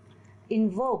to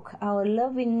invoke our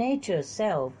loving nature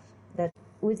self that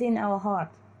within our heart,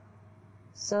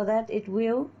 so that it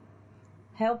will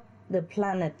help the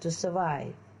planet to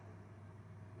survive.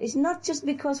 It's not just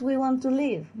because we want to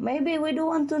live. Maybe we do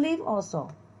want to live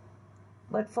also,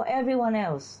 but for everyone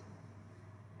else.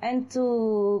 And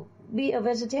to be a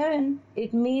vegetarian,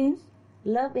 it means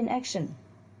love in action.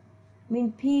 It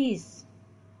means peace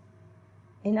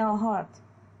in our heart,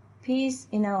 peace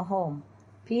in our home,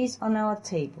 peace on our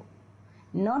table.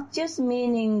 Not just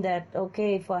meaning that,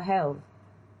 okay, for health,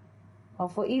 or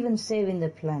for even saving the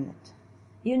planet.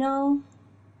 You know,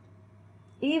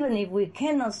 even if we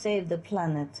cannot save the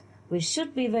planet, we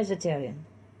should be vegetarian.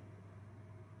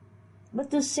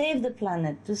 But to save the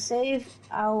planet, to save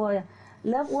our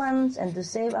loved ones and to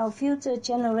save our future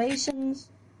generations,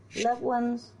 loved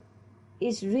ones,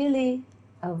 is really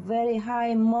a very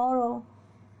high moral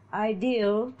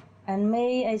ideal and,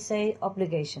 may I say,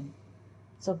 obligation.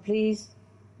 So please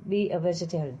be a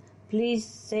vegetarian. Please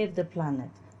save the planet.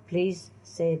 Please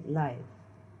save life.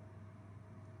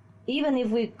 Even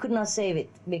if we could not save it,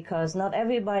 because not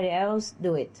everybody else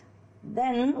do it,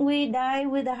 then we die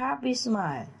with a happy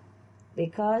smile,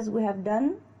 because we have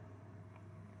done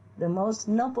the most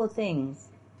noble things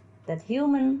that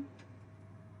human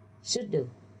should do.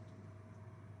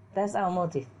 That's our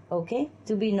motive, okay?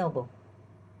 To be noble.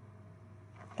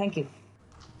 Thank you.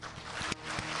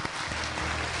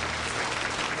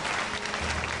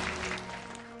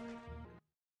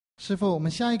师父，我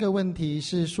们下一个问题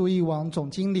是树益网总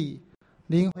经理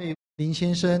林慧林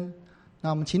先生。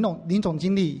那我们请林总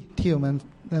经理替我们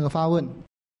发问。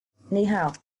你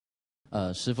好。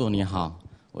师父你好，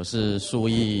我是树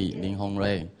益林宏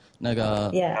瑞。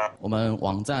我们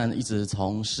网站一直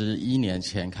从11年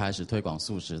前开始推广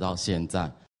素食到现在。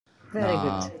Very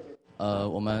good.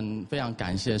 我们非常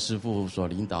感谢师父所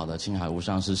领导的青海无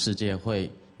上师世界会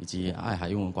以及爱海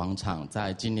运文广场，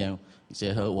在今年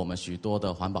结合我们许多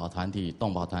的环保团体、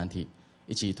动保团体，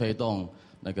一起推动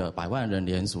100万人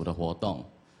联署的活动。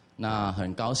那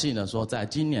很高兴的说，在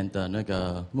今年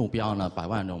的目标呢，100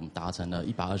万人我们达成了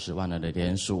120万人的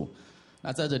联署。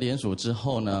那在这联署之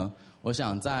后呢，我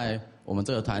想在我们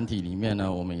这个团体里面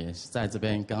呢，我们也在这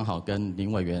边刚好跟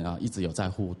林委员一直有在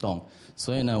互动，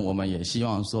所以呢，我们也希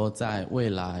望说在未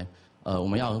来，我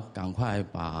们要赶快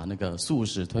把那个素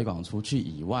食推广出去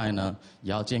以外呢，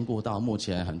也要兼顾到目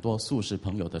前很多素食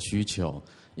朋友的需求。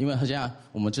因为现在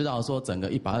我们知道说，整个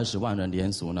120万人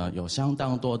联署呢，有相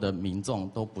当多的民众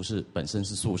都不是本身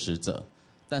是素食者，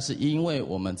但是因为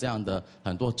我们这样的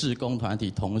很多志工团体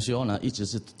同修呢，一直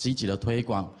是积极的推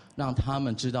广，让他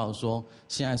们知道说，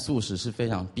现在素食是非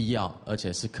常必要，而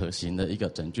且是可行的一个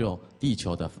拯救地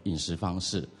球的饮食方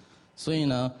式。所以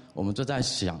呢，我们就在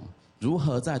想，如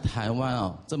何在台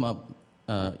湾这么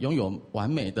拥有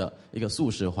完美的一个素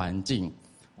食环境。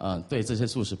对这些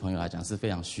素食朋友来讲是非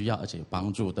常需要而且有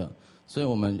帮助的，所以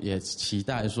我们也期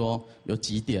待说有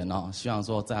几点希望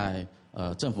说在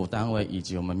政府单位以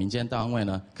及我们民间单位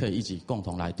呢，可以一起共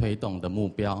同来推动的目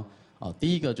标。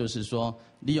第一个就是说，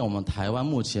利用我们台湾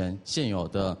目前现有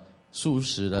的素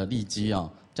食的利基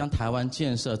将台湾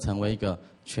建设成为一个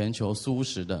全球素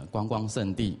食的观光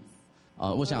胜地。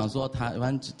我想说，台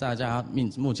湾大家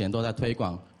目前都在推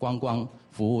广观光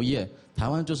服务业，台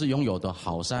湾就是拥有的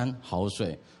好山好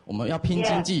水，我们要拼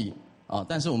经济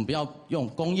但是我们不要用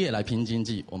工业来拼经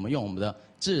济，我们用我们的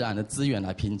自然的资源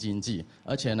来拼经济。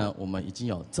而且呢，我们已经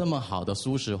有这么好的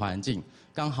素食环境，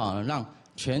刚好呢让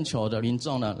全球的民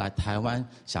众呢来台湾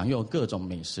享用各种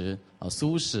美食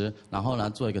素食，然后呢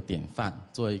做一个典范，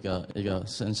做一个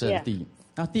圣地。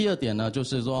那第二点呢，就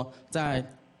是说在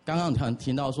刚刚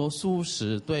提到说素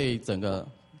食对整个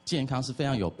健康是非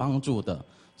常有帮助的，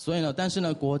所以呢，但是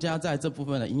呢，国家在这部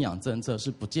分的营养政策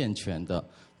是不健全的。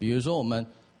比如说我们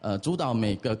主导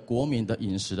每个国民的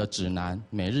饮食的指南，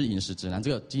每日饮食指南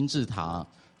这个金字塔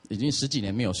已经10几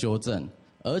年没有修正，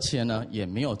而且呢，也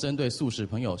没有针对素食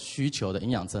朋友需求的营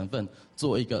养成分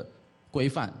做一个规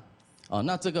范。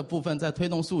那这个部分在推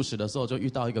动素食的时候就遇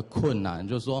到一个困难，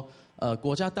就是说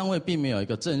国家单位并没有一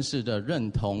个正式的认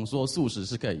同说素食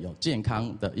是可以有健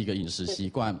康的一个饮食习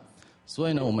惯，所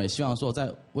以呢，我们也希望说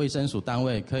在卫生署单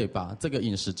位可以把这个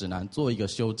饮食指南做一个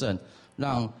修正，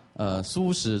让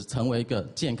素食成为一个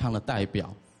健康的代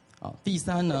表。第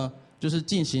三呢，就是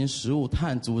进行食物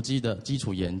碳足迹的基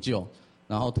础研究，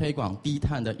然后推广低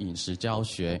碳的饮食教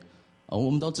学。我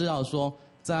们都知道说，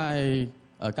在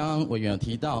刚刚委员有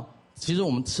提到，其实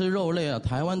我们吃肉类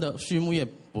台湾的畜牧业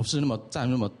不是占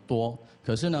那么多，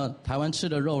可是呢，台湾吃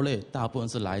的肉类大部分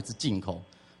是来自进口。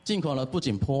进口呢，不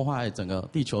仅破坏整个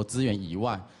地球资源以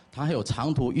外，它还有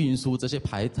长途运输这些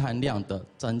排碳量的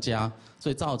增加，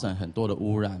所以造成很多的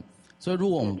污染。所以如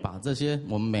果我们把这些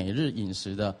我们每日饮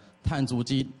食的碳足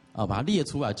迹把它列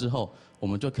出来之后，我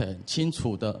们就可以清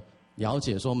楚的了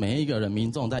解说每一个人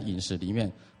民众在饮食里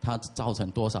面它造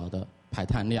成多少的排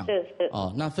碳量。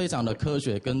那非常的科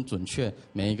学跟准确，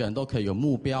每一个人都可以有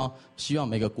目标，希望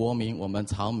每个国民我们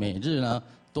朝每日呢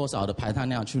多少的排碳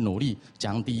量去努力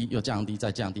降低，又降低，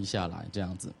再降低下来这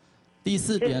样子。第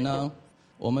4点呢，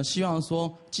我们希望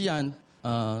说，既然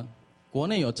国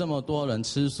内有这么多人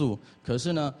吃素，可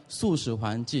是呢，素食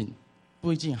环境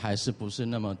毕竟还是不是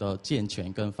那么的健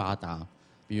全跟发达。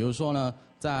比如说呢，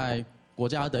在国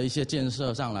家的一些建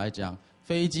设上来讲，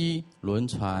飞机、轮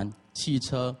船、汽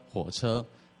车、火车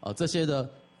这些的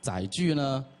载具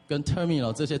呢，跟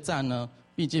terminal 这些站呢，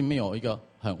毕竟没有一个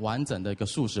很完整的一个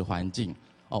素食环境。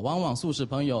往往素食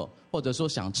朋友或者说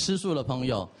想吃素的朋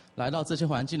友来到这些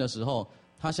环境的时候，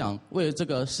他想为这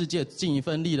个世界尽一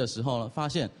份力的时候呢，发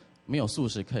现没有素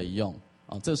食可以用。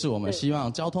这是我们希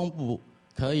望交通部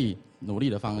可以努力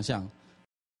的方向。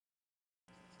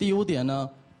第5点呢，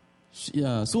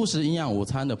素食营养午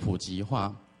餐的普及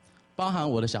化，包含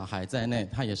我的小孩在内，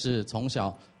他也是从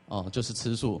小就是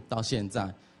吃素到现在。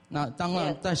那当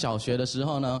然在小学的时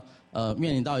候呢，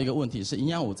面临到一个问题是营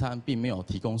养午餐并没有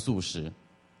提供素食。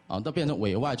都变成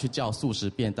委外去叫素食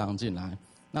便当进来。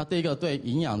那第一个对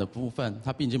营养的部分，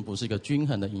它毕竟不是一个均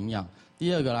衡的营养。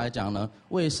第二个来讲呢，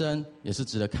卫生也是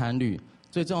值得堪虑。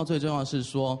最重要的是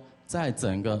说，在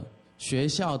整个学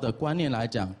校的观念来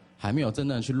讲，还没有真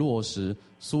正去落实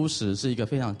素食是一个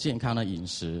非常健康的饮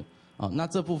食。那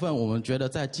这部分我们觉得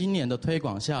在今年的推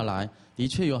广下来，的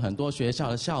确有很多学校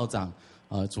的校长、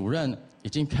主任已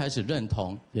经开始认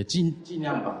同，也尽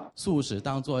量把素食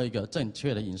当做一个正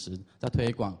确的饮食在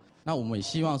推广。那我们也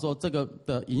希望说这个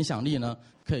的影响力呢，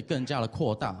可以更加的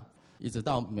扩大，一直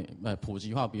到普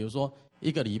及化。比如说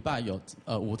1个礼拜有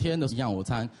5天的营养午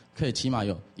餐，可以起码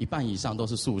有1半以上都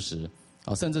是素食，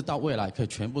甚至到未来可以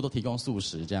全部都提供素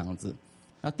食这样子。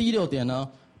那第6点呢，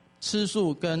吃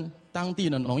素跟当地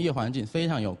的农业环境非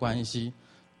常有关系。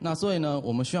那所以呢，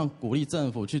我们希望鼓励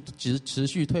政府去持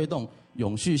续推动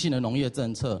永续性的农业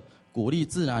政策，鼓励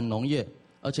自然农业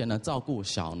而且呢照顾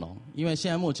小农。因为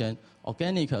现在目前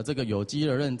organic 这个有机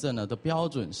的认证呢的标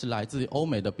准是来自于欧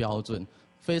美的标准，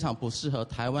非常不适合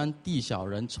台湾地小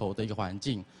人稠的一个环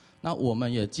境。那我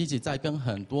们也积极在跟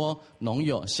很多农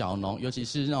友、小农，尤其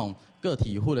是那种个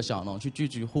体户的小农去积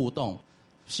极互动，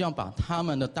希望把他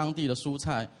们的当地的蔬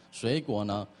菜、水果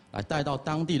呢，来带到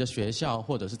当地的学校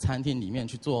或者是餐厅里面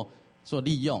去做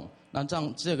利用。那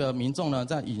让这个民众呢，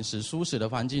在饮食蔬食的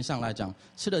环境上来讲，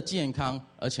吃得健康，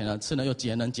而且呢，吃得又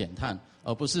节能减碳，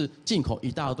而不是进口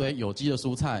一大堆有机的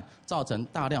蔬菜，造成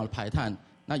大量的排碳。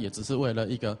那也只是为了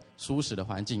一个舒适的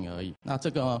环境而已。那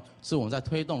这个是我们在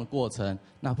推动的过程。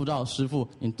那不知道师父，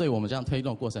您对我们这样推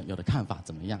动的过程有的看法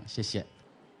怎么样？谢谢。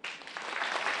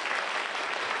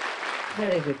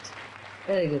Very good,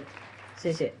 very good，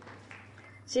 谢谢，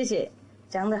谢谢，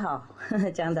讲得好，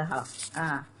讲得好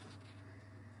啊。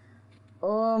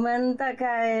我们大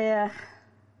概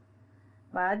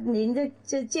把您的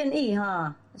这建议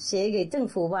哈写给政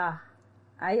府吧，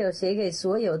还有写给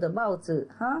所有的报纸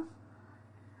哈。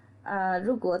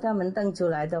如果他们登出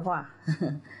来的话，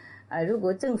如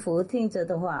果政府听着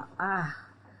的话啊，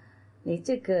你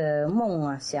这个梦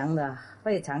啊想得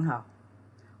非常好。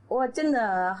我真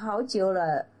的好久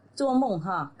了做梦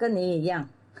哈，跟你一样。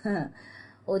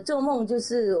我做梦就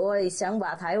是我也想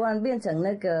把台湾变成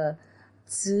那个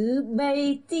慈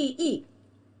悲第一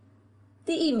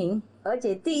名，而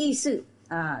且第一是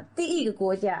第一个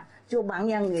国家，就榜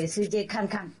样给世界看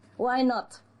看 ，Why not？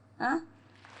 啊？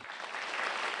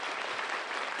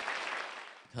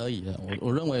可以的，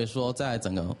我认为说，在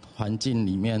整个环境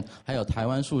里面，还有台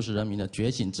湾素食人民的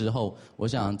觉醒之后，我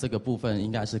想这个部分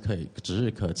应该是可以指日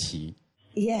可期。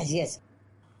Yes。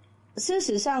事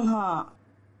实上哈，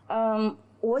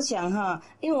我想哈，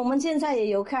因为我们现在也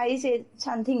有开一些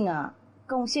餐厅啊，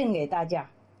贡献给大家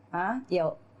啊，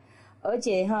有，而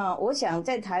且哈，我想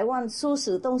在台湾素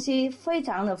食东西非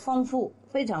常的丰富，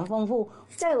非常丰富。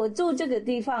在我住这个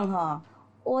地方哈。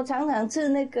我常常吃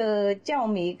那个酵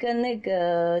米跟那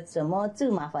个什么芝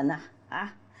麻粉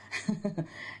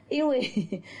因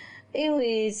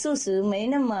为素食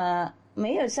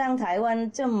没有像台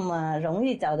湾这么容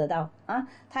易找得到啊。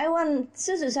台湾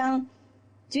事实上，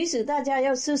即使大家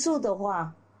要吃素的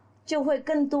话，就会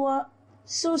更多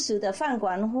素食的饭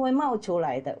馆会冒出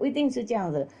来的，一定是这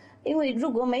样的。因为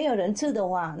如果没有人吃的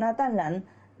话，那当然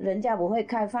人家不会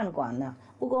开饭馆了。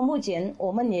不过目前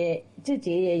我们也自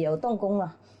己也有动工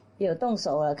了，有动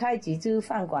手了，开几支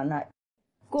饭馆了。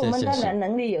不过我们当然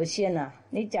能力有限了。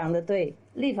你讲的对，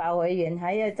立法委员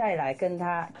还要再来跟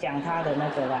他讲他的那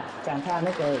个啦，讲他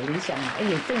那个理想。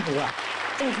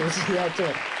政府是要做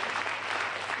的，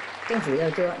政府要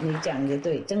做，你讲的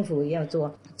对，政府要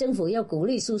做，政府要鼓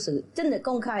励素食，真的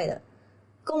公开的，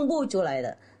公布出来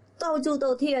的，到处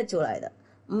都贴出来的，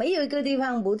没有一个地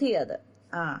方不贴的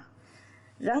啊。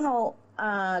然后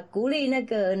鼓励那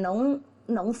个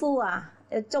农夫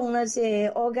种那些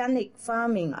organic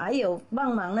farming， 还有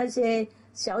帮忙那些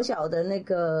小小的那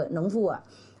个农夫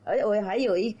而我还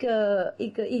有一个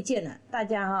意见大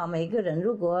家每个人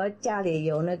如果家里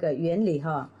有那个园里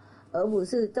而不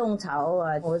是种草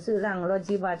或是让乱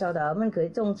七八糟的，我们可以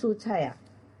种蔬菜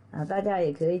大家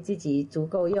也可以自己足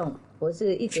够用，或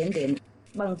是一点点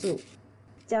帮助，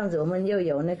这样子我们又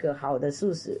有那个好的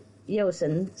素食。又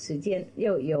省时间，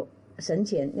又有省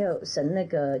钱，又省那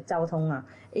个交通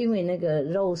因为那个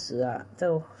肉食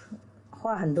就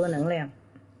花很多能量，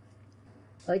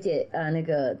而且那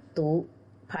个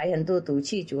排很多毒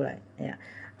气出来。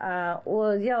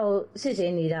我要谢谢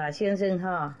你的先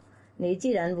生你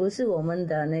既然不是我们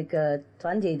的那个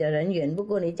团体的人员，不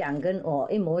过你讲跟我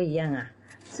一模一样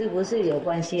是不是有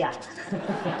关系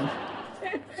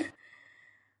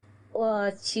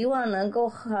我期望能够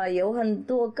有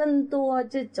更多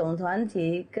这种团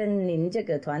体跟您这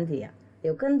个团体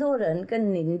有更多人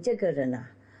跟您这个人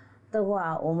的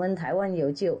话，我们台湾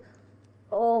有救。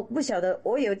我不晓得，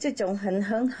我有这种很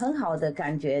好的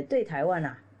感觉，对台湾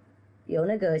有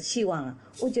那个希望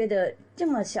我觉得这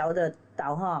么小的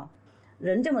岛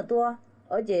人这么多，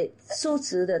而且素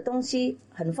食的东西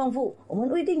很丰富，我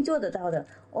们一定做得到的。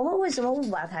我们为什么不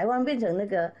把台湾变成那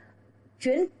个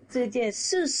全世界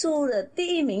吃素的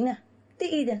第一名呢？第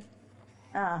一的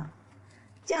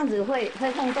这样子会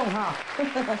轰动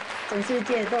全世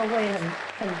界都会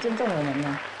很尊重我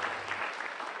们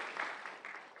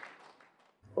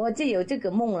我就有这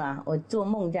个梦啦，我做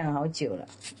梦这样好久了。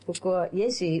不过也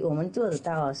许我们做得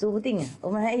到说不定我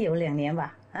们还有2年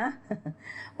吧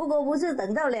不过不是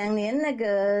等到2年那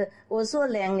个，我说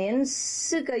2年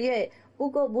4个月。不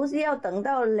过不是要等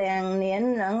到2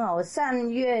年，然后3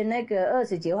月那个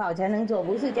29号才能做，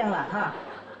不是这样啦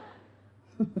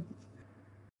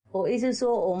我意思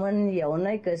说，我们有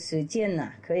那个时间呐，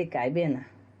可以改变了，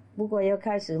不过要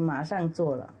开始马上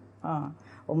做了啊！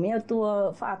我们要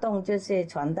多发动这些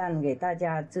传单给大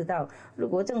家知道。如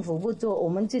果政府不做，我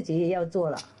们自己也要做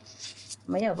了，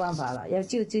没有办法了，要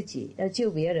救自己，要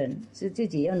救别人，是自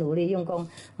己要努力用功。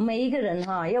每一个人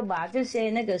要把这些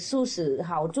那个素食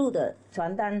好处的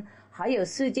传单，还有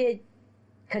世界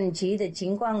恳齐的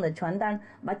情况的传单，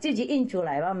把自己印出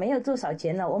来吧。没有多少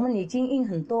钱了，我们已经印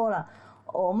很多了。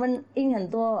我们印很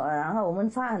多，然后我们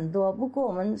发很多，不过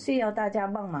我们需要大家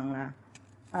帮忙啦。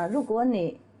如果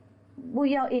你不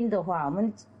要印的话，我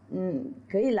们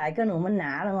可以来跟我们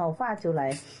拿，然后发出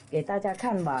来给大家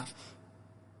看吧。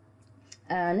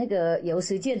那个有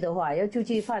时间的话，要出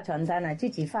去发传单了，自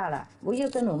己发了，不要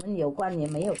跟我们有关也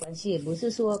没有关系，不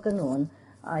是说跟我们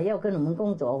要跟我们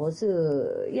工作，或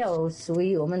是要属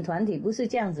于我们团体，不是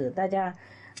这样子，大家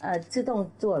自动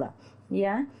做了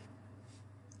呀。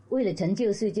为了成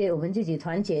就世界，我们自己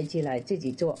团结起来，自己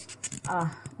做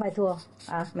拜托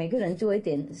每个人做一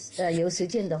点有时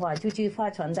间的话，就去发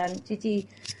传单，就去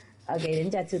给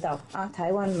人家知道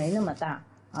台湾没那么大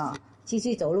继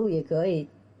续走路也可以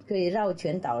绕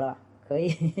全岛了，可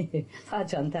以发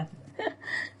传单。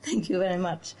Thank you very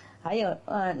much。还有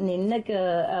您那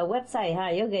个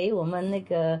website 有给我们那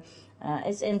个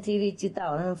SMTV 知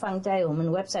道，放在我们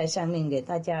website 上面给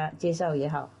大家介绍也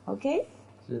好 ，OK？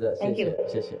是的，谢谢，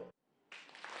谢谢。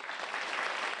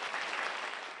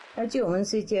要救我们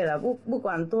世界了，不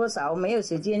管多少，没有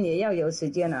时间也要有时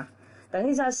间啊。等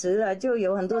一下死了就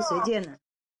有很多时间了。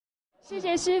谢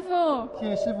谢师父，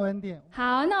谢谢师父恩典。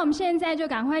好，那我们现在就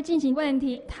赶快进行问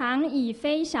题。唐以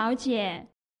飞小姐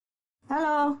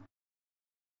 ，Hello。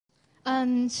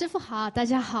师父好，大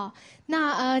家好。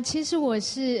那其实我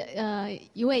是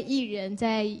一位艺人，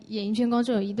在演艺圈工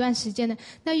作有一段时间的。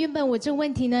那原本我这个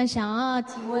问题呢，想要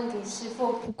提问给师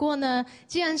父，不过呢，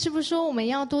既然师父说我们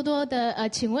要多多的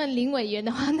请问林委员的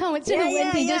话，那我这个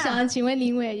问题就想要请问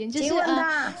林委员，就是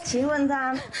请问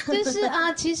他，就是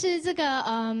其实这个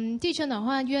地球暖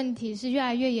化问题是越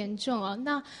来越严重哦。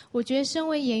那我觉得身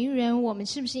为演艺人，我们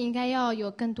是不是应该要有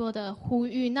更多的呼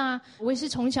吁？那我也是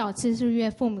从小吃素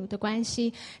岳父母的关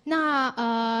系，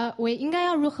那我应该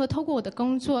要如何透过我的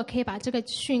工作，可以把这个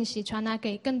讯息传达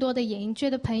给更多的演艺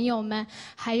圈的朋友们，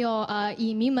还有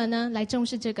影迷们呢，来重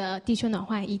视这个地球暖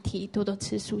化议题，多多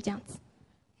吃素这样子。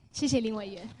谢谢林委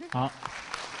员。好。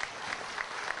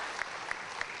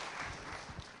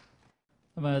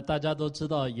那么大家都知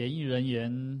道，演艺人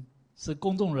员是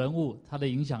公众人物，他的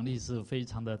影响力是非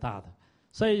常的大的。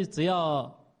所以只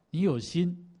要你有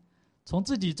心，从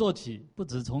自己做起，不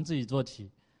止从自己做起，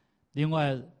另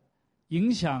外影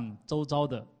响周遭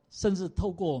的，甚至透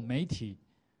过媒体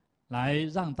来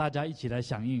让大家一起来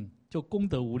响应，就功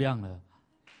德无量了。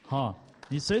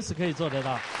你随时可以做得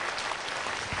到。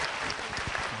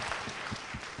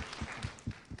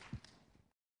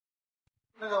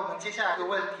那个我们接下来的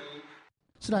问题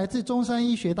是来自中山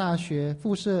医学大学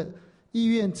附设医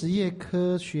院职业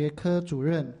科学科主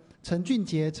任陈俊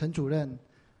杰陈主任。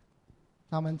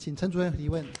那我们请陈主任提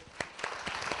问。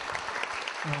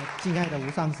敬爱的吴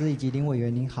上师以及林委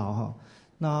员您好哈。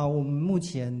那我们目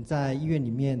前在医院里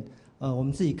面，我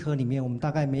们自己科里面，我们大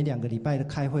概每2个礼拜的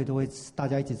开会都会大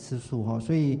家一起吃素哈，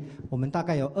所以我们大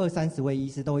概有20-30位医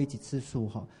师都会一起吃素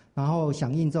哈，然后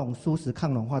响应这种素食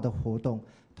抗氧化的活动。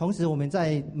同时我们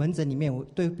在门诊里面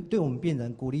对我们病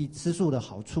人鼓励吃素的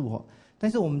好处哈，但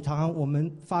是我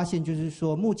们发现就是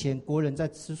说，目前国人在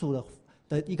吃素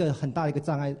的一个很大的一个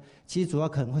障碍，其实主要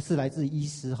可能会是来自医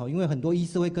师哈，因为很多医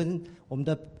师会跟我们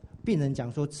的病人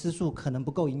讲说吃素可能不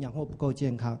够营养或不够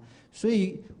健康，所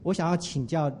以我想要请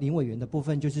教林委员的部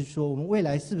分，就是说我们未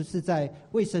来是不是在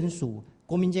卫生署、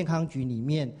国民健康局里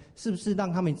面，是不是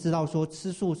让他们知道说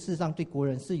吃素事实上对国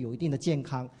人是有一定的健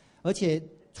康，而且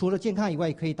除了健康以外，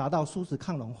也可以达到素食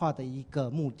抗氧化的一个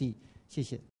目的。谢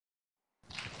谢。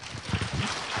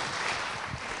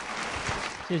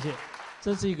谢谢。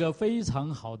这是一个非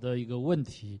常好的一个问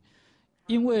题，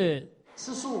因为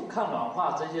吃素抗氧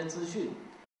化这些资讯，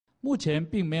目前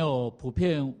并没有普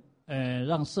遍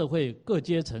让社会各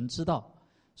阶层知道，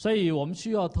所以我们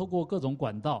需要透过各种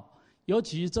管道，尤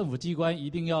其政府机关一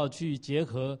定要去结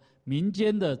合民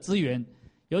间的资源，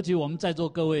尤其我们在座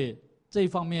各位这一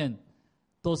方面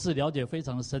都是了解非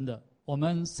常的深的，我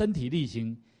们身体力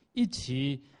行，一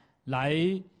起来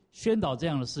宣导这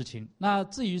样的事情。那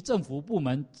至于政府部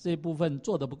门这部分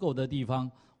做得不够的地方，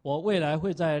我未来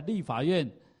会在立法院，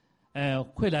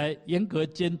会来严格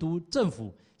监督政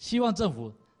府，希望政府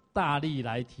大力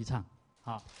来提倡。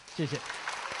好，谢谢。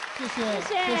谢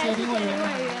谢林委员。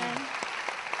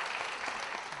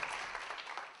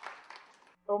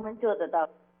我们做得到。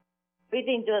不一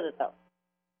定做得到。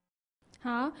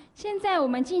好，现在我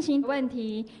们进行问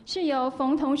题，是由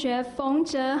冯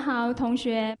哲豪同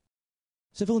学。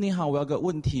师父你好，我有个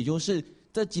问题，就是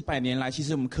这几百年来，其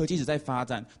实我们科技一直在发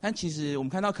展，但其实我们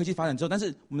看到科技发展之后，但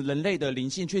是我们人类的灵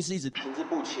性却是一直停滞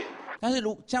不前。但是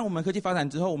像我们科技发展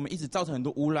之后，我们一直造成很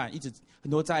多污染，一直很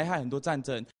多灾害，很多战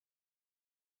争。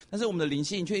但是我们的灵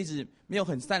性却一直没有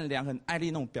很善良、很爱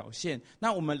力那种表现。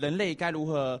那我们人类该如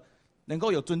何能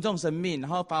够有尊重生命，然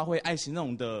后发挥爱心那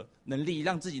种的能力，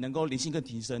让自己能够灵性更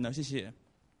提升呢？谢谢。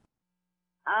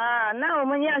那我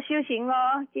们要修行哦，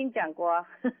经讲过，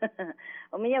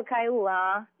我们要开悟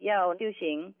啊，要修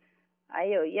行，还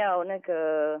有要那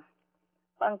个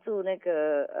帮助那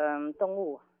个动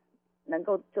物，能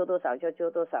够做多少就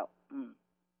做多少。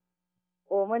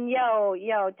我们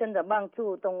要真的帮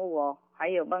助动物哦，还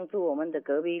有帮助我们的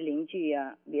隔壁邻居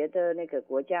啊，别的那个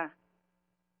国家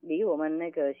比我们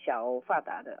那个小发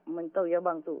达的，我们都要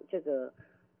帮助，这个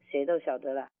谁都晓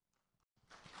得了。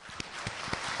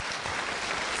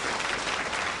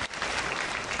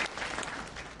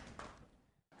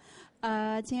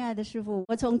亲爱的师父，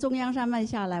我从中央山脉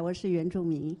下来，我是原住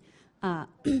民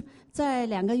在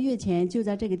2个月前就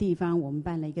在这个地方，我们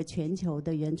办了一个全球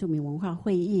的原住民文化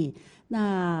会议。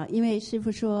那因为师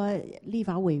父说立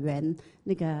法委员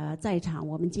那个在场，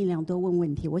我们尽量多问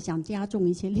问题。我想加重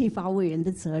一些立法委员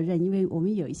的责任，因为我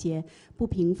们有一些不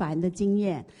平凡的经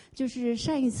验。就是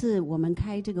上一次我们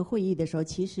开这个会议的时候，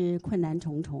其实困难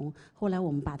重重，后来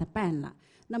我们把它办了。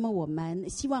那么我们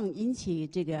希望引起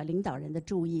这个领导人的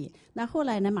注意。那后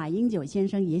来呢，马英九先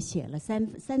生也写了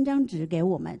三张纸给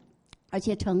我们，而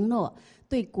且承诺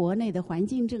对国内的环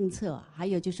境政策，还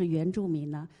有就是原住民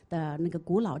呢的那个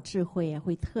古老智慧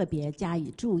会特别加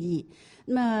以注意。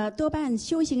那么多半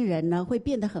修行人呢会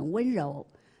变得很温柔，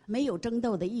没有争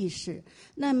斗的意识。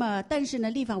那么但是呢，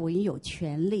立法委员有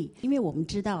权利，因为我们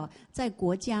知道在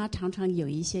国家常常有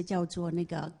一些叫做那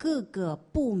个各个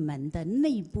部门的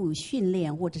内部训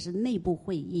练或者是内部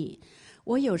会议。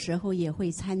我有时候也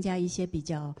会参加一些比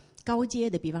较高阶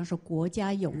的，比方说国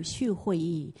家永续会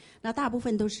议，那大部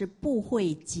分都是部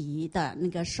会级的那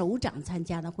个首长参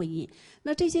加的会议。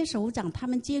那这些首长他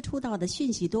们接触到的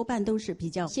讯息多半都是比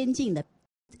较先进的。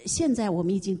现在我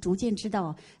们已经逐渐知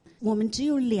道，我们只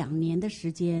有2年的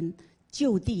时间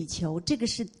救地球，这个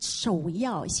是首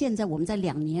要，现在我们在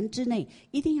2年之内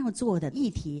一定要做的议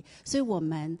题。所以我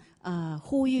们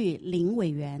呼吁林委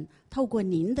员透过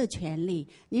您的权利，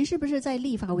您是不是在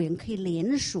立法委员可以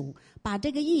联署，把这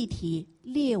个议题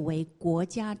列为国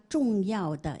家重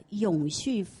要的永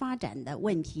续发展的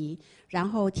问题，然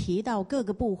后提到各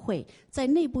个部会在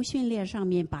内部训练上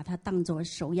面把它当作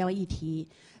首要议题，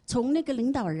从那个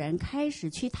领导人开始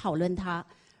去讨论它，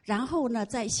然后呢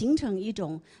再形成一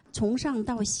种从上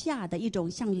到下的一种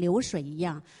像流水一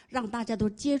样，让大家都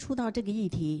接触到这个议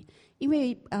题。因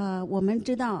为我们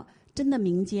知道真的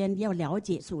民间要了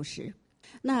解素食，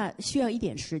那需要一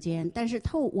点时间，但是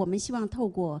我们希望透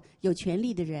过有权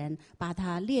力的人把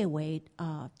它列为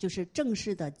就是正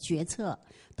式的决策，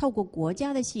透过国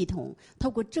家的系统，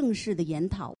透过正式的研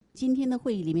讨。今天的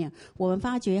会议里面，我们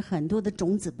发觉很多的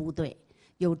种子部队，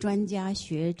有专家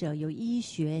学者，有医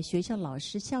学学校老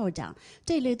师校长，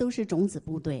这类都是种子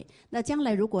部队。那将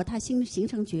来如果他形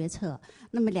成决策，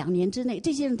那么2年之内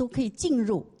这些人都可以进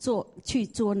入去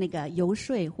做那个游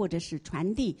说，或者是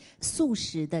传递素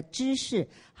食的知识，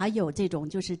还有这种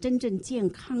就是真正健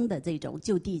康的这种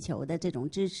救地球的这种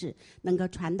知识能够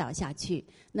传导下去。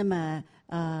那么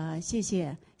谢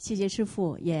谢师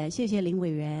父，也谢谢林委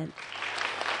员。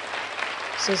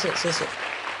谢谢。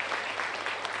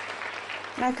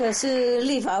那可是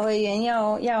立法委员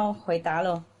要回答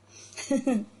咯。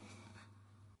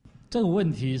这个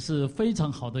问题是非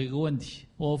常好的一个问题，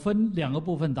我分2个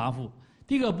部分答复。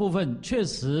第一个部分，确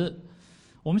实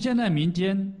我们现在民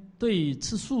间对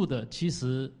吃素的其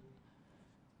实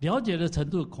了解的程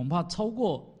度恐怕超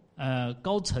过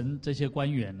高层这些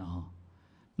官员了哈。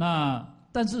那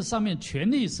但是上面权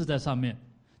力是在上面，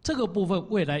这个部分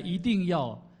未来一定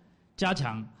要加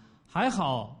强。还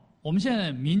好我们现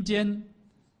在民间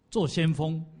做先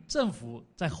锋，政府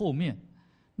在后面。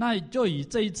那就以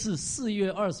这一次4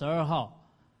月22号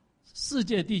世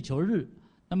界地球日，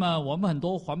那么我们很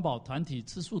多环保团体、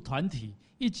吃素团体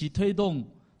一起推动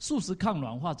素食抗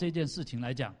暖化这件事情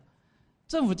来讲，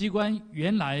政府机关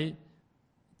原来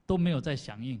都没有在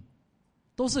响应，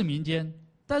都是民间。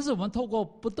但是我们透过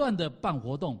不断的办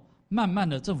活动，慢慢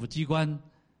的政府机关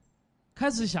开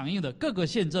始响应的，各个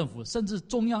县政府甚至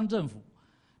中央政府。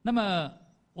那么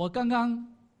我刚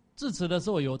刚致辞的时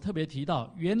候有特别提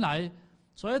到，原来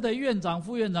所谓的院长、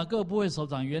副院长、各部会首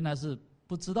长原来是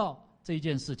不知道这一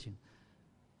件事情。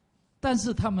但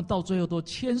是他们到最后都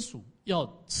签署要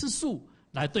吃素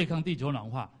来对抗地球暖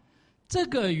化。这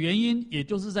个原因也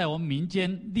就是在我们民间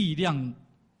力量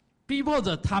逼迫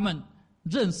着他们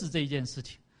认识这一件事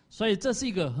情，所以这是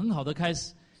一个很好的开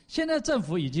始。现在政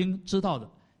府已经知道的，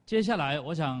接下来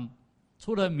我想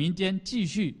除了民间继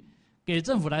续给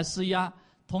政府来施压，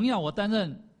同样我担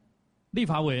任立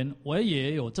法委员，我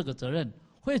也有这个责任，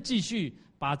会继续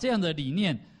把这样的理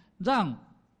念让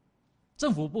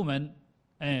政府部门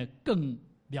更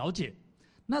了解。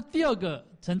那第二个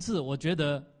层次，我觉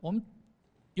得我们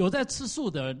有在吃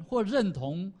素的人或认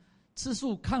同吃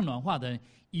素抗暖化的人，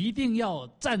一定要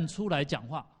站出来讲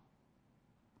话。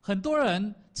很多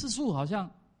人吃素好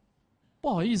像不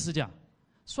好意思讲，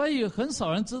所以很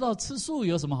少人知道吃素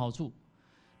有什么好处。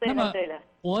对了，对了，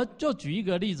我就举一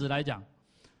个例子来讲。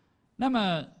那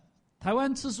么台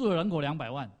湾吃素的人口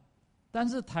200万，但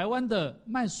是台湾的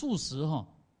卖素食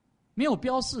没有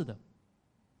标示的，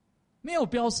没有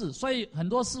标示，所以很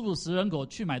多素食人口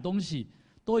去买东西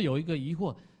都有一个疑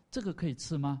惑：这个可以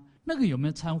吃吗？那个有没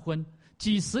有掺荤？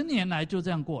几十年来就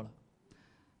这样过了。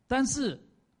但是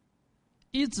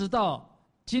一直到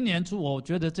今年初，我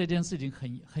觉得这件事情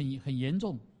很严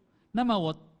重。那么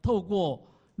我透过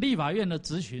立法院的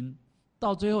质询，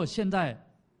到最后现在，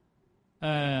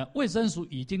卫生署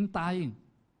已经答应，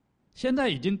现在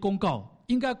已经公告，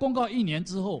应该公告1年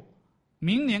之后，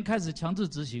明年开始强制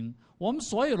执行。我们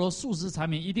所有的素食产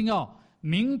品一定要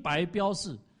明白标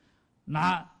示，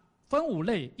分5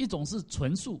类，一种是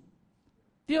纯素，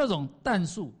第2种蛋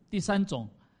素，第3种，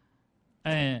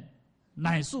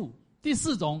奶素，第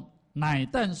4种奶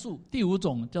蛋素，第5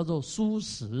种叫做蔬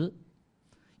食，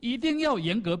一定要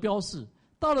严格标示。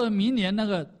到了明年那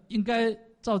个应该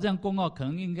照这样公告，可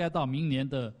能应该到明年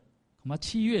的恐怕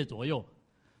7月左右。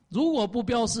如果不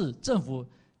标示，政府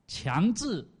强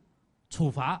制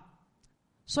处罚。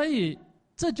所以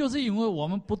这就是因为我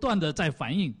们不断的在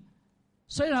反映，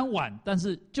虽然晚，但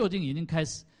是究竟已经开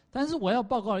始。但是我要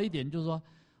报告的一点就是说，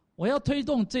我要推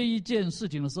动这一件事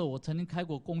情的时候，我曾经开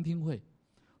过公听会，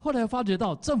后来发觉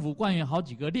到政府官员好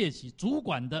几个列席主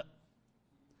管的。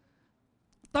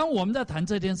当我们在谈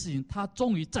这件事情，他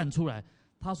终于站出来，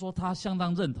他说他相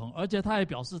当认同，而且他也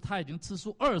表示他已经吃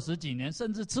素20几年，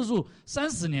甚至吃素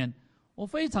30年。我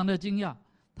非常的惊讶，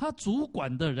他主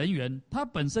管的人员他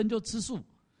本身就吃素，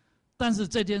但是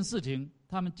这件事情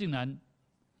他们竟然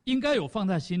应该有放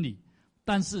在心里，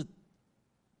但是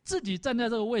自己站在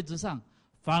这个位置上，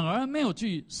反而没有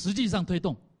去实际上推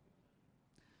动。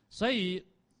所以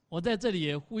我在这里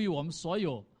也呼吁我们所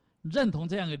有认同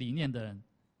这样的理念的人，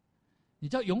你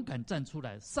就要勇敢站出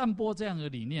来，散播这样的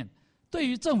理念。对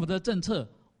于政府的政策，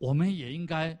我们也应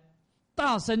该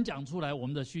大声讲出来我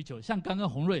们的需求。像刚刚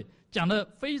洪瑞讲得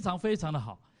非常非常的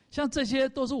好，像这些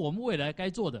都是我们未来该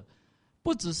做的。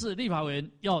不只是立法委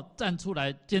员要站出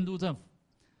来监督政府，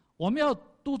我们要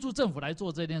督促政府来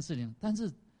做这件事情。但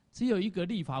是只有一个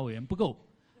立法委员不够，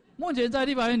目前在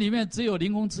立法院里面只有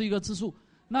林鸿吃一个吃素，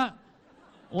那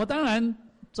我当然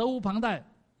责无旁贷，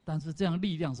但是这样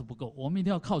力量是不够，我们一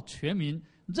定要靠全民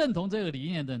认同这个理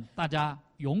念的人，大家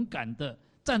勇敢的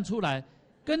站出来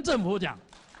跟政府讲。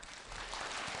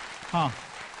好，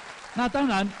那当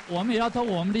然我们也要透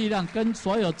过我们力量跟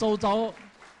所有周遭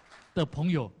的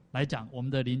朋友来讲，我们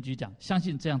的邻居讲，相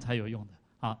信这样才有用的。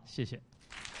好，谢谢。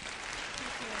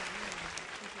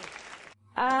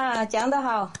讲得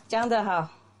好，讲得好，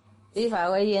立法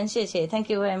委员，谢谢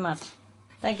 ，Thank you very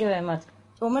much，Thank you very much。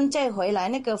我们再回来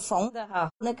那个冯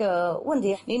的那个问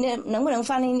题，你能不能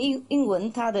翻译英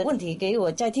文他的问题给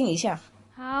我再听一下？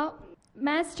好。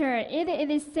Master, it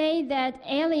is said that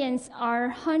aliens are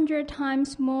 100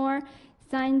 times more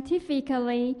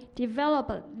scientifically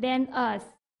developed than us.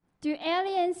 Do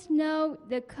aliens know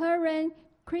the current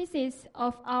crisis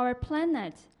of our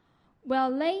planet?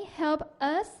 Will they help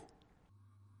us?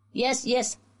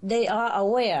 Yes, they are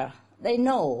aware. They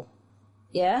know.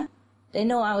 Yeah? They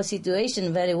know our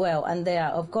situation very well, and they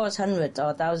are, of course, 100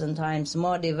 or 1,000 times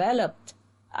more developed.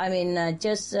 I mean,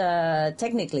 just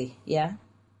technically, yeah?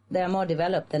 They are more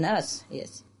developed than us,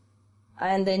 yes.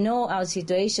 And they know our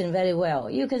situation very well.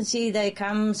 You can see they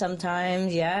come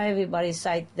sometimes, yeah, everybody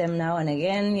sight them now and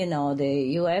again, you know,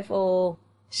 the UFO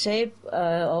shape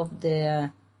of the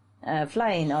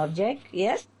flying object,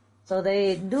 yes? So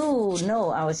they do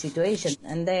know our situation,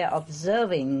 and they are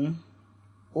observing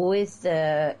with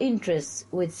interest,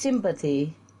 with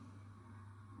sympathy.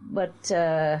 But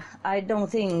I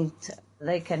don't think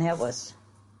they can help us.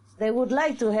 They would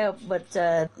like to help, but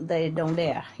they don't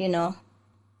dare, you know.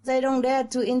 They don't dare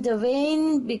to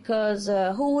intervene because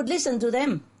who would listen to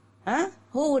them? Huh?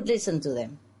 Who would listen to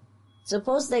them?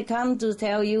 Suppose they come to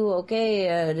tell you,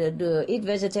 okay, eat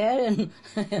vegetarian,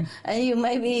 and you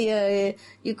maybe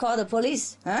you call the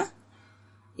police, huh?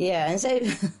 Yeah, and say,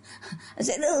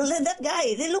 that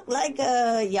guy, they look like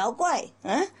Yao Guai,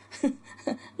 huh?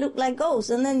 Look like ghosts,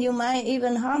 and then you might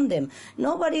even harm them.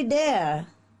 Nobody dare,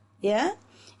 yeah?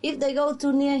 If they go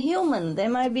too near human, they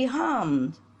might be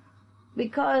harmed,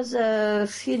 because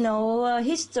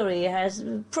history has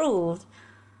proved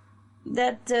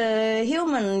that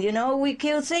human, we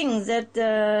kill things that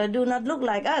do not look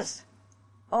like us,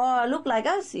 or look like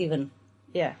us even.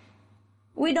 Yeah.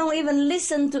 We don't even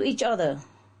listen to each other.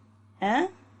 Huh?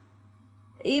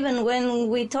 Even when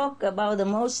we talk about the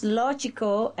most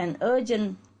logical and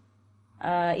urgent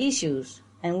issues,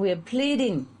 and we are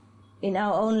pleading in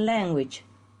our own language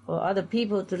for other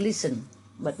people to listen,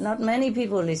 but not many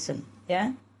people listen.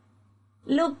 Yeah?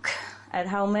 Look at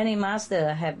how many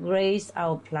masters have graced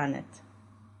our planet.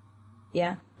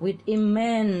 Yeah, with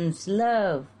immense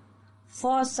love,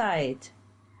 foresight,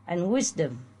 and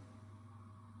wisdom.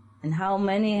 And how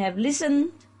many have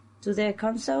listened to their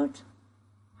consult?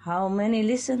 How many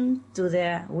listen to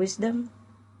their wisdom?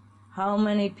 How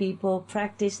many people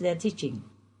practice their teaching?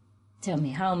 Tell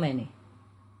me, how many?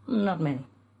 Not many.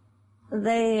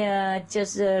 They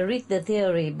just read the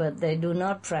theory, but they do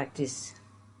not practice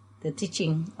the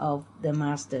teaching of the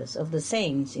masters, of the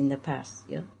saints in the past.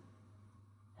 Yeah?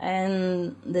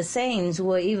 And the saints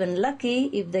were even lucky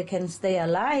if they can stay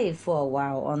alive for a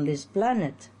while on this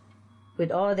planet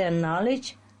with all their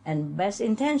knowledge and best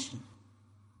intention.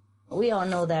 We all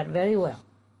know that very well.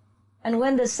 And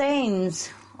when the saints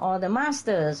or the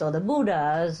masters or the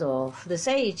Buddhas or the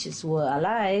sages were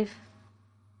alive,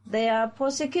 they are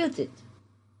persecuted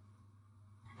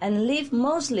and live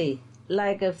mostly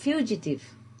like a fugitive.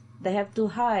 They have to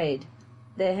hide.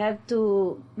 They have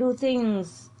to do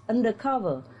things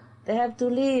undercover. They have to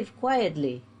live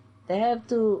quietly. They have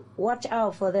to watch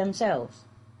out for themselves,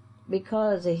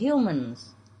 because the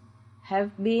humans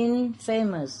have been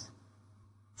famous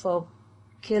for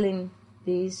killing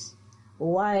these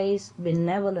wise,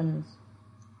 benevolent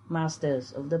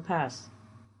masters of the past.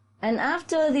 And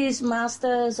after these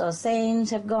masters or saints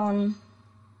have gone,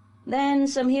 then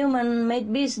some human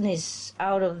made business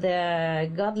out of their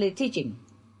godly teaching,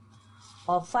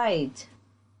 or fight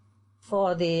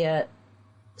for the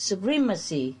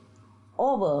supremacy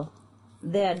over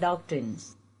their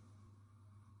doctrines.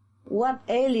 What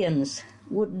aliens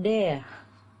would dare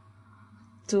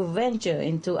to venture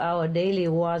into our daily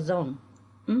war zone?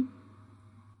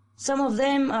 Some of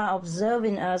them are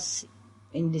observing us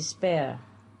in despair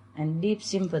and deep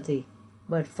sympathy,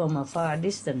 but from a far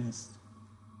distance.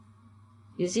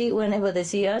 You see, whenever they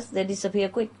see us, they disappear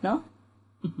quick, no?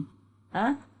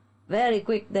 Huh? Very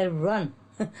quick, they run.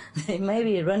 They may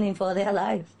be running for their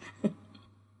lives.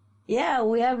 Yeah,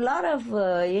 we have a lot of,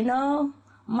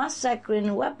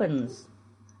 massacring weapons.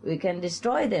 We can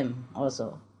destroy them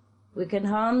also. We can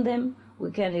harm them.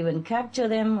 We can even capture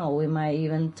them, or we might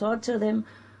even torture them.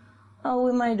 Or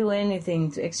we might do anything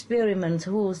to experiment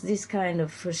who's this kind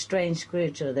of strange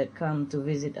creature that come to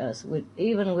visit us.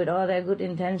 Even with all their good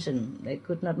intention, they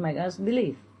could not make us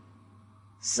believe.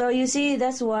 So you see,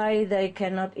 that's why they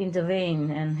cannot intervene,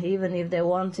 and even if they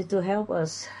wanted to help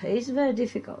us, it's very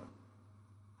difficult.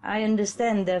 I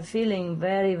understand their feeling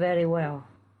very, very well.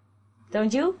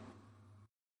 Don't you?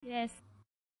 Yes.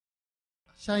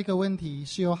 下一个问题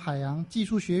是由海洋技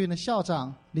术学院的校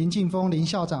长林劲峰林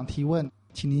校长提问，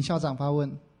请林校长发问。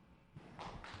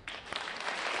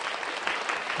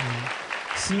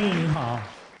师父你好，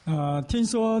听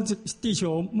说地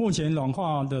球目前暖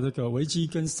化的这个危机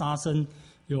跟杀生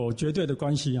有绝对的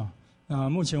关系啊。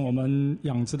目前我们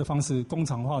养殖的方式，工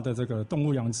厂化的这个动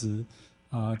物养殖，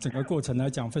整个过程来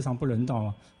讲非常不人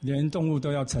道，连动物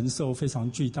都要承受非常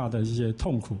巨大的一些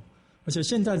痛苦。而且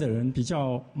现在的人比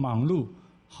较忙碌，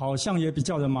好像也比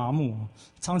较的麻木，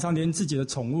常常连自己的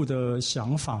宠物的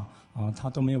想法他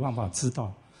都没有办法知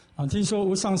道。听说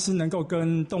无上师能够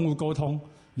跟动物沟通，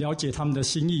了解他们的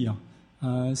心意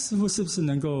师父是不是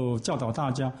能够教导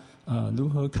大家如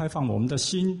何开放我们的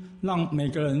心，让每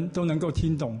个人都能够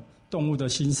听懂动物的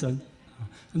心声？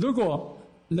如果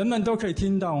人们都可以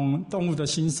听懂动物的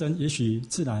心声，也许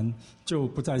自然就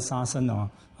不再杀生了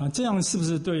这样是不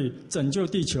是对拯救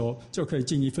地球就可以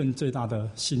尽一份最大的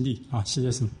心力谢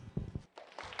谢师父。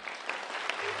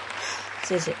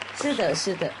谢谢。是的，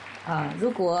是的如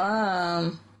果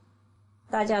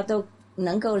大家都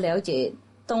能够了解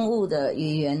动物的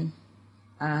语言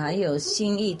还有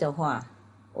心意的话，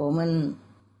我们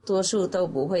多数都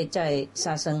不会再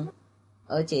杀生，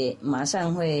而且马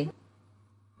上会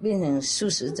变成素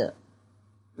食者。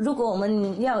如果我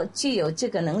们要具有这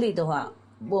个能力的话，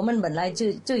我们本来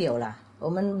就有了，我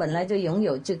们本来就拥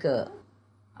有这个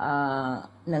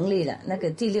能力了，那个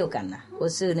第六感了，或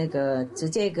是那个直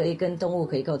接可以跟动物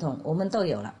可以沟通，我们都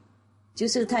有了，就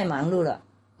是太忙碌了，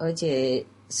而且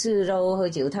吃肉喝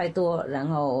酒太多，然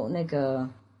后那个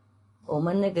我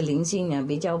们那个灵性啊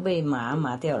比较被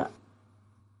麻掉了。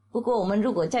不过我们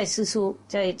如果再吃素，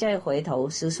再回头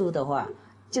吃素的话，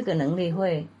这个能力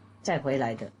会再回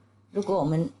来的。如果我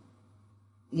们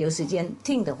有时间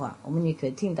听的话，我们也可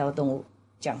以听到动物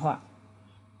讲话。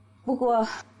不过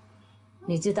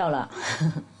你知道了，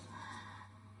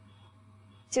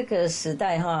这个时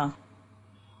代哈，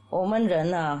我们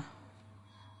人啊，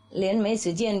连没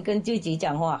时间跟自己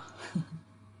讲话，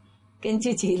跟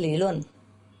自己理论，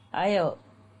还有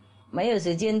没有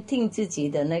时间听自己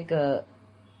的那个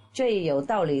最有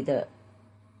道理的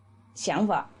想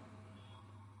法，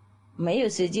没有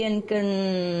时间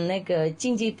跟那个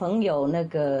亲戚朋友那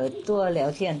个多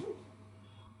聊天，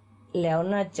聊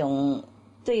那种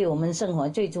对我们生活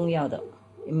最重要的，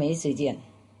没时间，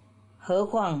何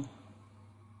况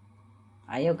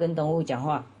还要跟动物讲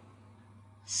话。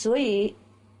所以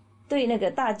对那个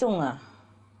大众啊，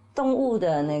动物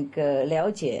的那个了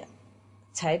解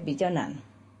才比较难，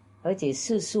而且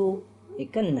吃素也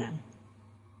更难。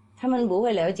他们不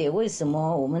会了解为什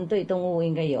么我们对动物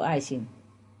应该有爱心。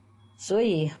所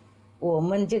以我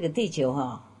们这个地球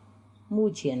哈，目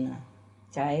前呢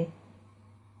才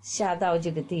下到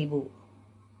这个地步，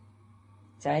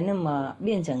才那么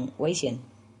变成危险，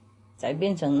才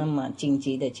变成那么紧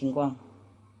急的情况，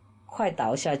快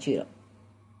倒下去了。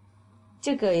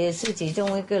这个也是其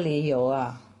中一个理由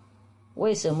啊，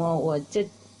为什么我这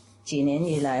几年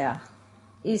以来啊，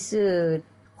一是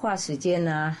花时间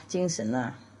啊、精神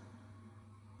啊、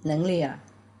能力啊，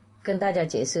跟大家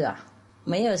解释啊，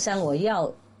没有像我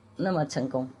要那么成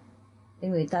功，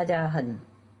因为大家很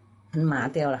麻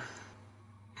掉了，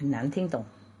很难听懂。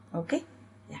OK，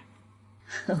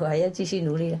 我还要继续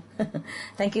努力了。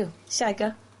Thank you， 下一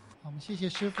个。好，我们谢谢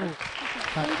师父。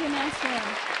Thank you, Master。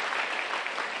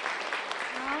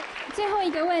最后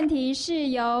一个问题是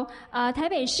由台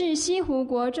北市西湖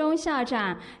国中校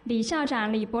长李校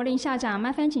长李柏林校长，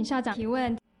麻烦请校长提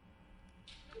问。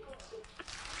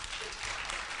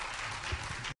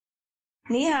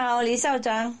你好，李校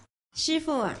长。师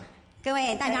父，各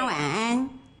位大家晚安。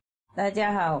大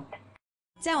家好。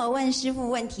在我问师父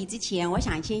问题之前，我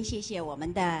想先谢谢我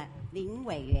们的林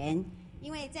委员。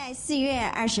因为在4月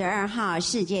22号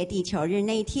世界地球日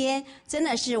那天，真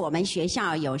的是我们学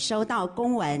校有收到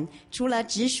公文，除了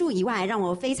植树以外，让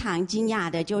我非常惊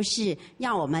讶的就是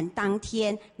要我们当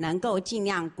天能够尽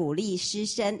量鼓励师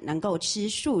生能够吃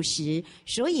素食。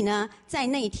所以呢，在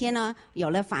那一天呢，有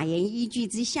了法言依据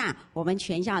之下，我们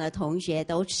全校的同学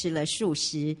都吃了素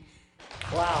食。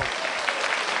哇哦！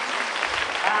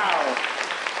哇哦！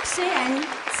虽然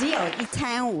只有一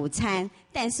餐午餐，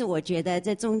但是我觉得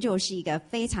这终究是一个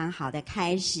非常好的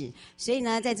开始。所以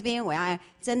呢，在这边我要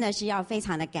真的是要非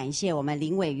常的感谢我们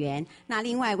林委员。那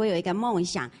另外我有一个梦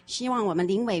想，希望我们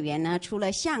林委员呢，除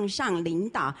了向上领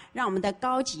导，让我们的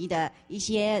高级的一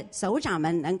些首长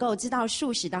们能够知道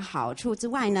素食的好处之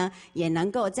外呢，也能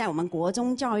够在我们国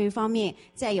中教育方面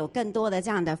再有更多的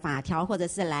这样的法条或者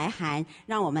是来函，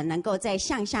让我们能够在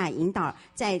向下引导，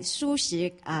在素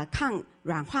食抗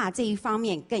软化这一方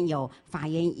面更有法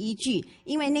言依据。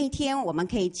因为那天我们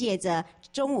可以借着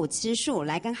中午吃素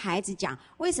来跟孩子讲，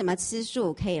为什么吃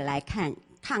素可以来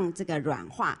抗这个软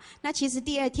化。那其实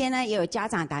第二天呢，也有家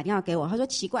长打电话给我，他说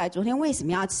奇怪，昨天为什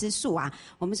么要吃素啊？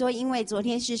我们说因为昨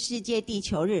天是世界地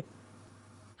球日。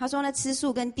他说呢，吃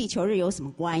素跟地球日有什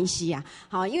么关系啊？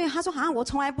好，因为他说好像我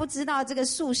从来不知道这个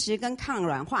素食跟抗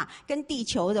软化跟地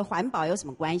球的环保有什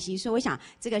么关系，所以我想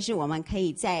这个是我们可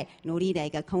以再努力的一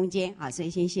个空间啊。所以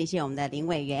先谢谢我们的林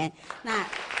委员。那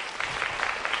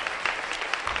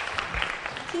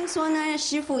听说呢，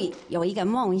师父有一个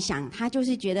梦想，他就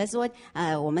是觉得说，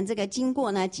我们这个经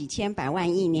过呢几千百万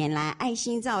亿年来爱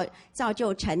心造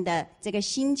就成的这个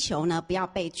星球呢，不要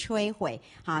被摧毁。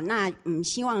好，那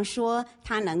希望说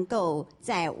它能够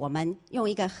在我们用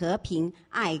一个和平、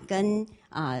爱跟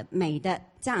美的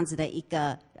这样子的一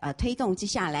个推动之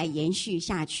下来延续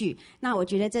下去。那我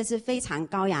觉得这是非常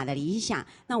高雅的理想。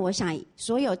那我想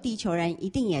所有地球人一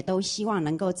定也都希望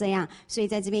能够这样。所以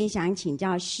在这边想请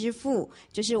教师父，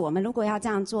就是我们如果要这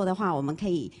样做的话，我们可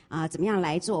以怎么样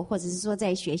来做，或者是说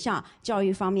在学校教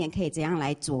育方面可以怎样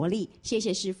来着力？谢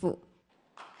谢师父。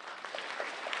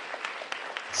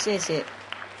谢谢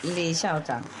李校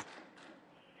长。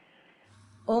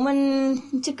我们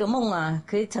这个梦啊，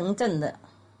可以成真的，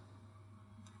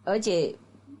而且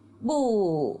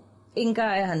不应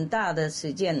该很大的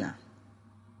时间呐，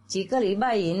几个礼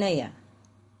拜以内啊，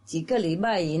几个礼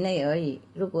拜以内而已。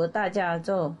如果大家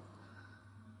就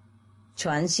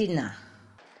全信呐，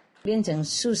变成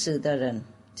素食的人，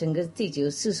整个地球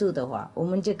素食的话，我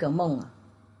们这个梦啊，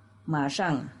马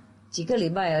上几个礼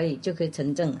拜而已就可以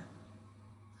成真了。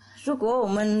如果我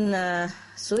们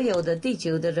所有的地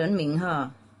球的人民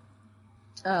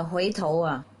回头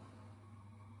啊，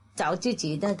找自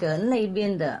己那个那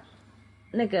边的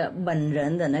那个本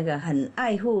人的那个很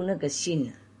爱护那个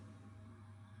心，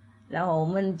然后我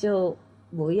们就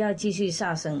不要继续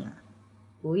杀生了，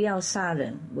不要杀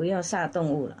人，不要杀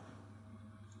动物了。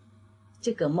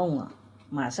这个梦啊，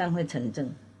马上会成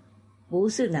真，不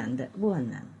是难的，不很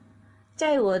难。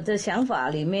在我的想法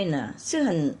里面呢，是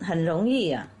很容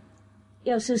易啊，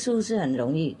要吃素是很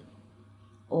容易。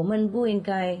我们不应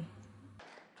该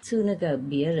吃那个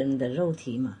别人的肉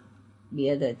体嘛，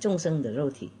别的众生的肉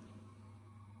体，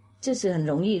这是很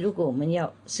容易。如果我们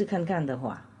要试看看的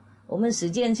话，我们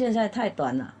时间现在太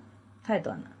短了，太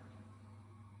短了。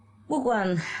不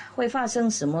管会发生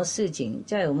什么事情，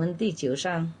在我们地球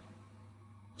上，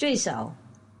最少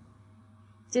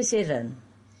这些人，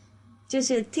这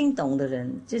些听懂的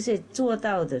人，这些做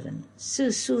到的人，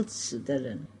是素食的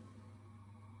人，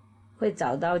会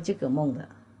找到这个梦的，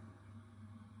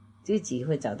自己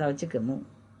会找到这个梦，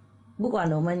不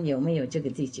管我们有没有这个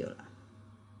地球了。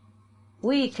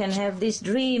We can have this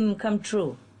dream come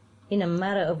true in a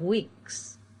matter of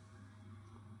weeks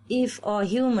if all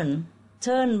humans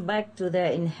turn back to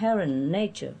their inherent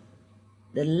nature,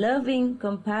 the loving,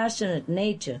 compassionate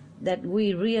nature that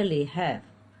we really have.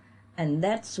 And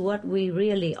that's what we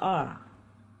really are.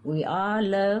 We are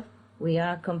love, we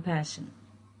are compassion.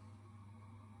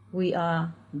 We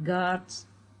are God's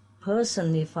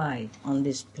personified on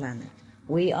this planet.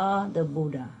 We are the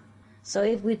Buddha. So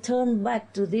if we turn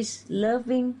back to this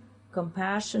loving,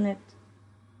 compassionate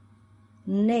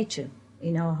nature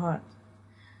in our heart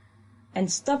and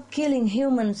stop killing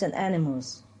humans and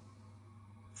animals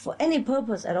for any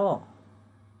purpose at all,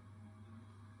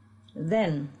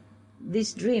 then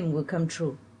this dream will come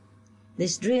true.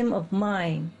 This dream of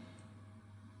mine,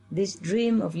 this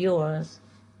dream of yours,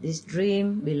 this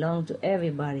dream belongs to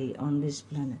everybody on this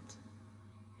planet.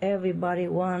 Everybody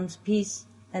wants peace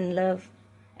and love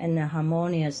and a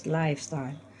harmonious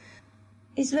lifestyle.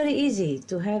 It's very easy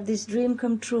to have this dream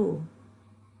come true.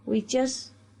 We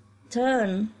just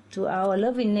turn to our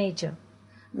loving nature.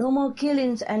 No more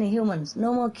killing any humans,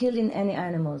 no more killing any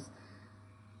animals.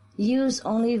 Use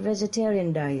only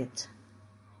vegetarian diet.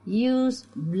 Use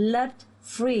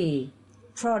blood-free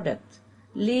product.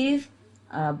 Live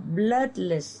a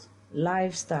bloodless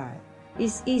lifestyle.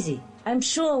 It's easy. I'm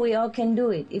sure we all can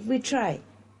do it if we try.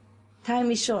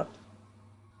 Time is short.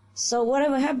 So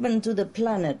whatever happened to the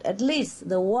planet, at least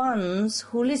the ones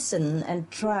who listen and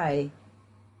try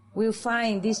will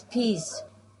find this peace,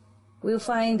 will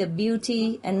find the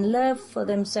beauty and love for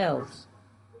themselves,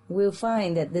 will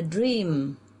find that the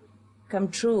dream come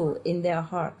true in their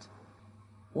heart,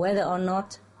 whether or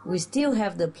not we still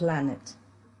have the planet.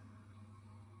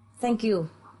 Thank you,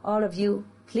 all of you.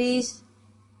 Please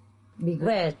be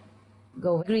red,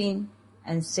 go green,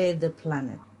 and save the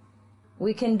planet.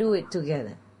 We can do it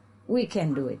together. We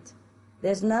can do it.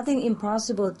 There's nothing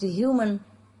impossible to human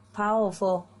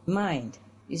powerful mind.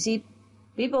 You see,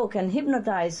 people can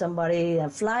hypnotize somebody,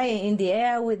 flying in the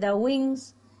air with their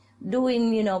wings,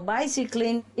 doing,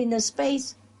 bicycling in the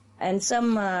space. And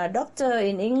some doctor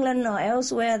in England or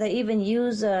elsewhere, they even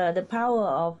use the power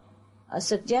of a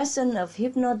suggestion of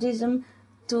hypnotism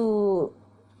to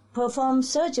perform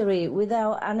surgery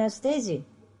without anesthesia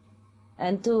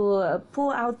and to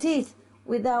pull out teeth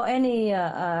without any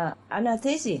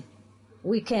anesthesia.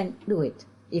 We can do it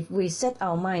if we set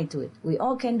our mind to it. We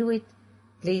all can do it.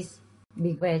 Please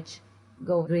be veg,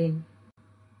 go green,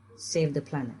 save the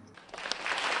planet.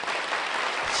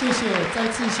 谢谢，再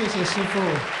次谢谢师父。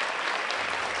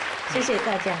谢谢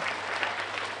大家。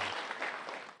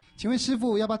请问师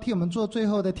父要不要替我们做最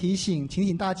后的提醒？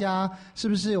请大家是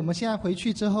不是我们现在回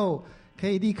去之后可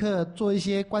以立刻做一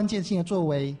些关键性的作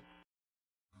为？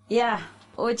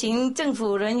我请政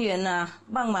府人员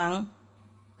帮忙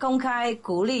公开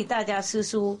鼓励大家吃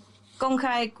素，公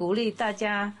开鼓励大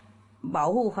家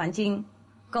保护环境，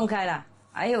公开了。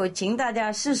还有请大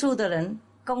家吃素的人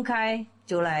公开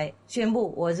就来宣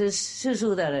布我是吃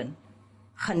素的人，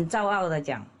很骄傲的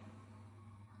讲。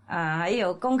还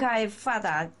有公开发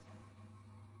达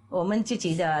我们自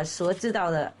己的所知道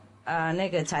的那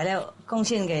个材料贡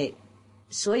献给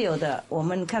所有的我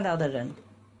们看到的人。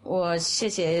我谢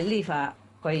谢立法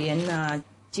委员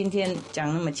今天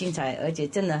讲那么精彩，而且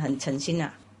真的很诚心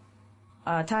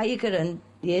他一个人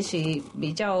也许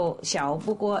比较小，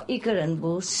不过一个人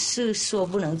不是说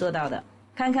不能做到的。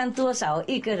看看多少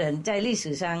一个人在历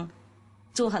史上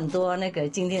做很多那个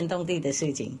惊天动地的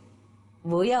事情。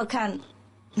不要看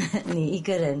你一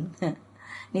个人，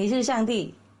你是上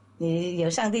帝，你有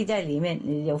上帝在里面，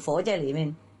你有佛在里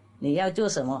面，你要做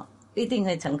什么一定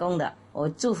会成功的。我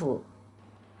祝福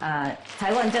台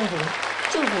湾政府，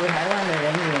祝福台湾的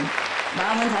人民，把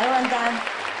我们台湾当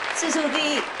世界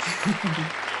第一，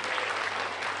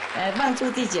放出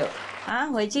第9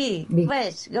回去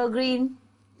West Go Green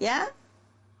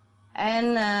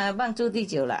and 放出第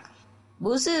9了，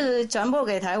不是传播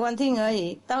给台湾听而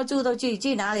已，到处都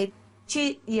去哪里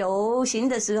去游行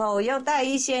的时候要带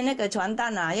一些那个传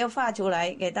单要发出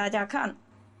来给大家看，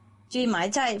去买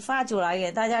菜发出来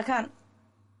给大家看，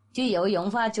去游泳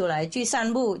发出来，去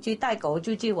散步，去带狗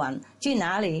出去玩，去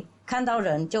哪里看到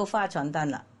人就发传单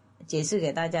了，解释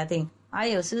给大家听。还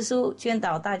有吃素，宣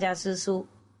导大家吃素，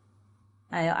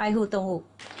还有爱护动物。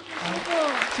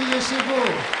谢谢师父。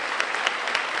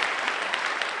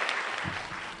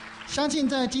相信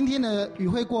在今天的与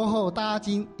会过后，大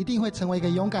家一定会成为一个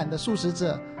勇敢的素食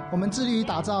者。我们致力于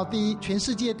打造全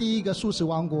世界第一个素食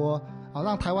王国，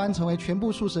让台湾成为全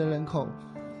部素食的人口。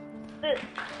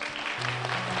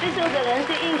吃素的人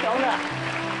是英雄的。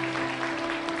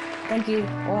Thank you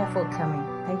all for coming.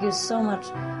 Thank you so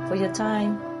much for your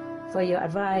time, for your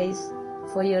advice,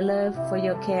 for your love, for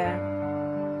your care.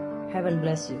 Heaven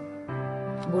bless you.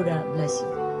 Buddha bless you.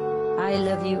 I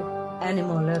love you.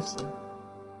 Animal loves you.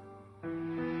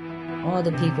 All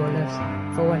the people love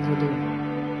you for what you do.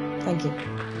 Thank you.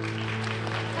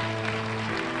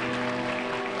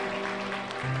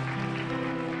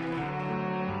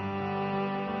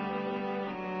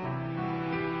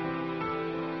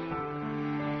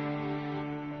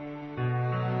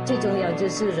 最重要就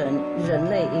是人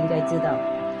类应该知道，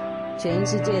全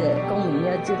世界的公民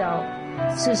要知道，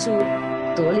吃素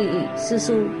多利益，吃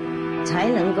素才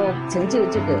能够成就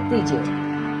这个地球。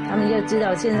他们要知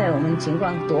道现在我们情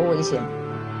况多危险，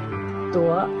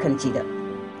多可惜的，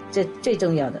这最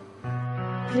重要的。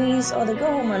Please, all the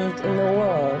government in the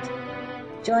world,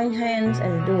 join hands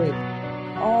and do it.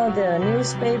 All the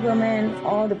newspapermen,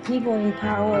 all the people in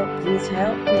power, please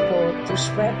help people to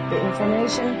spread the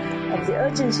information of the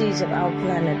urgencies of our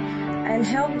planet and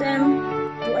help them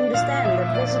to understand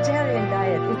that vegetarian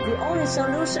diet is the only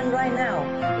solution right now.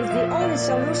 It's the only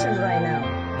solution right now.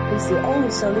 It's the only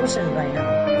solution right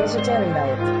now. Vegetarian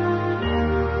diet.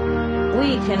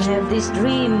 We can have this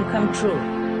dream come true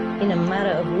in a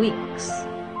matter of weeks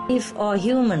if all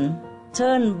humans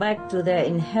turn back to their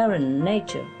inherent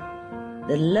nature,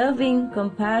 the loving,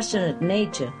 compassionate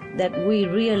nature that we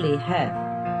really have.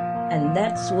 And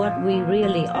that's what we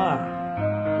really are.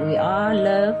 We are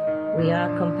love, we are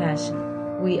compassion.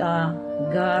 We are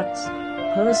God's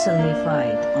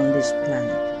personified on this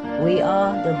planet. We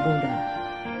are the Buddha.